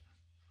 today,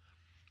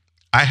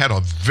 I had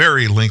a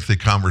very lengthy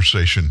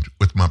conversation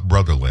with my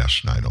brother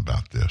last night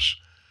about this.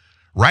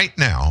 Right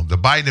now, the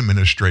Biden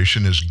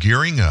administration is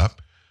gearing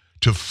up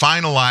to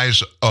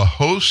finalize a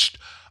host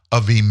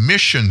of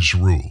emissions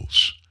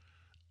rules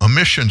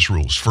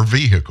for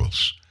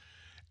vehicles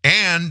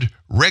and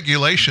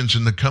regulations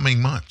in the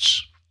coming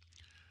months.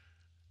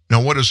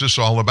 Now, what is this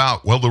all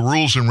about? Well, the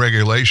rules and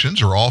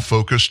regulations are all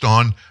focused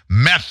on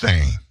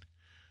methane,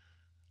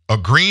 a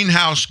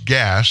greenhouse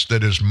gas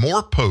that is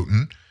more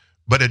potent,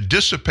 but it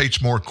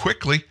dissipates more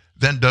quickly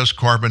than does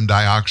carbon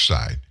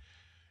dioxide,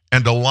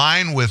 and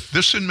align with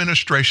this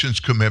administration's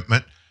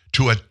commitment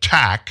to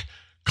attack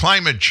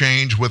climate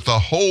change with a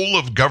whole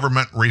of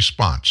government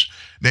response.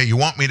 Now, you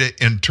want me to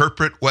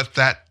interpret what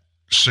that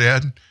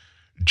said?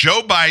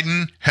 Joe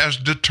Biden has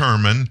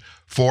determined,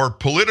 for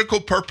political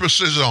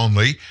purposes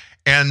only,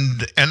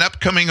 and an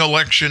upcoming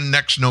election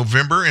next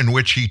November in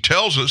which he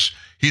tells us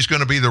he's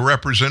going to be the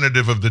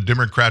representative of the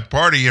Democrat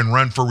Party and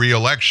run for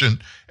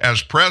re-election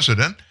as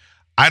president.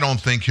 I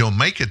don't think he'll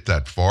make it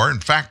that far. In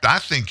fact, I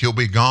think he'll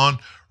be gone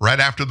right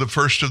after the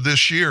first of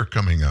this year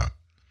coming up.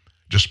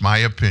 Just my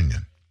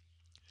opinion.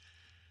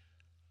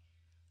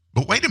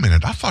 But wait a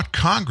minute, I thought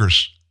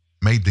Congress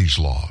made these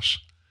laws.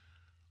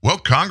 Well,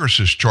 Congress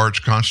is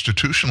charged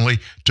constitutionally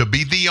to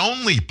be the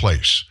only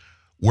place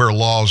where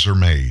laws are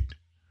made.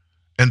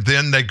 And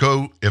then they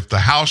go, if the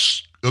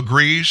House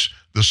agrees,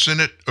 the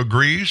Senate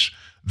agrees,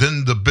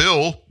 then the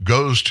bill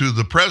goes to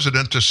the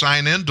president to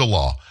sign into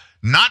law.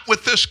 Not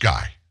with this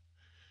guy.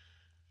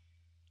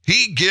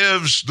 He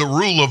gives the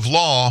rule of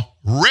law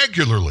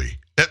regularly,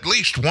 at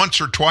least once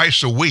or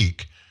twice a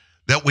week,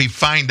 that we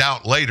find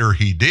out later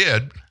he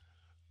did,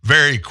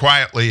 very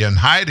quietly and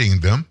hiding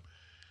them,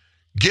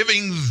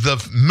 giving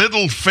the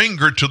middle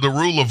finger to the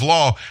rule of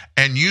law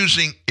and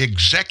using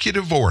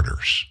executive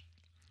orders.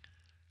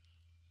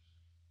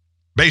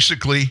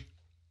 Basically,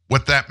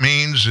 what that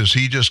means is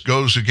he just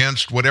goes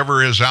against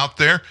whatever is out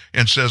there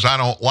and says, I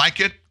don't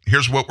like it.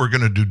 Here's what we're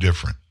going to do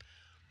different.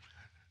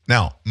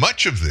 Now,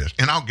 much of this,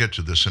 and I'll get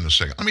to this in a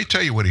second, let me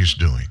tell you what he's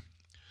doing.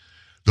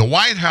 The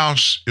White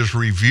House is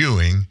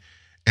reviewing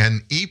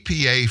an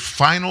EPA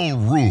final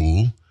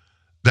rule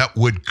that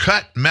would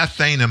cut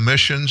methane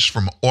emissions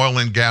from oil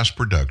and gas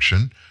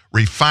production,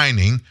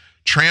 refining,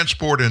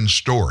 transport, and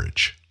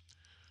storage.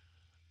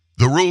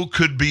 The rule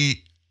could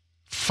be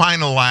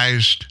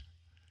finalized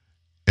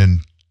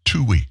in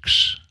 2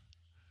 weeks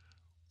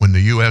when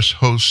the U.S.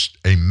 hosts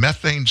a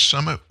methane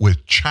summit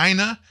with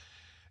China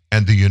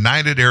and the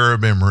United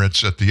Arab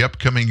Emirates at the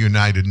upcoming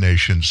United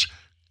Nations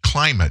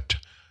Climate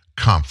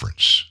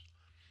Conference.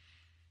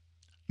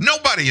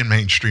 Nobody in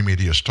mainstream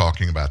media is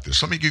talking about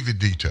this. Let me give you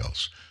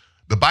details.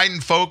 The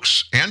Biden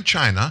folks and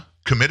China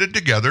committed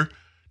together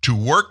to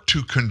work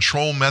to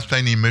control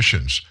methane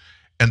emissions.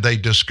 And they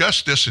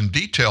discussed this in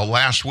detail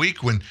last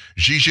week when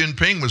Xi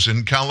Jinping was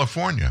in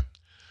California.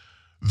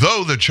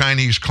 though the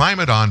Chinese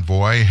climate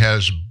envoy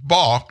has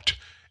balked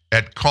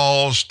at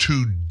calls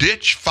to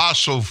ditch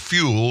fossil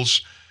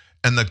fuels,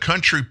 and the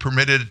country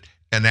permitted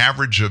an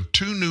average of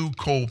 2 new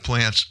coal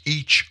plants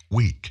each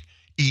week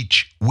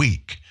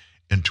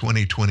in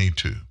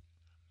 2022.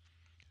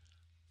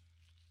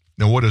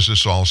 Now, what does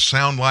this all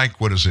sound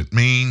like? What does it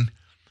mean?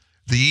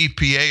 The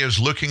EPA is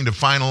looking to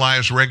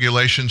finalize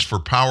regulations for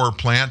power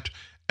plant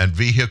and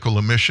vehicle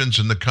emissions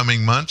in the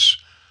coming months.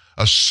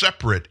 A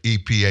separate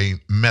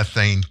EPA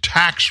methane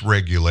tax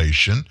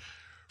regulation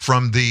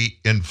from the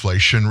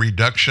Inflation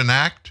Reduction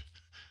Act.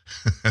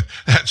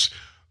 That's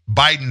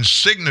Biden's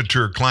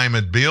signature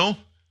climate bill,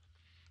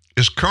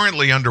 is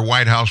currently under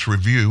White House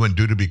review and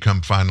due to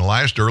become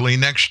finalized early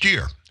next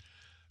year.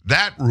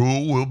 That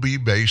rule will be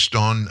based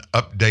on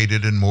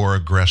updated and more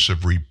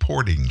aggressive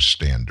reporting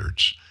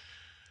standards.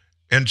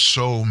 And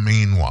so,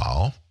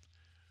 meanwhile,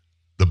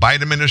 the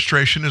Biden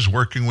administration is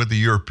working with the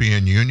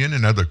European Union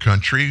and other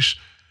countries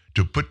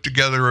to put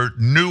together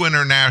new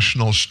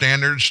international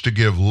standards to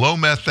give low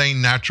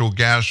methane natural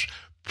gas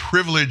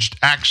privileged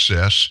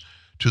access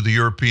to the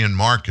European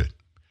market.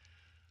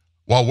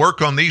 While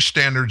work on these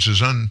standards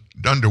is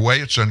underway,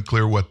 it's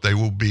unclear what they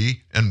will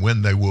be and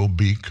when they will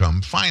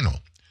become final.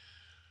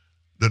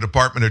 The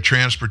Department of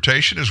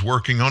Transportation is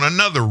working on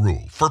another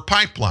rule for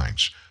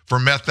pipelines for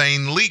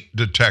methane leak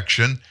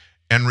detection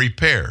and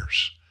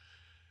repairs.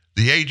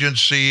 The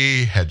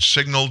agency had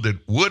signaled it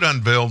would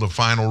unveil the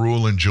final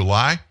rule in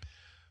July,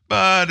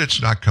 but it's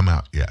not come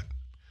out yet.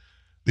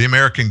 The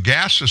American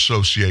Gas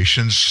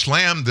Association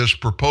slammed this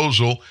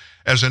proposal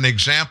as an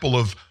example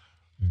of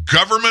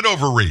government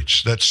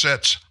overreach that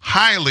sets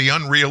highly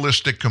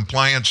unrealistic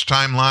compliance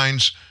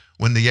timelines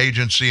when the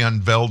agency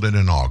unveiled it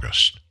in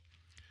August.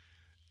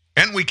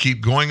 And we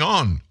keep going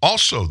on.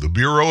 Also, the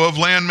Bureau of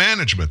Land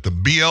Management, the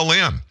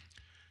BLM,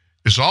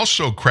 is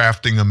also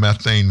crafting a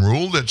methane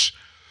rule that's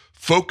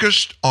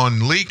focused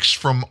on leaks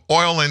from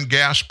oil and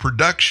gas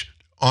production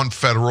on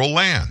federal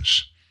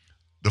lands.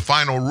 The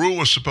final rule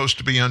was supposed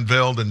to be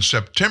unveiled in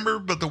September,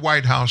 but the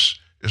White House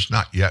has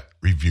not yet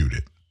reviewed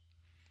it.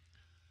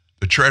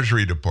 The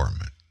Treasury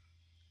Department.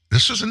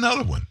 This is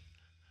another one.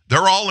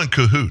 They're all in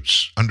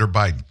cahoots under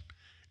Biden.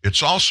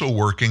 It's also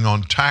working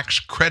on tax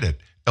credit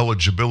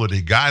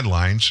eligibility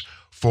guidelines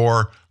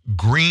for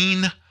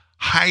green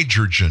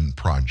hydrogen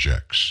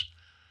projects.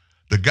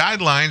 The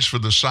guidelines for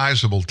the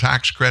sizable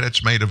tax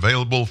credits made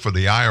available for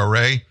the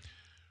IRA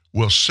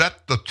will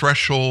set the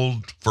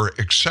threshold for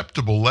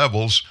acceptable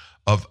levels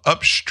of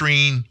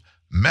upstream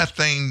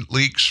methane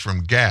leaks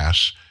from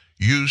gas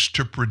used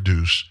to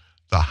produce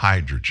the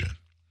hydrogen.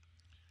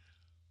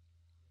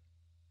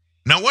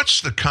 Now,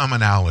 what's the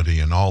commonality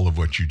in all of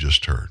what you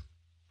just heard?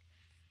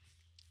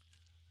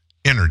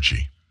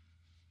 Energy.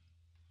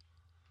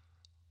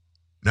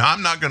 Now,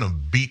 I'm not going to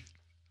beat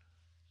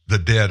the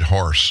dead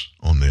horse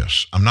on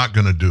this. I'm not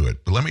going to do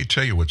it. But let me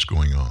tell you what's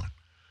going on.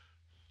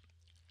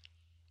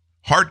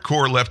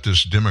 Hardcore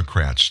leftist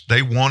Democrats,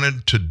 they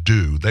wanted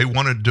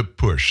to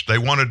push, they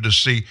wanted to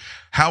see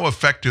how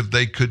effective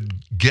they could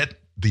get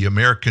the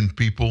American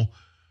people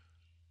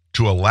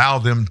to allow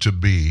them to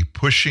be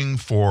pushing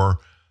for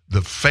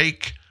the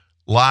fake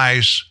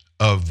lies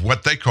of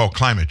what they call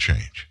climate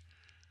change.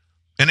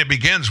 And it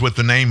begins with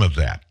the name of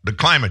that, the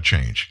climate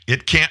change.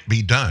 It can't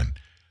be done.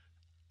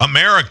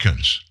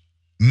 Americans,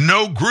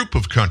 no group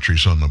of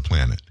countries on the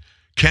planet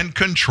can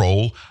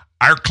control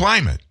our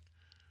climate.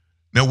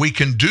 Now, we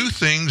can do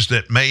things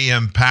that may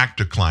impact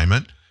the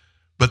climate,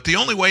 but the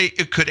only way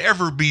it could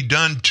ever be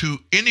done to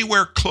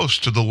anywhere close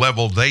to the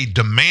level they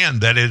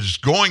demand that it is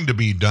going to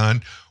be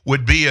done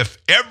would be if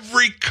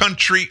every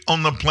country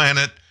on the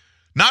planet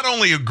not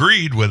only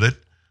agreed with it,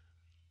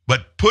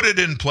 but put it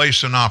in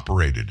place and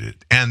operated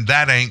it. And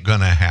that ain't going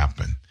to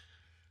happen.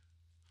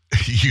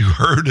 You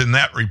heard in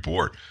that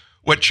report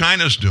what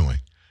China's doing.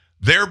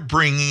 They're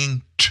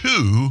bringing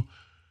two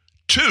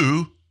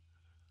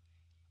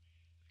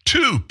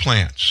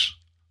plants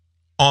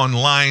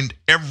online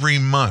every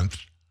month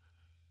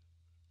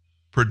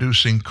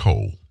producing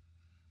coal.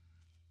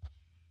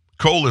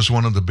 Coal is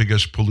one of the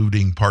biggest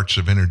polluting parts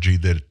of energy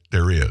that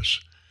there is.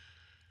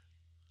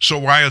 So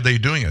why are they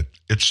doing it?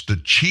 It's the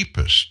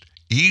cheapest,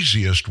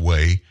 easiest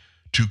way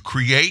to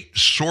create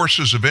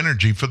sources of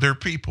energy for their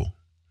people.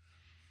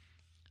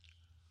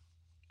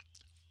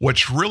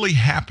 What's really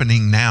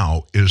happening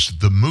now is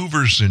the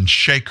movers and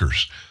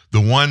shakers,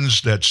 the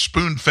ones that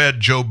spoon-fed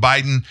Joe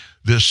Biden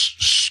this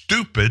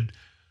stupid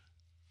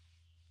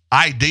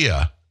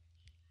idea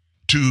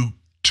to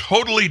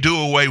totally do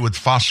away with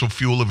fossil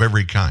fuel of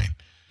every kind,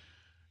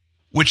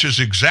 which is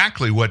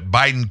exactly what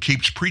Biden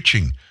keeps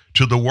preaching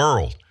to the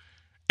world.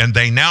 And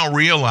they now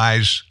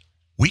realize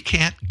we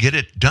can't get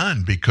it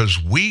done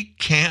because we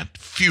can't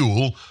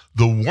fuel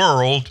the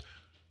world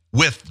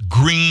with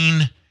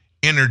green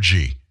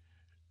energy,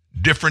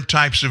 different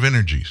types of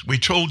energies. We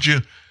told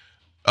you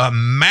a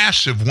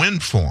massive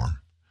wind farm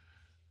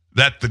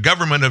that the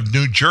government of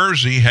New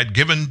Jersey had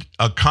given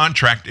a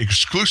contract,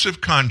 exclusive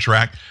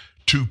contract,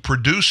 to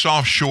produce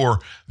offshore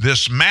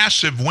this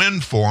massive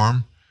wind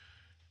farm.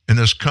 And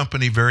this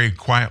company very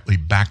quietly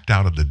backed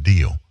out of the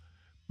deal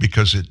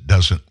because it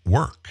doesn't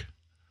work.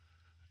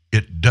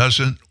 It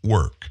doesn't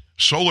work.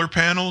 Solar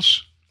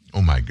panels,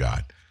 oh my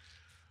God.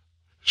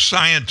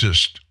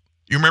 Scientists,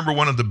 you remember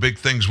one of the big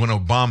things when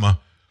Obama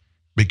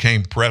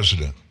became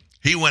president?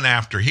 He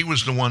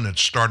was the one that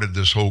started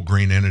this whole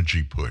green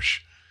energy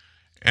push.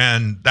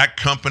 And that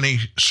company,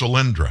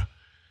 Solyndra,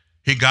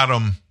 he got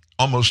them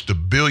almost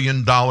 $1 billion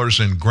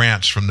in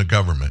grants from the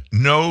government.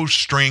 No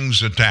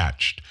strings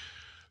attached.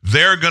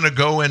 They're going to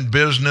go in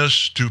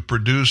business to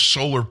produce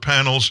solar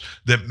panels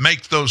that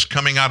make those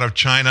coming out of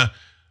China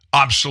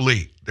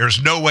obsolete.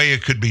 There's no way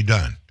it could be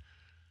done.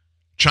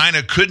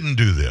 China couldn't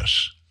do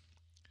this.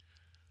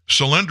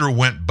 Solyndra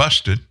went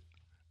busted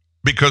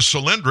because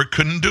Solyndra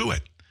couldn't do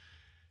it.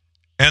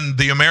 And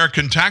the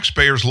American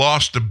taxpayers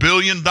lost $1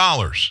 billion.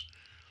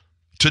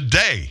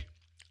 Today,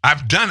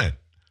 I've done it.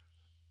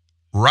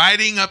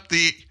 Riding up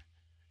the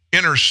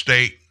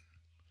interstate,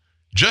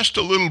 just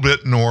a little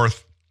bit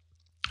north,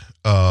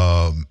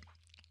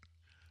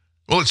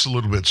 it's a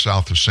little bit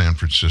south of San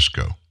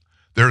Francisco.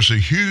 There's a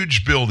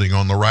huge building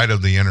on the right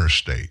of the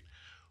interstate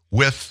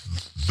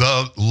with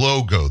the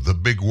logo, the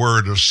big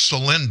word of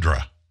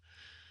Solyndra.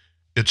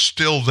 It's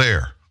still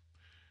there.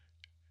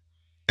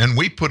 And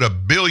we put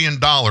 $1 billion in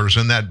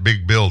that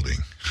big building.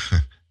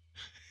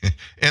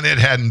 And it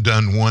hadn't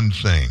done one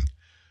thing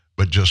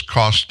but just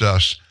cost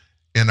us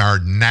in our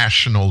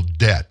national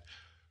debt,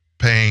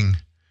 paying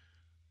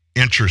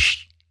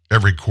interest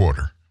every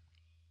quarter.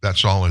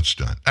 That's all it's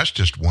done. That's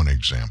just one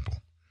example.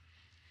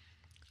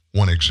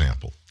 One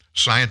example.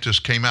 Scientists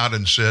came out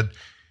and said,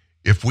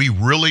 if we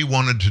really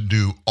wanted to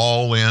do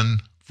all in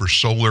for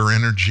solar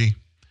energy,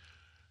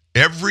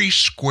 every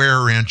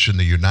square inch in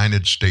the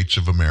United States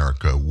of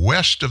America,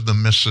 west of the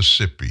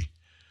Mississippi,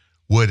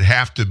 would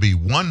have to be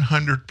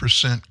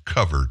 100%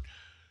 covered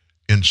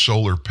in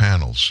solar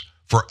panels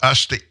for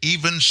us to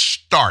even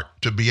start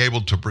to be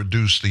able to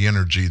produce the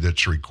energy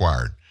that's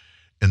required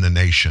in the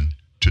nation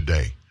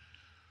today.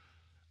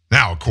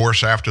 Now, of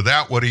course, after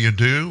that, what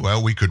do?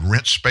 Well, we could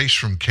rent space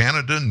from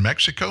Canada and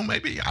Mexico,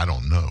 maybe? I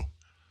don't know.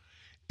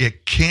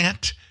 It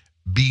can't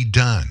be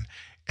done.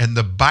 And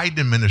the Biden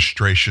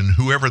administration,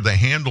 whoever the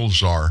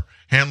handlers are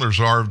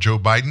of Joe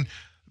Biden,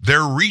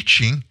 they're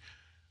reaching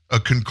a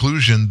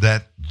conclusion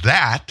that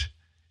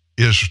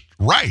is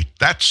right.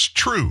 That's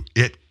true.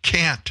 It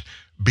can't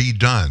be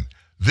done.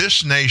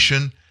 This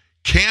nation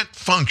can't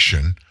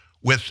function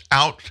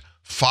without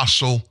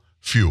fossil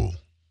fuel.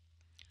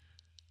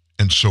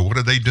 And so what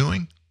are they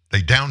doing?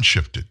 They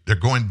downshifted. They're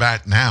going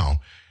back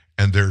now,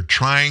 and they're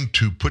trying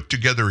to put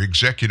together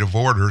executive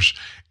orders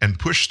and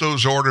push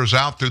those orders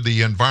out through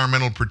the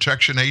Environmental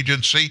Protection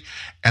Agency,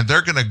 and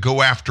they're going to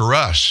go after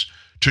us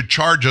to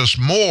charge us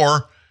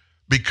more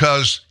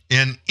because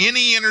in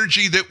any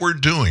energy that we're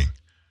doing,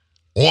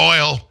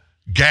 oil,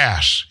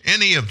 gas,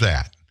 any of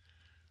that,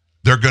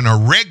 they're going to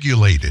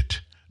regulate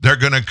it. They're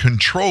going to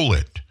control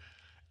it.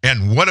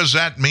 And what does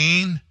that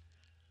mean?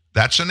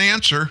 That's an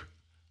answer.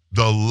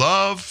 The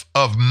love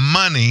of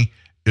money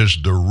is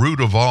the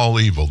root of all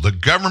evil. The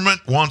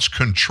government wants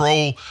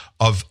control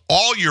of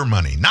all your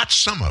money, not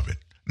some of it,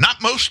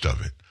 not most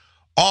of it,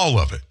 all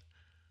of it.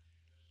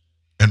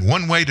 And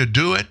one way to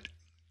do it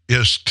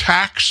is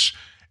tax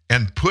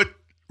and put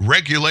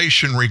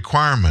regulation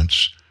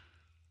requirements,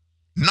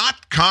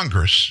 not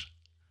Congress,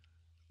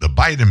 the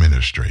Biden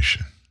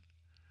administration.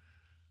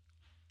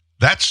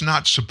 That's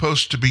not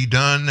supposed to be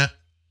done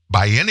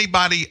by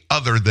anybody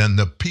other than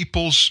the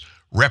people's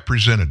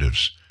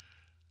representatives.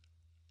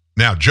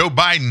 Now, Joe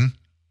Biden,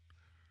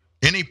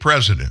 any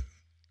president,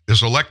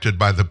 is elected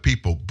by the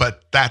people,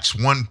 but that's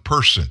one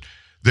person.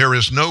 There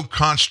is no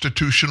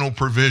constitutional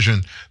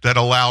provision that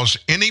allows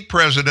any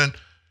president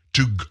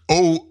to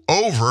go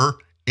over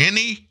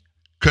any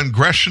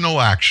congressional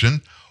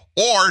action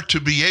or to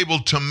be able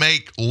to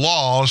make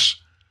laws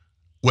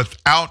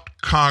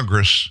without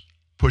Congress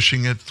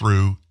pushing it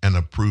through and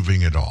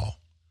approving it all.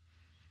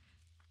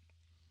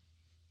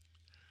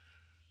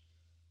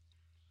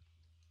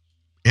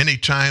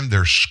 Anytime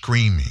they're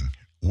screaming,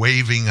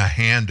 waving a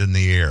hand in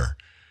the air,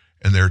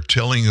 and they're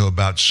telling you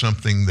about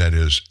something that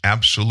is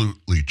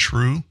absolutely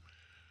true,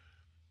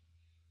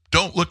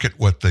 don't look at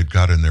what they've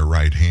got in their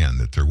right hand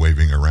that they're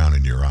waving around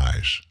in your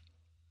eyes.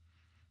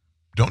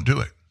 Don't do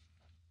it.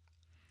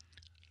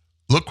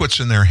 Look what's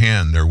in their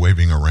hand they're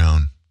waving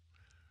around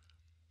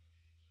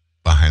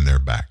behind their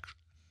back.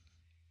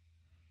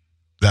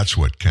 That's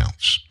what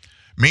counts.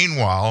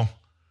 Meanwhile,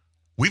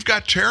 we've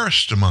got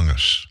terrorists among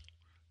us.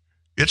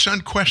 It's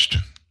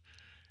unquestioned.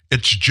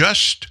 It's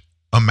just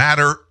a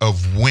matter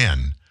of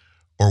when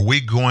are we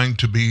going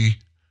to be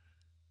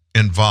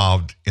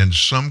involved in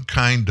some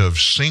kind of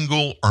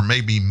single or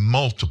maybe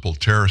multiple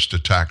terrorist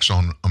attacks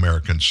on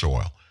American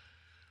soil.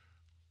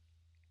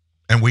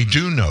 And we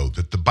do know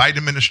that the Biden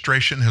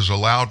administration has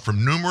allowed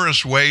from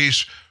numerous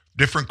ways,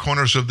 different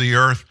corners of the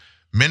earth.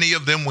 Many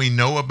of them we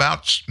know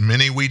about,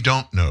 many we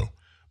don't know.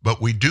 But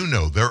we do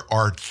know there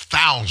are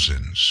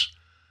thousands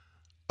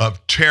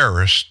of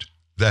terrorists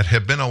that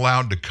have been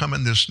allowed to come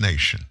in this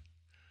nation.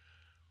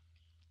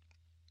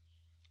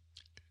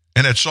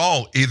 And it's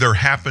all either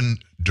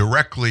happened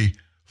directly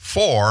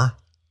for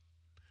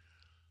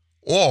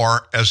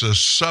or as a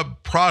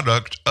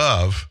subproduct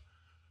of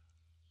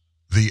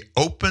the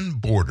open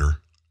border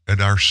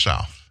at our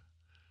south.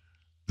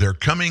 They're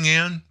coming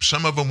in.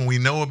 Some of them we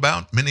know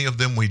about. Many of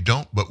them we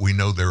don't, but we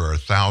know there are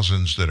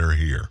thousands that are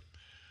here.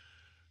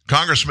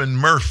 Congressman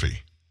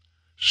Murphy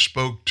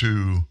spoke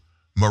to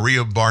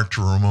Maria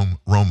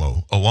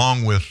Bartiromo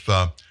along with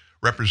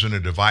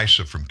Representative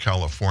Issa from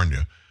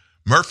California.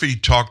 Murphy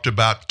talked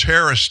about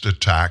terrorist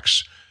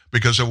attacks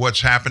because of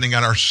what's happening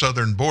at our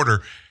southern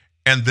border.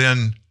 And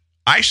then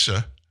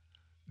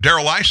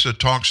Daryl Issa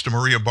talks to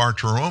Maria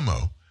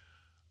Bartiromo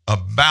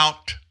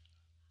about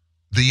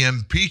the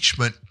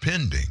impeachment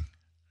pending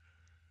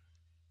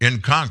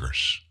in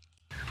Congress.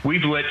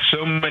 We've let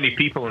so many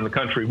people in the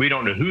country, we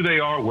don't know who they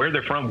are, where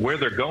they're from, where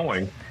they're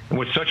going. And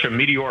with such a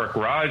meteoric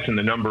rise in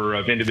the number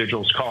of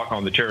individuals caught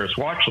on the terrorist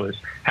watch list,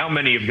 how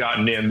many have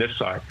gotten in this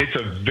side? It's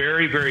a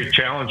very, very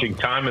challenging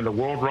time in the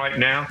world right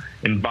now,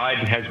 and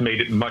Biden has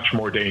made it much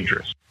more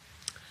dangerous.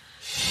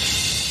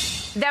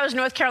 That was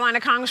North Carolina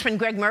Congressman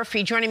Greg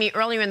Murphy joining me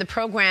earlier in the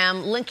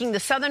program, linking the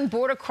southern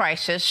border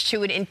crisis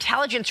to an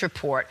intelligence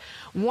report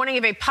warning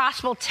of a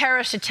possible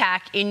terrorist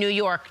attack in New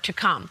York to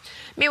come.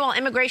 Meanwhile,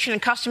 Immigration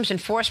and Customs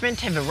Enforcement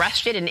have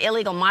arrested an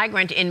illegal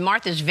migrant in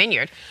Martha's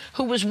Vineyard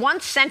who was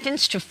once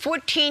sentenced to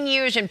 14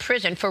 years in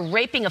prison for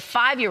raping a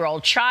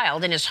 5-year-old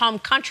child in his home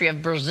country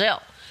of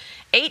Brazil.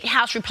 8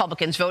 House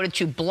Republicans voted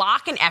to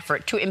block an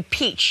effort to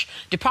impeach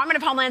Department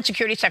of Homeland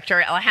Security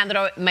Secretary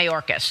Alejandro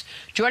Mayorkas.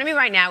 Joining me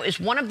right now is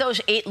one of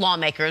those 8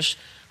 lawmakers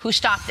who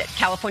stopped it,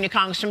 California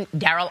Congressman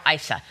Daryl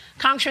Issa.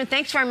 Congressman,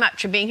 thanks very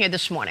much for being here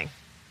this morning.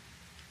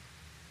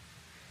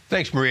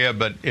 Thanks, Maria,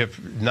 but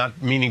if not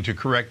meaning to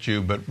correct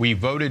you, but we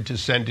voted to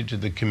send it to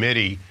the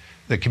committees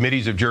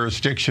of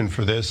jurisdiction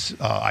for this.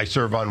 I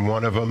serve on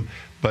one of them,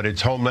 but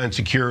it's Homeland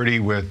Security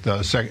with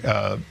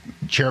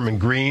Chairman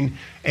Green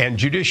and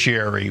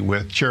Judiciary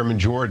with Chairman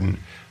Jordan.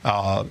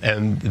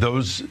 And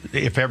those,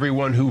 if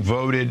everyone who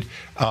voted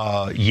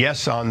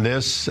yes on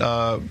this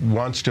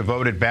wants to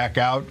vote it back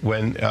out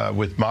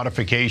with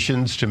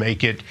modifications to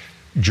make it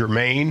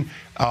germane,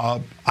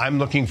 I'm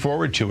looking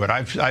forward to it.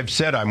 I've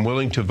said I'm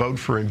willing to vote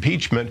for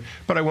impeachment,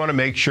 but I want to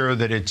make sure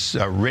that it's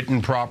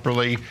written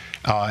properly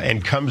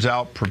and comes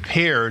out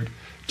prepared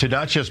to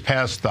not just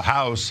pass the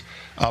House,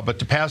 but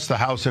to pass the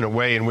House in a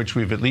way in which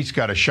we've at least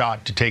got a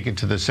shot to take it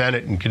to the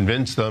Senate and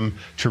convince them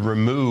to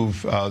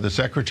remove the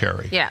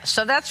secretary. Yeah,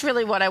 so that's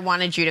really what I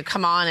wanted you to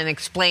come on and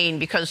explain,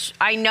 because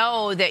I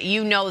know that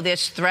you know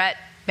this threat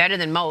better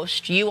than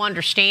most. You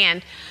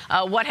understand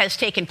what has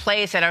taken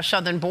place at our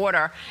southern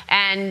border,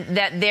 and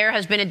that there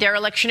has been a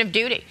dereliction of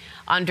duty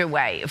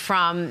underway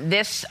from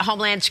this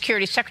Homeland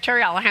Security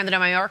Secretary, Alejandro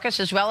Mayorkas,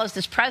 as well as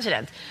this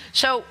president.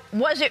 So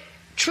was it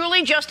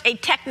truly just a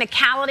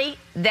technicality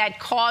that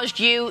caused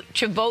you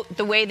to vote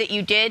the way that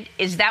you did?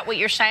 Is that what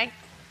you're saying?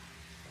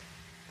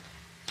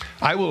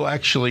 I will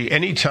actually,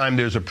 anytime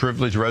there's a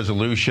privilege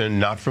resolution,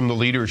 not from the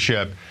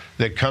leadership,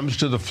 that comes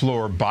to the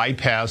floor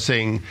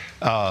bypassing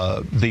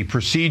the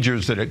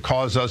procedures that it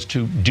cause us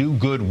to do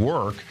good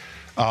work,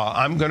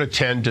 I'm going to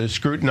tend to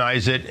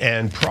scrutinize it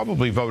and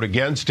probably vote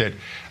against it.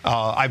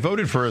 I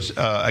voted for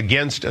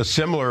against a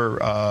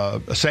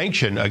similar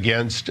sanction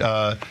against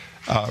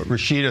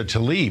Rashida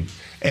Tlaib,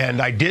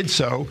 and I did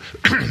so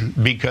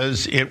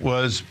because it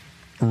was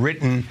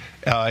written,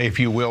 if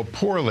you will,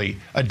 poorly.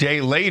 A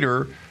day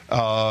later,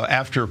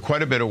 after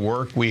quite a bit of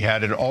work, we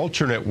had an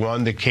alternate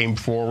one that came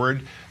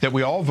forward that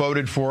we all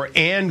voted for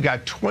and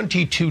got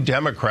 22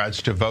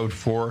 Democrats to vote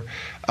for,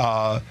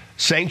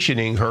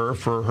 sanctioning her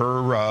for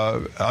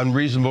her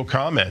unreasonable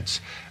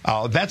comments.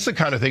 That's the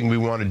kind of thing we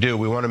want to do.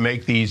 We want to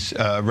make these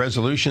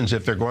resolutions,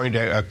 if they're going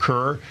to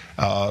occur,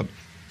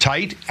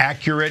 tight,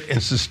 accurate,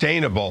 and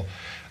sustainable.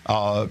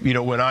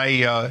 When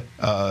I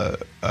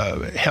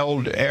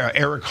held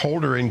Eric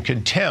Holder in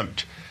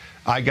contempt,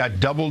 I got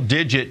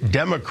double-digit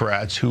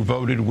Democrats who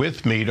voted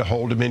with me to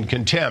hold him in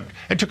contempt.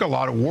 It took a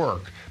lot of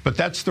work, but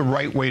that's the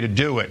right way to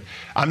do it.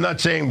 I'm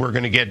not saying we're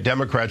going to get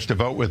Democrats to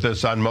vote with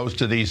us on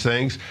most of these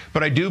things,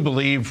 but I do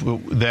believe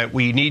that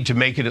we need to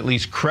make it at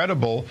least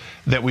credible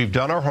that we've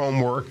done our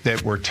homework,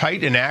 that we're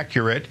tight and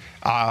accurate.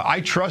 I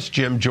trust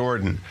Jim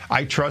Jordan.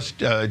 I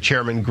trust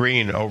Chairman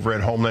Green over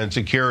at Homeland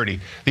Security.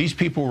 These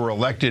people were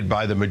elected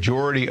by the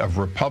majority of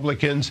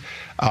Republicans,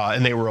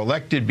 and they were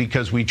elected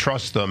because we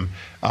trust them.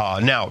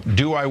 Now,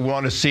 do I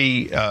want to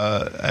see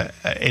an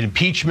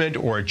impeachment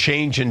or a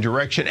change in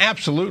direction?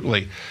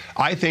 Absolutely.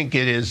 I think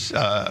it is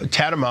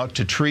tantamount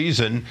to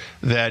treason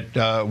that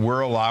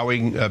we're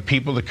allowing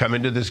people to come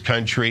into this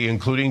country,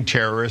 including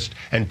terrorists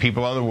and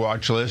people on the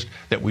watch list,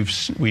 that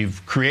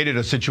we've created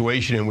a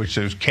situation in which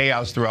there's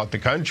chaos throughout the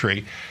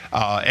country.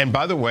 And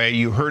by the way,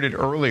 you heard it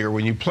earlier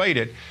when you played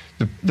it.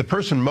 The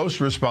person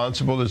most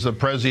responsible is the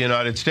President of the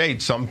United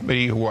States,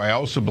 somebody who I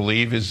also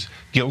believe is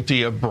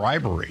guilty of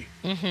bribery.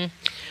 Mm-hmm.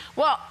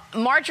 Well,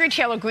 Marjorie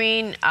Taylor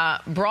Greene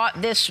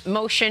brought this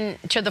motion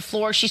to the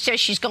floor. She says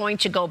she's going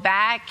to go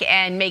back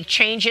and make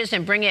changes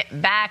and bring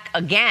it back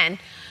again.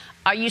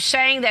 Are you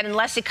saying that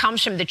unless it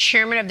comes from the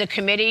chairman of the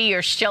committee,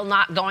 you're still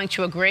not going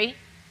to agree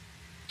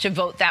to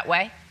vote that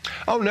way?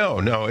 Oh,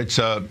 no. It's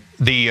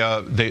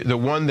the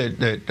one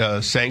that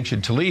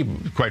sanctioned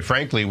Talib, quite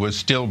frankly, was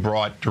still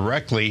brought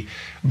directly,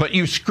 but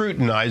you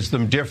scrutinize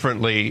them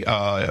differently.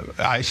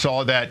 I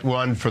saw that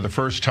one for the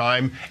first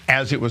time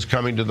as it was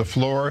coming to the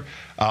floor.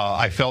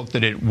 I felt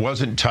that it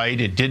wasn't tight.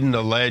 It didn't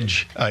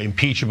allege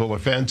impeachable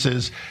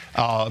offenses.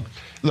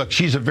 Look,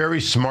 she's a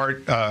very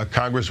smart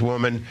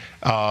congresswoman.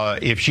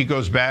 If she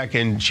goes back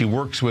and she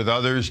works with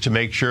others to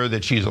make sure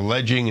that she's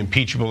alleging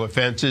impeachable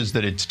offenses,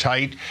 that it's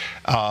tight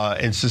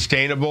and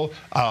sustainable,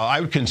 I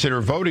would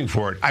consider voting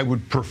for it. I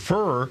would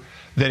prefer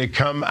that it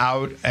come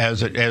out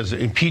as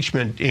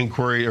impeachment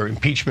inquiry or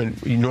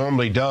impeachment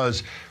normally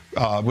does,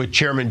 with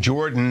Chairman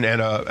Jordan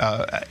and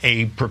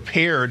a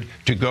prepared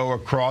to go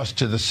across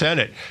to the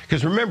Senate.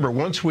 Because remember,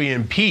 once we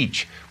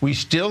impeach, we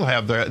still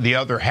have the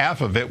other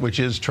half of it, which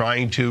is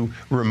trying to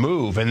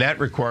remove, and that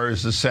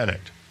requires the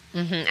Senate.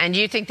 Mm-hmm. And do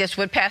you think this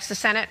would pass the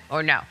Senate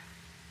or no?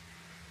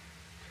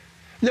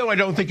 No, I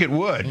don't think it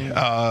would.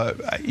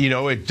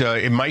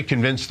 It might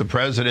convince the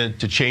president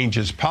to change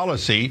his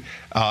policy.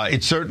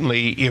 It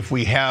certainly, if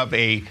we have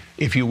a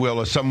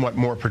somewhat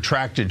more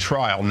protracted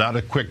trial, not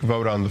a quick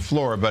vote on the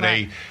floor, but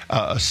right,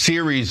 a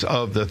series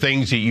of the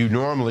things that you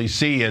normally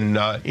see in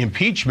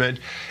impeachment,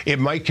 it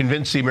might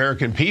convince the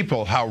American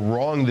people how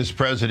wrong this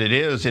president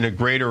is in a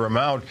greater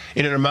amount,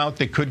 in an amount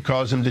that could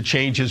cause him to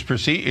change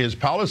his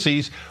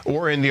policies,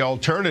 or in the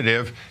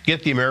alternative,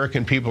 get the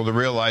American people to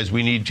realize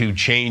we need to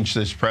change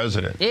this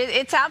president.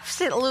 It's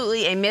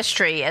absolutely a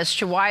mystery as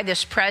to why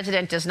this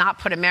president does not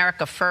put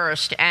America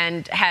first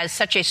and has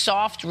such a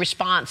soft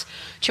response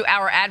to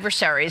our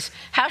adversaries.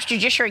 House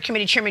Judiciary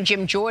Committee Chairman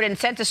Jim Jordan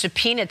sent a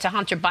subpoena to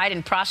Hunter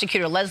Biden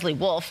prosecutor Leslie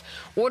Wolf,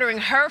 ordering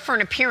her for an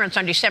appearance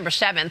on December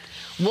 7th.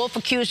 Wolf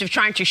accused of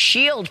trying to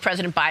shield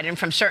President Biden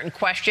from certain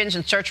questions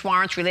and search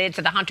warrants related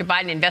to the Hunter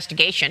Biden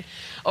investigation.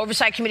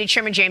 Oversight Committee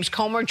Chairman James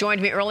Comer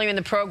joined me earlier in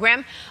the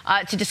program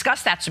to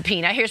discuss that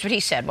subpoena. Here's what he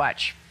said.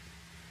 Watch.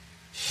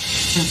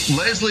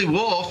 Leslie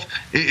Wolf,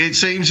 it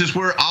seems, is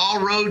where all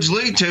roads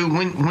lead to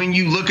when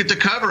you look at the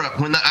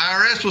cover-up, when the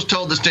IRS was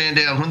told to stand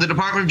down, when the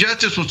Department of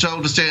Justice was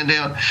told to stand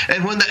down,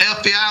 and when the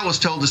FBI was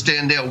told to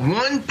stand down.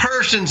 One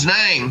person's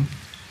name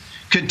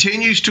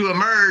continues to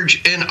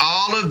emerge in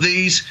all of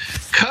these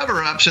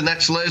cover-ups, and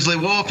that's Leslie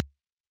Wolf.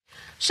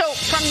 So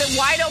from the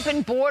wide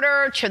open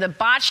border to the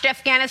botched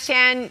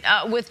Afghanistan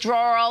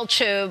withdrawal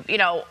to,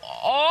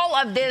 all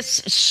of this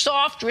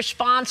soft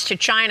response to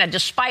China,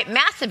 despite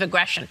massive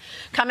aggression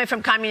coming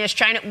from communist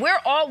China, we're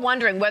all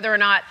wondering whether or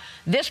not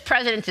this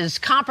president is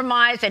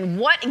compromised and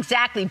what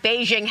exactly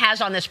Beijing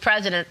has on this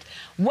president.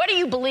 What do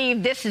you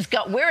believe this is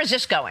where is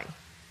this going?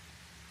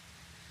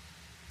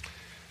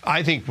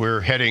 I think we're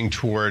heading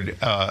toward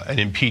an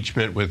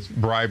impeachment with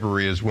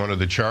bribery as one of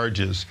the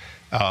charges.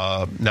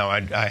 Now,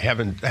 I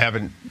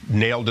haven't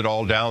nailed it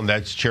all down.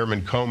 That's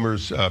Chairman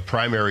Comer's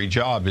primary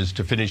job, is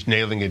to finish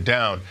nailing it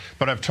down.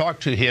 But I've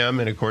talked to him,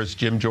 and of course,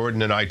 Jim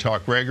Jordan and I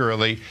talk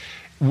regularly.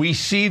 We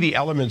see the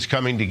elements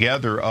coming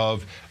together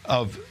of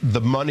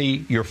the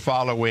money you're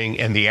following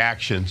and the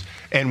actions.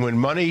 And when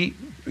money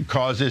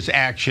causes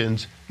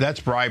actions, that's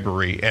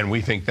bribery, and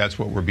we think that's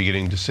what we're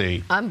beginning to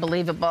see.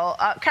 Unbelievable.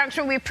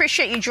 Congressman, we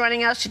appreciate you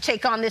joining us to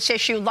take on this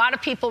issue. A lot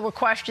of people were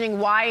questioning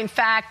why, in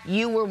fact,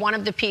 you were one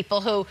of the people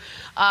who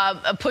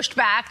pushed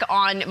back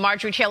on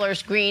Marjorie Taylor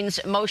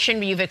Greene's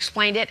motion. You've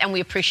explained it, and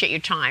we appreciate your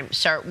time,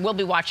 sir. We'll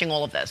be watching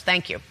all of this.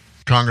 Thank you.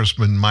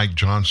 Congressman Mike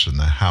Johnson,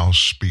 the House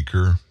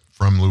Speaker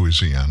from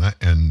Louisiana,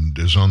 and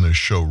is on this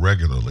show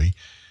regularly,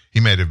 he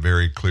made it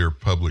very clear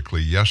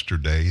publicly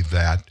yesterday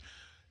that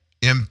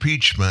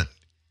impeachment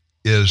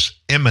is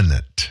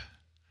imminent.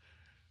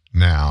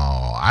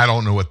 Now, I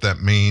don't know what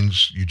that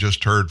means. You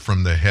just heard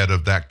from the head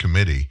of that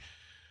committee,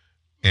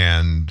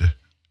 and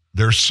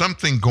there's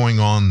something going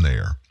on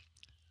there.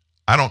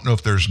 I don't know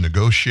if there's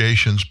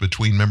negotiations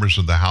between members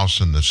of the House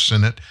and the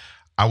Senate.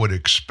 I would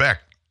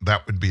expect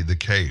that would be the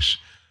case.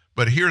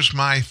 But here's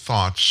my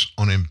thoughts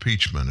on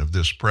impeachment of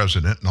this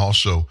president and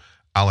also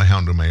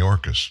Alejandro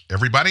Mayorkas.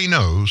 Everybody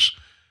knows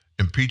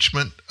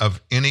impeachment of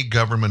any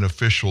government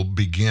official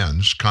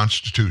begins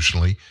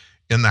constitutionally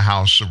in the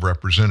House of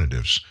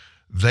Representatives.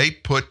 They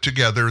put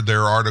together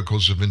their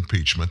articles of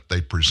impeachment.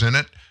 They present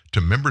it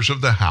to members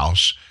of the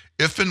House.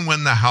 If and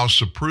when the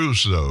House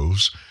approves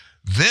those,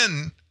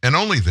 then and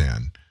only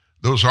then,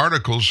 those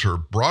articles are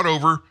brought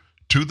over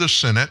to the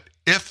Senate.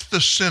 If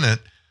the Senate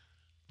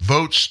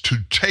votes to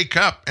take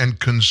up and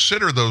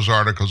consider those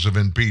articles of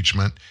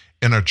impeachment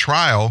in a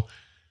trial,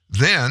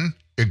 then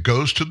it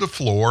goes to the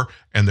floor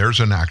and there's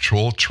an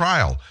actual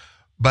trial.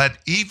 But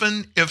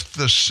even if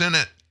the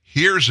Senate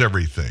hears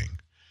everything,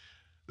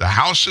 the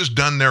House has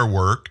done their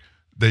work,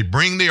 they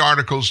bring the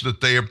articles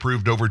that they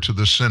approved over to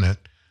the Senate,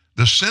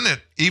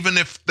 even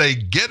if they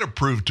get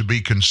approved to be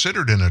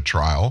considered in a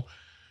trial,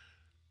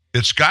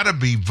 it's got to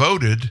be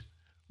voted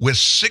with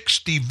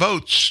 60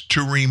 votes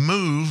to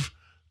remove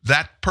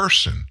that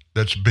person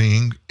that's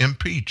being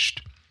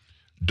impeached.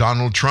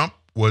 Donald Trump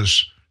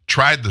was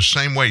tried the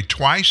same way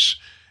twice,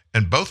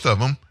 and both of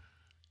them,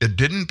 it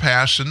didn't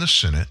pass in the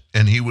Senate,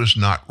 and he was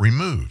not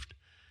removed.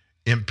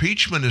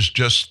 Impeachment is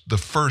just the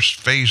first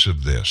phase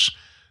of this.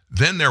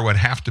 Then there would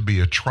have to be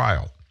a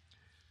trial.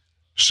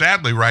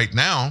 Sadly, right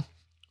now,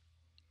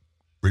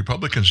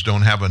 Republicans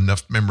don't have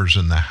enough members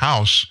in the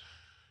House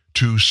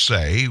to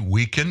say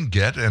we can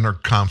get and are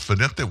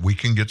confident that we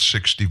can get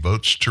 60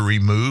 votes to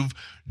remove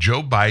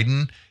Joe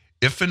Biden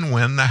if and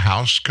when the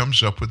House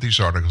comes up with these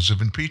articles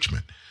of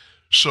impeachment.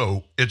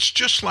 So it's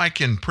just like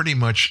in pretty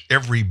much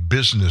every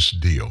business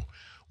deal.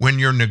 When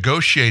you're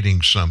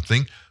negotiating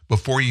something,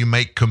 before you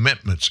make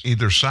commitments,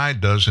 either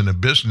side does in a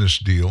business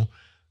deal,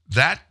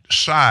 that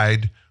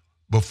side,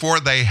 before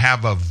they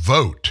have a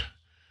vote,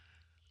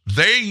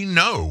 they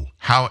know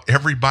how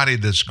everybody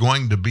that's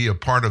going to be a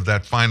part of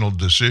that final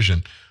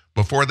decision,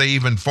 before they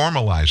even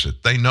formalize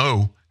it, they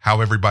know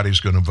how everybody's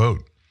going to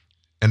vote.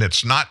 And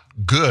it's not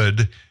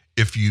good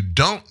if you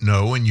don't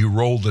know and you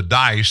roll the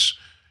dice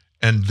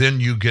and then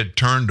you get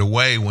turned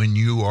away when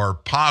you are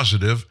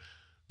positive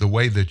the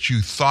way that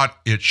you thought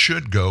it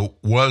should go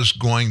was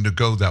going to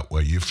go that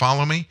way. You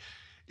follow me?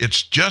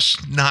 It's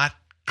just not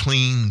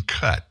clean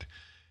cut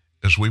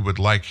as we would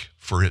like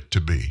for it to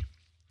be.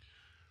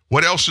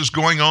 What else is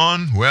going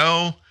on?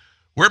 Well,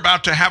 we're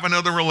about to have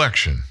another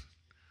election.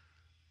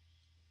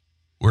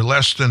 We're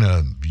less than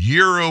a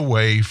year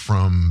away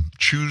from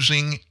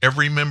choosing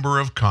every member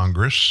of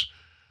Congress.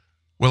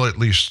 Well, at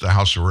least the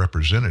House of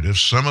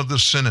Representatives. Some of the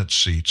Senate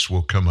seats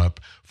will come up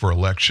for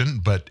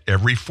election, but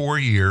every 4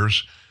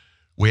 years,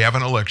 we have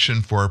an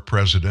election for a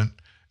president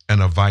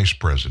and a vice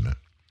president.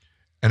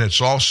 And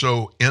it's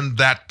also in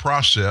that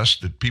process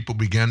that people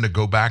began to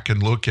go back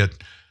and look at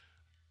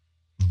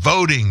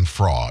voting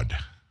fraud.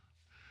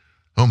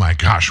 Oh my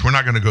gosh, we're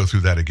not going to go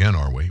through that again,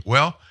 are we?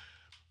 Well,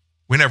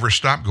 we never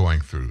stopped going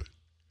through it.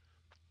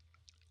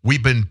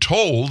 We've been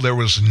told there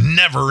was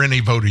never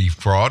any voting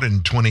fraud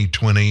in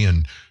 2020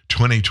 and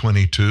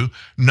 2022.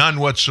 None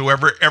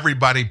whatsoever.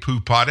 Everybody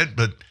poo-potted,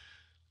 but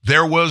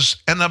there was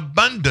an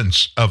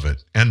abundance of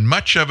it, and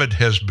much of it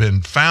has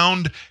been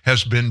found,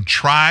 has been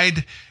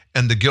tried,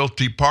 and the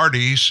guilty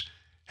parties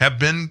have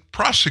been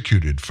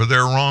prosecuted for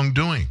their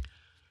wrongdoing.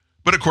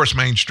 But of course,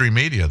 mainstream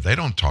media, they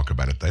don't talk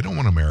about it. They don't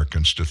want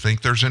Americans to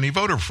think there's any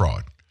voter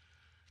fraud.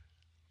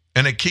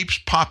 And it keeps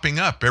popping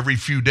up. Every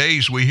few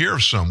days we hear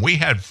of some. We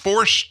had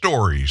 4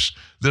 stories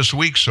this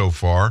week so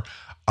far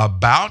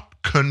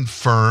about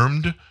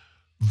confirmed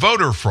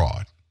voter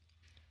fraud.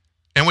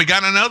 And we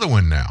got another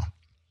one now.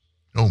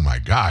 Oh my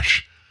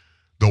gosh.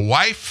 The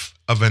wife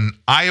of an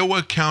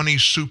Iowa County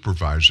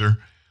supervisor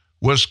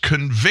was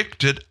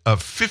convicted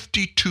of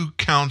 52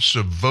 counts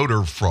of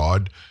voter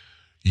fraud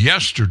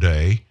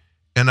yesterday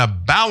in a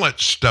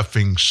ballot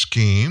stuffing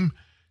scheme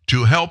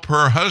to help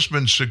her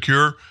husband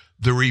secure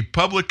the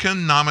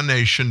Republican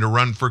nomination to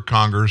run for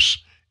Congress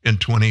in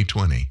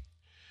 2020.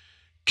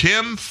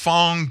 Kim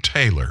Fong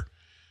Taylor,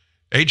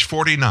 age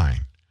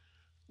 49,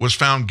 was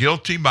found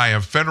guilty by a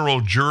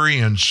federal jury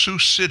in Sioux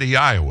City,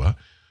 Iowa,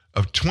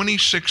 of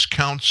 26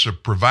 counts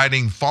of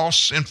providing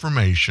false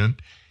information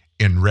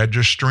in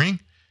registering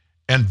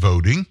and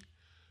voting,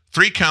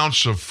 3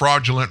 counts of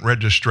fraudulent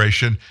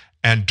registration,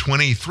 and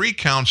 23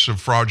 counts of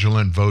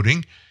fraudulent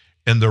voting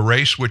in the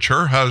race which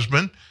her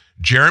husband,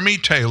 Jeremy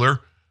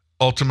Taylor,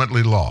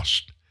 ultimately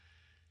lost.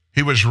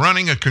 He was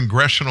running a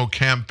congressional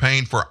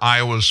campaign for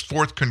Iowa's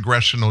 4th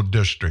congressional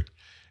district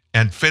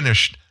and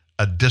finished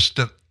a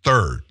distant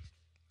 3rd.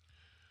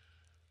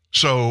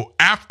 So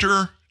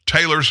after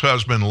Taylor's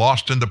husband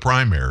lost in the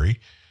primary,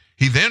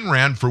 he then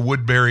ran for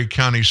Woodbury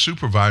County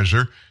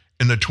Supervisor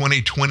in the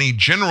 2020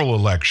 general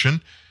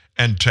election,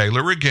 and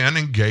Taylor again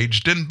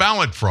engaged in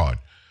ballot fraud,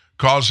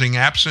 causing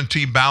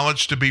absentee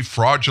ballots to be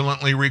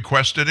fraudulently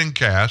requested and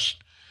cast.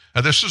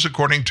 This is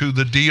according to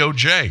the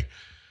DOJ.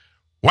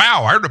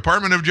 Wow, our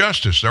Department of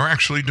Justice, they're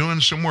actually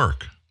doing some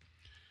work.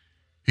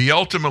 He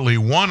ultimately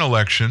won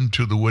election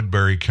to the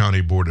Woodbury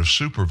County Board of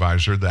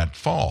Supervisors that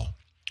fall.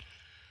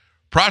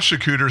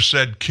 Prosecutors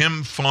said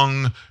Kim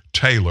Fong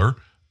Taylor,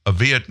 a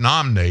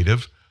Vietnam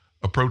native,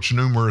 approached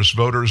numerous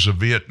voters of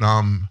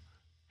Vietnam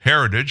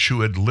heritage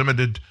who had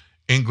limited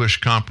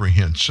English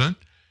comprehension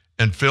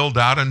and filled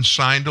out and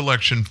signed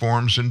election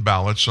forms and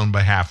ballots on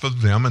behalf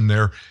of them and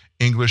their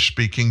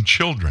English-speaking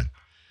children.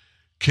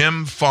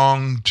 Kim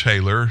Fong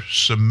Taylor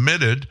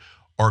submitted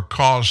or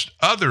caused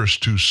others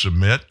to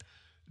submit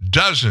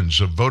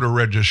dozens of voter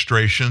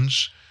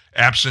registrations,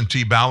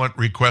 absentee ballot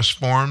request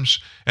forms,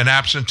 and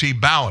absentee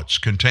ballots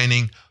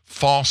containing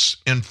false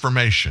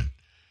information.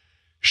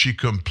 She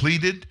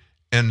completed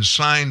and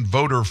signed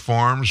voter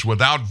forms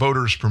without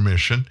voters'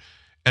 permission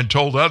and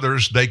told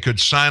others they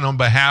could sign on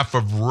behalf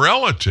of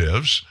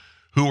relatives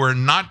who were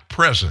not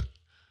present.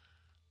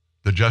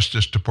 The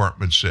Justice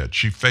Department said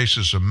she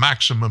faces a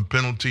maximum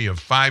penalty of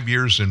 5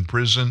 years in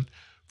prison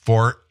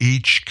for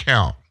each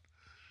count.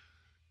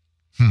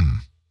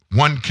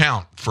 1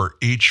 count for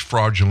each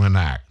fraudulent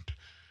act.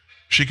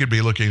 She could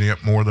be looking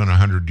at more than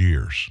 100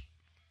 years.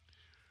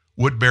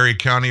 Woodbury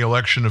County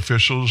election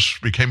officials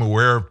became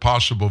aware of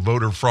possible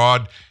voter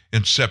fraud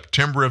in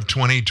September of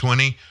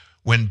 2020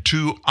 when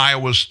 2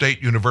 Iowa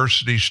State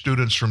University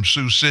students from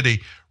Sioux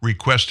City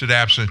requested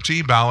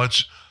absentee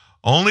ballots,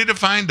 only to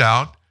find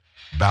out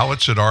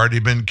ballots had already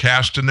been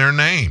cast in their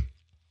name.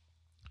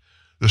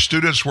 The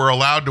students were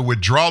allowed to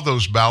withdraw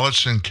those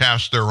ballots and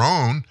cast their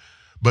own,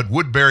 but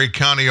Woodbury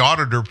County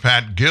Auditor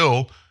Pat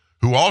Gill,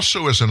 who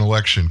also is an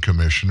election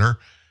commissioner,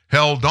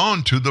 held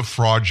on to the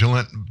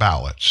fraudulent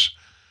ballots.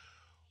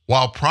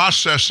 While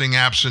processing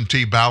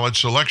absentee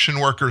ballots, election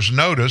workers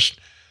noticed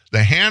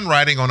the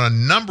handwriting on a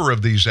number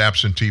of these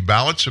absentee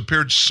ballots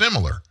appeared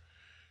similar,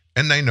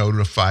 and they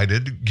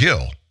notified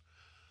Gill.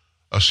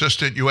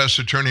 Assistant U.S.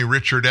 Attorney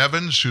Richard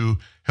Evans, who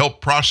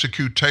helped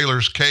prosecute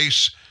Taylor's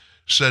case,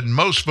 said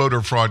most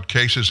voter fraud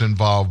cases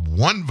involve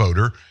one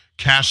voter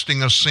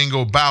casting a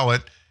single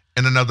ballot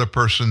in another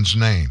person's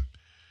name.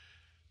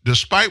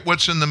 Despite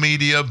what's in the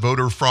media,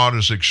 voter fraud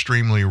is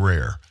extremely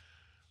rare.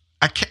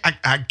 I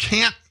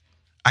can't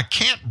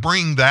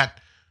bring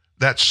that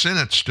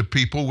sentence to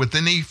people with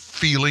any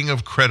feeling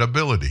of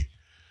credibility.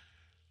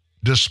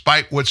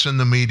 Despite what's in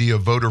the media,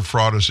 voter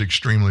fraud is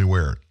extremely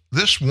rare.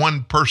 This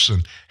one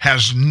person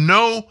has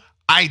no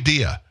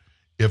idea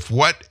if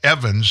what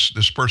Evans,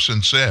 this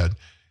person, said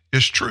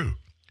is true.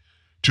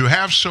 To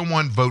have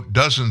someone vote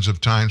dozens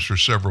of times for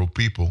several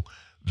people,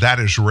 that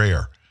is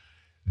rare.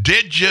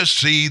 Did you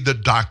see the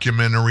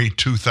documentary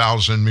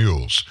 2,000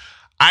 Mules?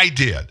 I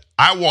did.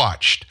 I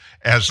watched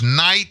as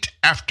night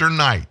after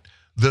night,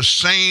 the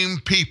same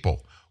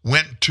people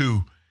went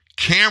to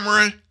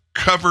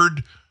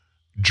camera-covered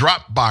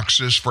drop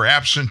boxes for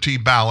absentee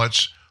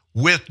ballots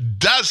with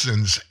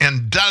dozens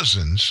and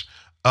dozens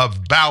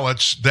of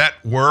ballots that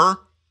were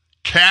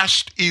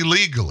cast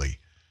illegally.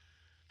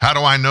 How do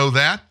I know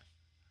that?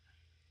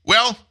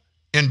 Well,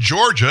 in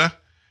Georgia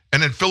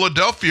and in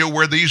Philadelphia,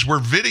 where these were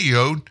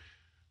videoed,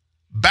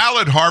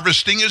 ballot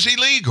harvesting is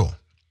illegal.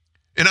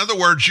 In other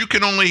words, you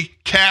can only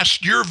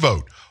cast your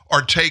vote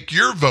or take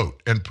your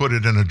vote and put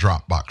it in a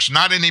drop box,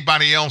 not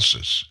anybody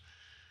else's.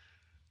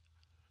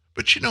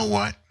 But you know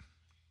what?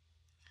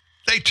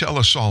 They tell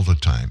us all the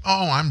time,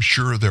 oh, I'm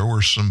sure there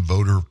were some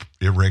voter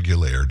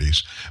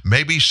irregularities,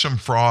 maybe some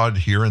fraud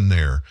here and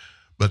there,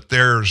 but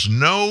there's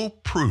no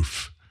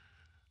proof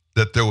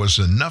that there was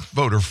enough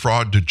voter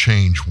fraud to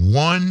change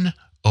one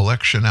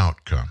election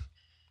outcome.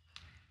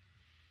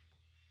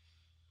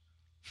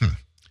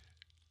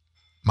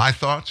 My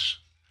thoughts?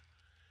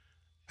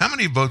 How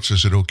many votes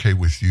is it okay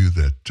with you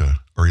that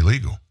are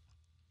illegal?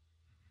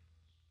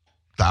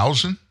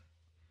 1,000?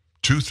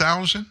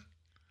 2,000?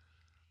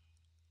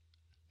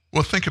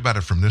 Well, think about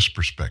it from this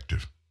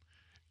perspective.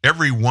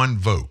 Every one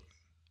vote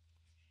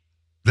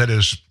that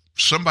is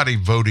somebody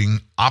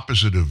voting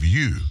opposite of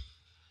you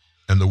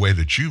and the way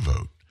that you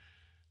vote,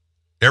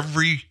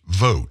 every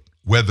vote,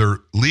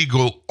 whether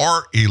legal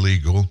or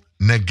illegal,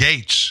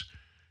 negates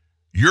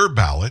your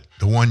ballot,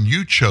 the one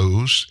you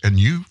chose and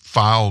you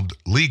filed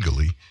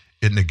legally.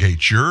 It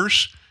negates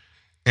yours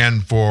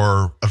and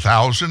for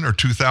 1,000 or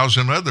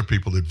 2,000 other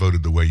people that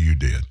voted the way you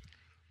did.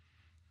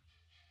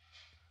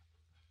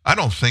 I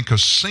don't think a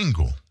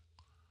single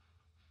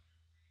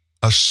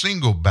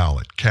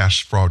ballot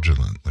cast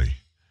fraudulently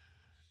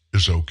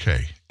is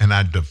okay. And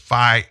I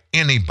defy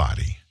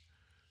anybody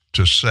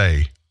to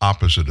say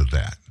opposite of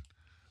that.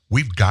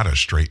 We've got to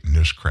straighten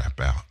this crap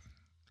out.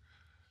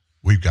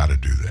 We've got to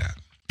do that.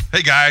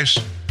 Hey, guys,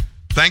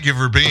 thank you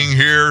for being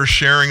here,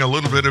 sharing a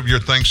little bit of your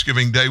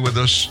Thanksgiving Day with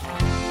us.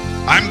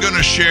 I'm not going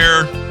to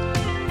share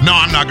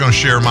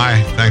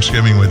my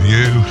Thanksgiving with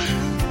you.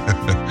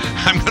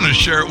 I'm going to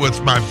share it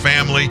with my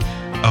family.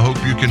 I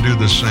hope you can do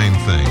the same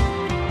thing.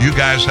 You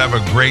guys have a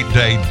great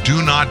day.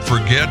 Do not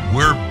forget,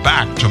 we're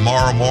back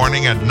tomorrow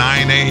morning at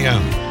 9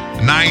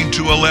 a.m., 9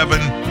 to 11,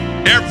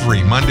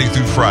 every Monday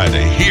through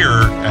Friday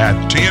here at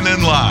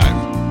TNN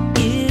Live.